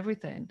outs and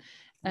everything,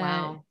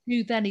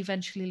 who then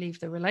eventually leave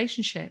the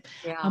relationship.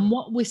 And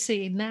what we're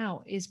seeing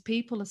now is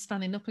people are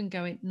standing up and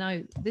going,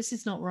 no, this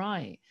is not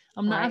right.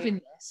 I'm not having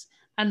this.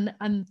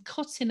 and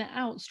cutting it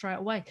out straight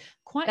away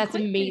quite That's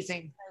quickly.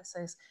 amazing.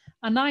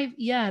 And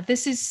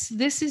this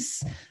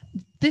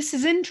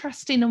is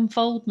interesting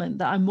unfoldment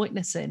that I'm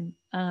witnessing.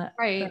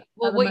 Right.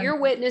 Well, what you're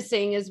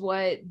witnessing is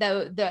what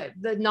the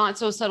not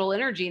so subtle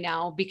energy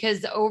now,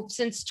 because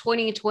since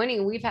 2020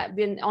 we've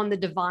been on the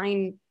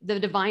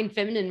divine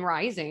feminine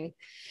rising,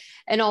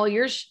 and all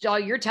you're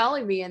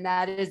telling me in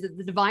that is that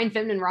the divine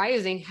feminine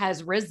rising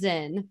has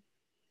risen.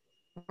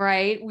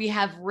 Right. We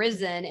have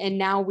risen, and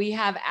now we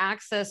have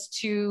access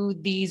to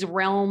these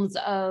realms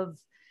of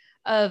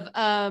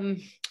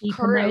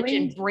courage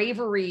and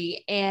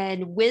bravery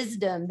and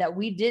wisdom that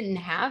we didn't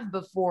have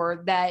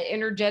before, that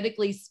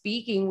energetically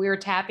speaking, we're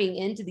tapping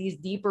into these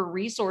deeper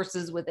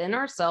resources within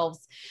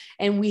ourselves.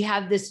 And we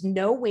have this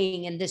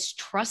knowing and this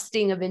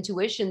trusting of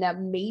intuition that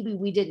maybe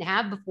we didn't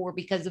have before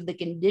because of the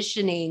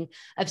conditioning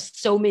of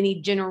so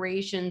many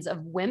generations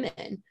of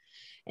women.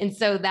 And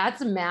so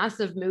that's a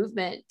massive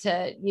movement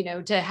to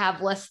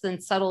have less than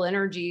subtle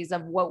energies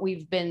of what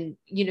we've been,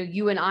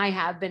 you and I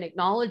have been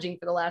acknowledging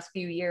for the last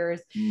few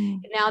years.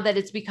 Now that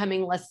it's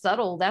becoming less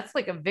subtle, that's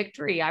like a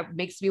victory. It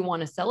makes me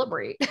want to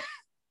celebrate.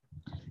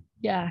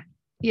 Yeah.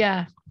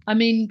 I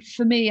mean,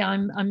 for me,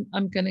 I'm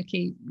going to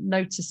keep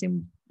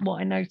noticing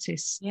what I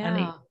notice.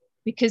 Yeah.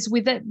 Because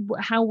with it,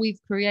 how we've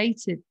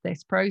created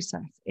this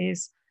process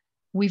is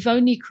we've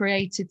only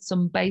created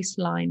some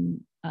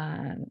baseline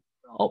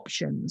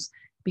options,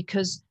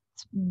 because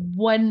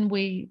when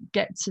we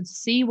get to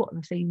see what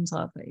the themes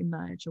are that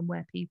emerge and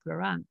where people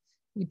are at,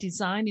 we're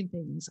designing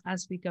things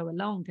as we go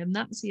along. And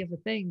that's the other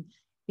thing,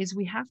 is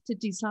we have to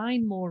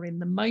design more in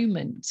the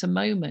moment to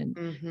moment,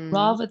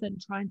 rather than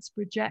trying to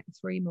project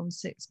 3 months,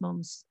 6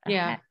 months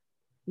ahead,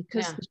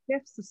 because the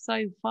shifts are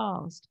so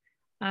fast.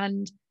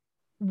 And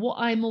what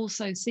I'm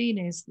also seeing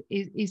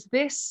is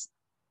this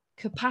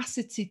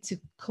capacity to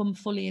come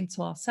fully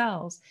into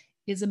ourselves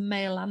is a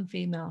male and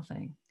female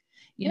thing.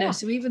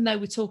 So even though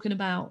we're talking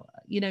about,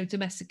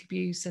 domestic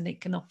abuse, and it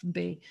can often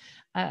be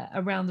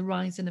around the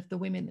rising of the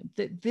women,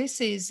 that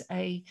this is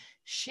a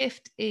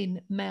shift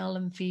in male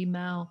and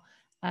female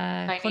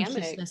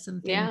consciousness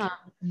and thinking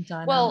and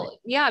dynamic. Well,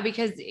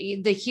 because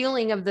the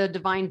healing of the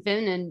divine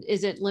feminine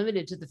isn't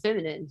limited to the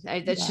feminine.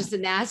 That's just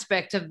an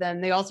aspect of them.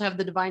 They also have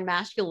the divine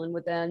masculine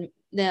within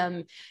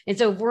them. And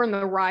so if we're in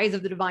the rise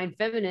of the divine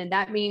feminine,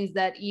 that means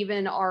that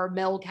even our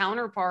male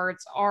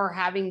counterparts are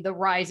having the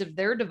rise of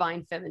their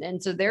divine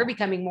feminine. So they're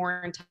becoming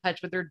more in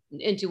touch with their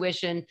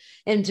intuition,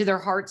 into their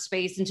heart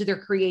space, into their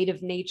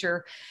creative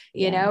nature,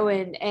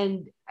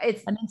 and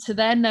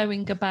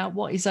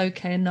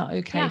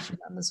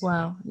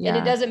And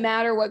it doesn't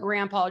matter what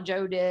Grandpa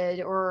Joe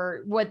did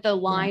or what the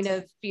line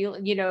of feel,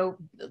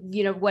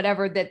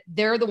 whatever, that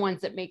they're the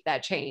ones that make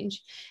that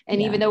change. And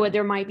even though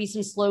there might be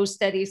some slow,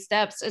 steady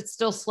steps, it's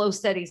still slow,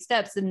 steady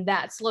steps. And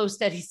that slow,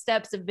 steady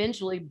steps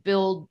eventually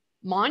build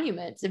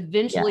monuments,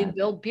 eventually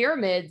build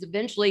pyramids,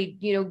 eventually,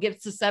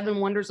 gets the 7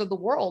 wonders of the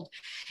world,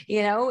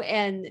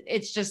 and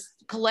it's just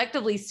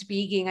collectively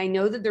speaking, I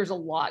know that there's a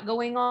lot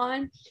going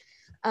on.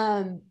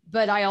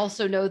 But I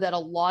also know that a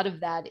lot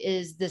of that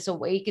is this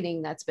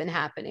awakening that's been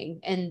happening,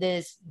 and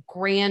this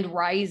grand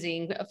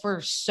rising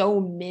for so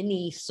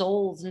many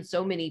souls and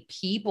so many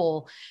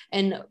people.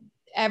 And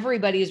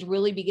everybody is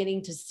really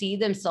beginning to see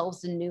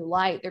themselves in new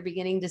light. They're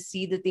beginning to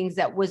see the things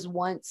that was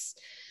once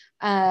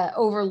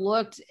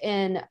overlooked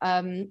in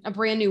a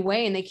brand new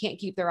way, and they can't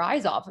keep their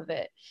eyes off of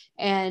it.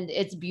 And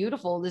it's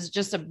beautiful. This is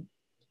just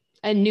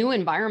a new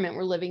environment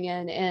we're living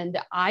in. And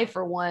I,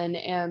 for one,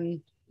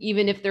 am,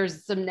 even if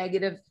there's some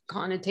negative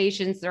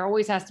connotations, there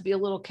always has to be a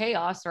little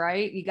chaos,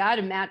 right? You got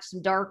to match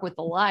some dark with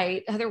the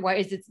light.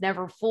 Otherwise it's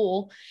never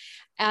full.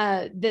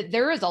 That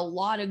there is a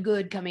lot of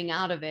good coming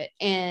out of it.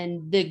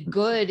 And the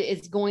good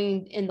is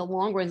going, in the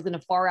long run, is going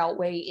to far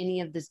outweigh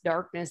any of this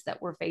darkness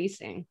that we're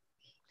facing.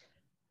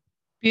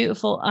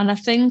 Beautiful. And I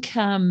think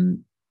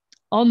on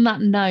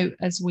that note,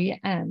 as we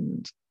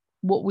end,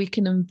 what we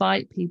can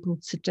invite people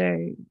to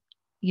do,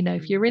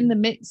 if you're in the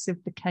midst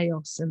of the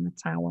chaos and the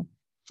tower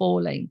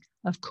falling,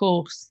 of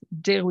course,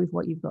 deal with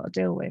what you've got to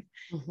deal with.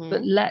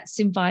 But let's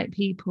invite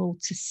people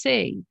to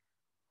see,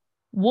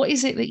 what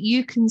is it that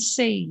you can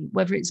see,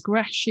 whether it's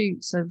grass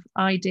shoots of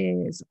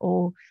ideas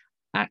or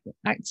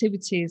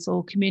activities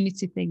or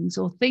community things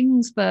or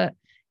things that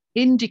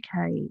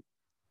indicate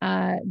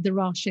there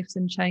are shifts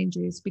and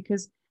changes.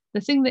 Because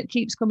the thing that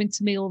keeps coming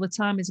to me all the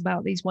time is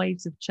about these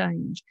waves of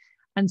change.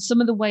 And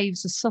some of the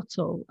waves are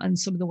subtle and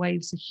some of the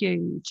waves are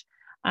huge.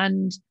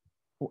 And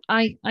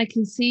I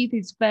can see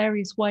these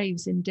various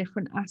waves in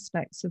different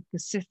aspects of the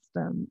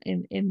system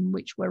in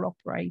which we're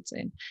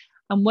operating.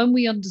 And when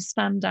we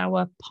understand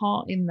our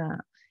part in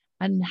that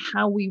and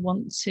how we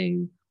want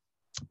to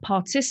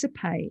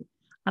participate,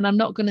 and I'm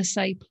not going to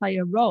say play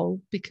a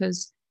role,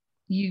 because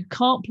you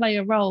can't play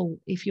a role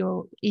if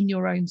you're in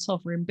your own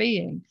sovereign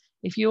being.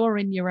 If you're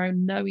in your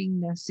own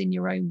knowingness, in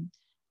your own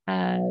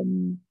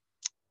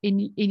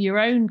in your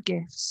own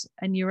gifts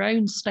and your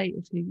own state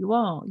of who you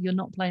are, you're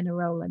not playing a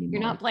role anymore.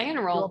 You're not playing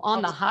a role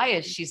on the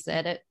highest, she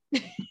said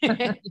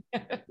it.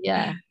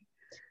 Yeah.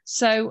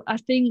 So I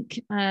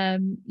think,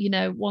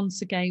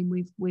 once again,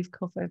 we've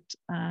covered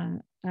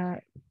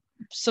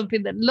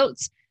something that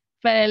looks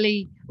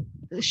fairly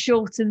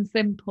short and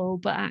simple,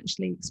 but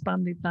actually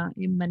expanded that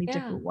in many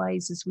different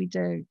ways as we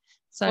do.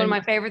 So one of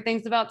my favorite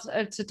things about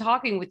to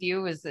talking with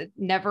you is it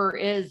never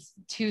is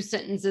 2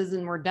 sentences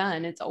and we're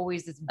done. It's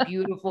always this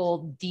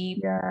beautiful,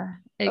 deep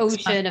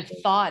ocean of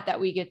thought that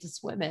we get to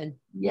swim in.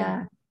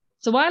 Yeah.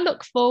 So I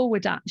look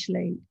forward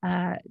actually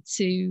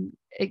to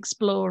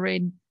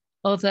exploring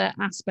other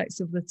aspects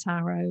of the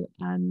tarot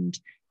and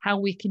how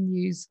we can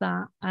use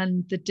that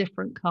and the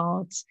different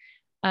cards.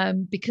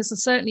 Because I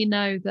certainly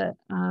know that,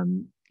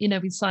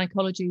 in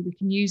psychology, we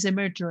can use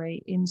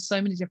imagery in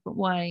so many different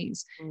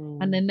ways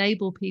and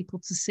enable people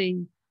to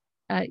see,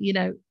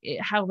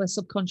 how their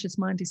subconscious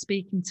mind is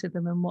speaking to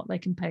them and what they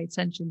can pay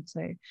attention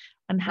to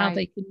and how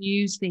they can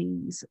use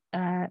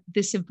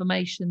this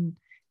information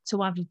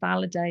to either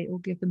validate or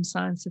give them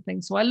signs of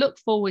things. So I look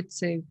forward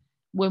to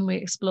when we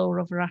explore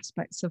other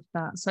aspects of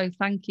that. So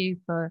thank you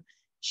for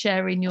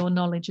sharing your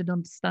knowledge and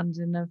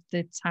understanding of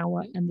the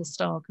Tower and the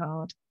Star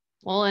card.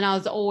 Well, and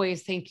as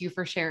always, thank you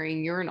for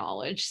sharing your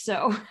knowledge.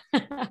 So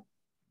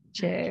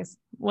cheers.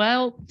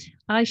 Well,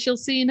 I shall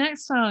see you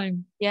next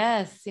time.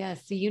 Yes.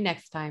 See you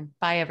next time.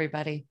 Bye,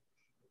 everybody.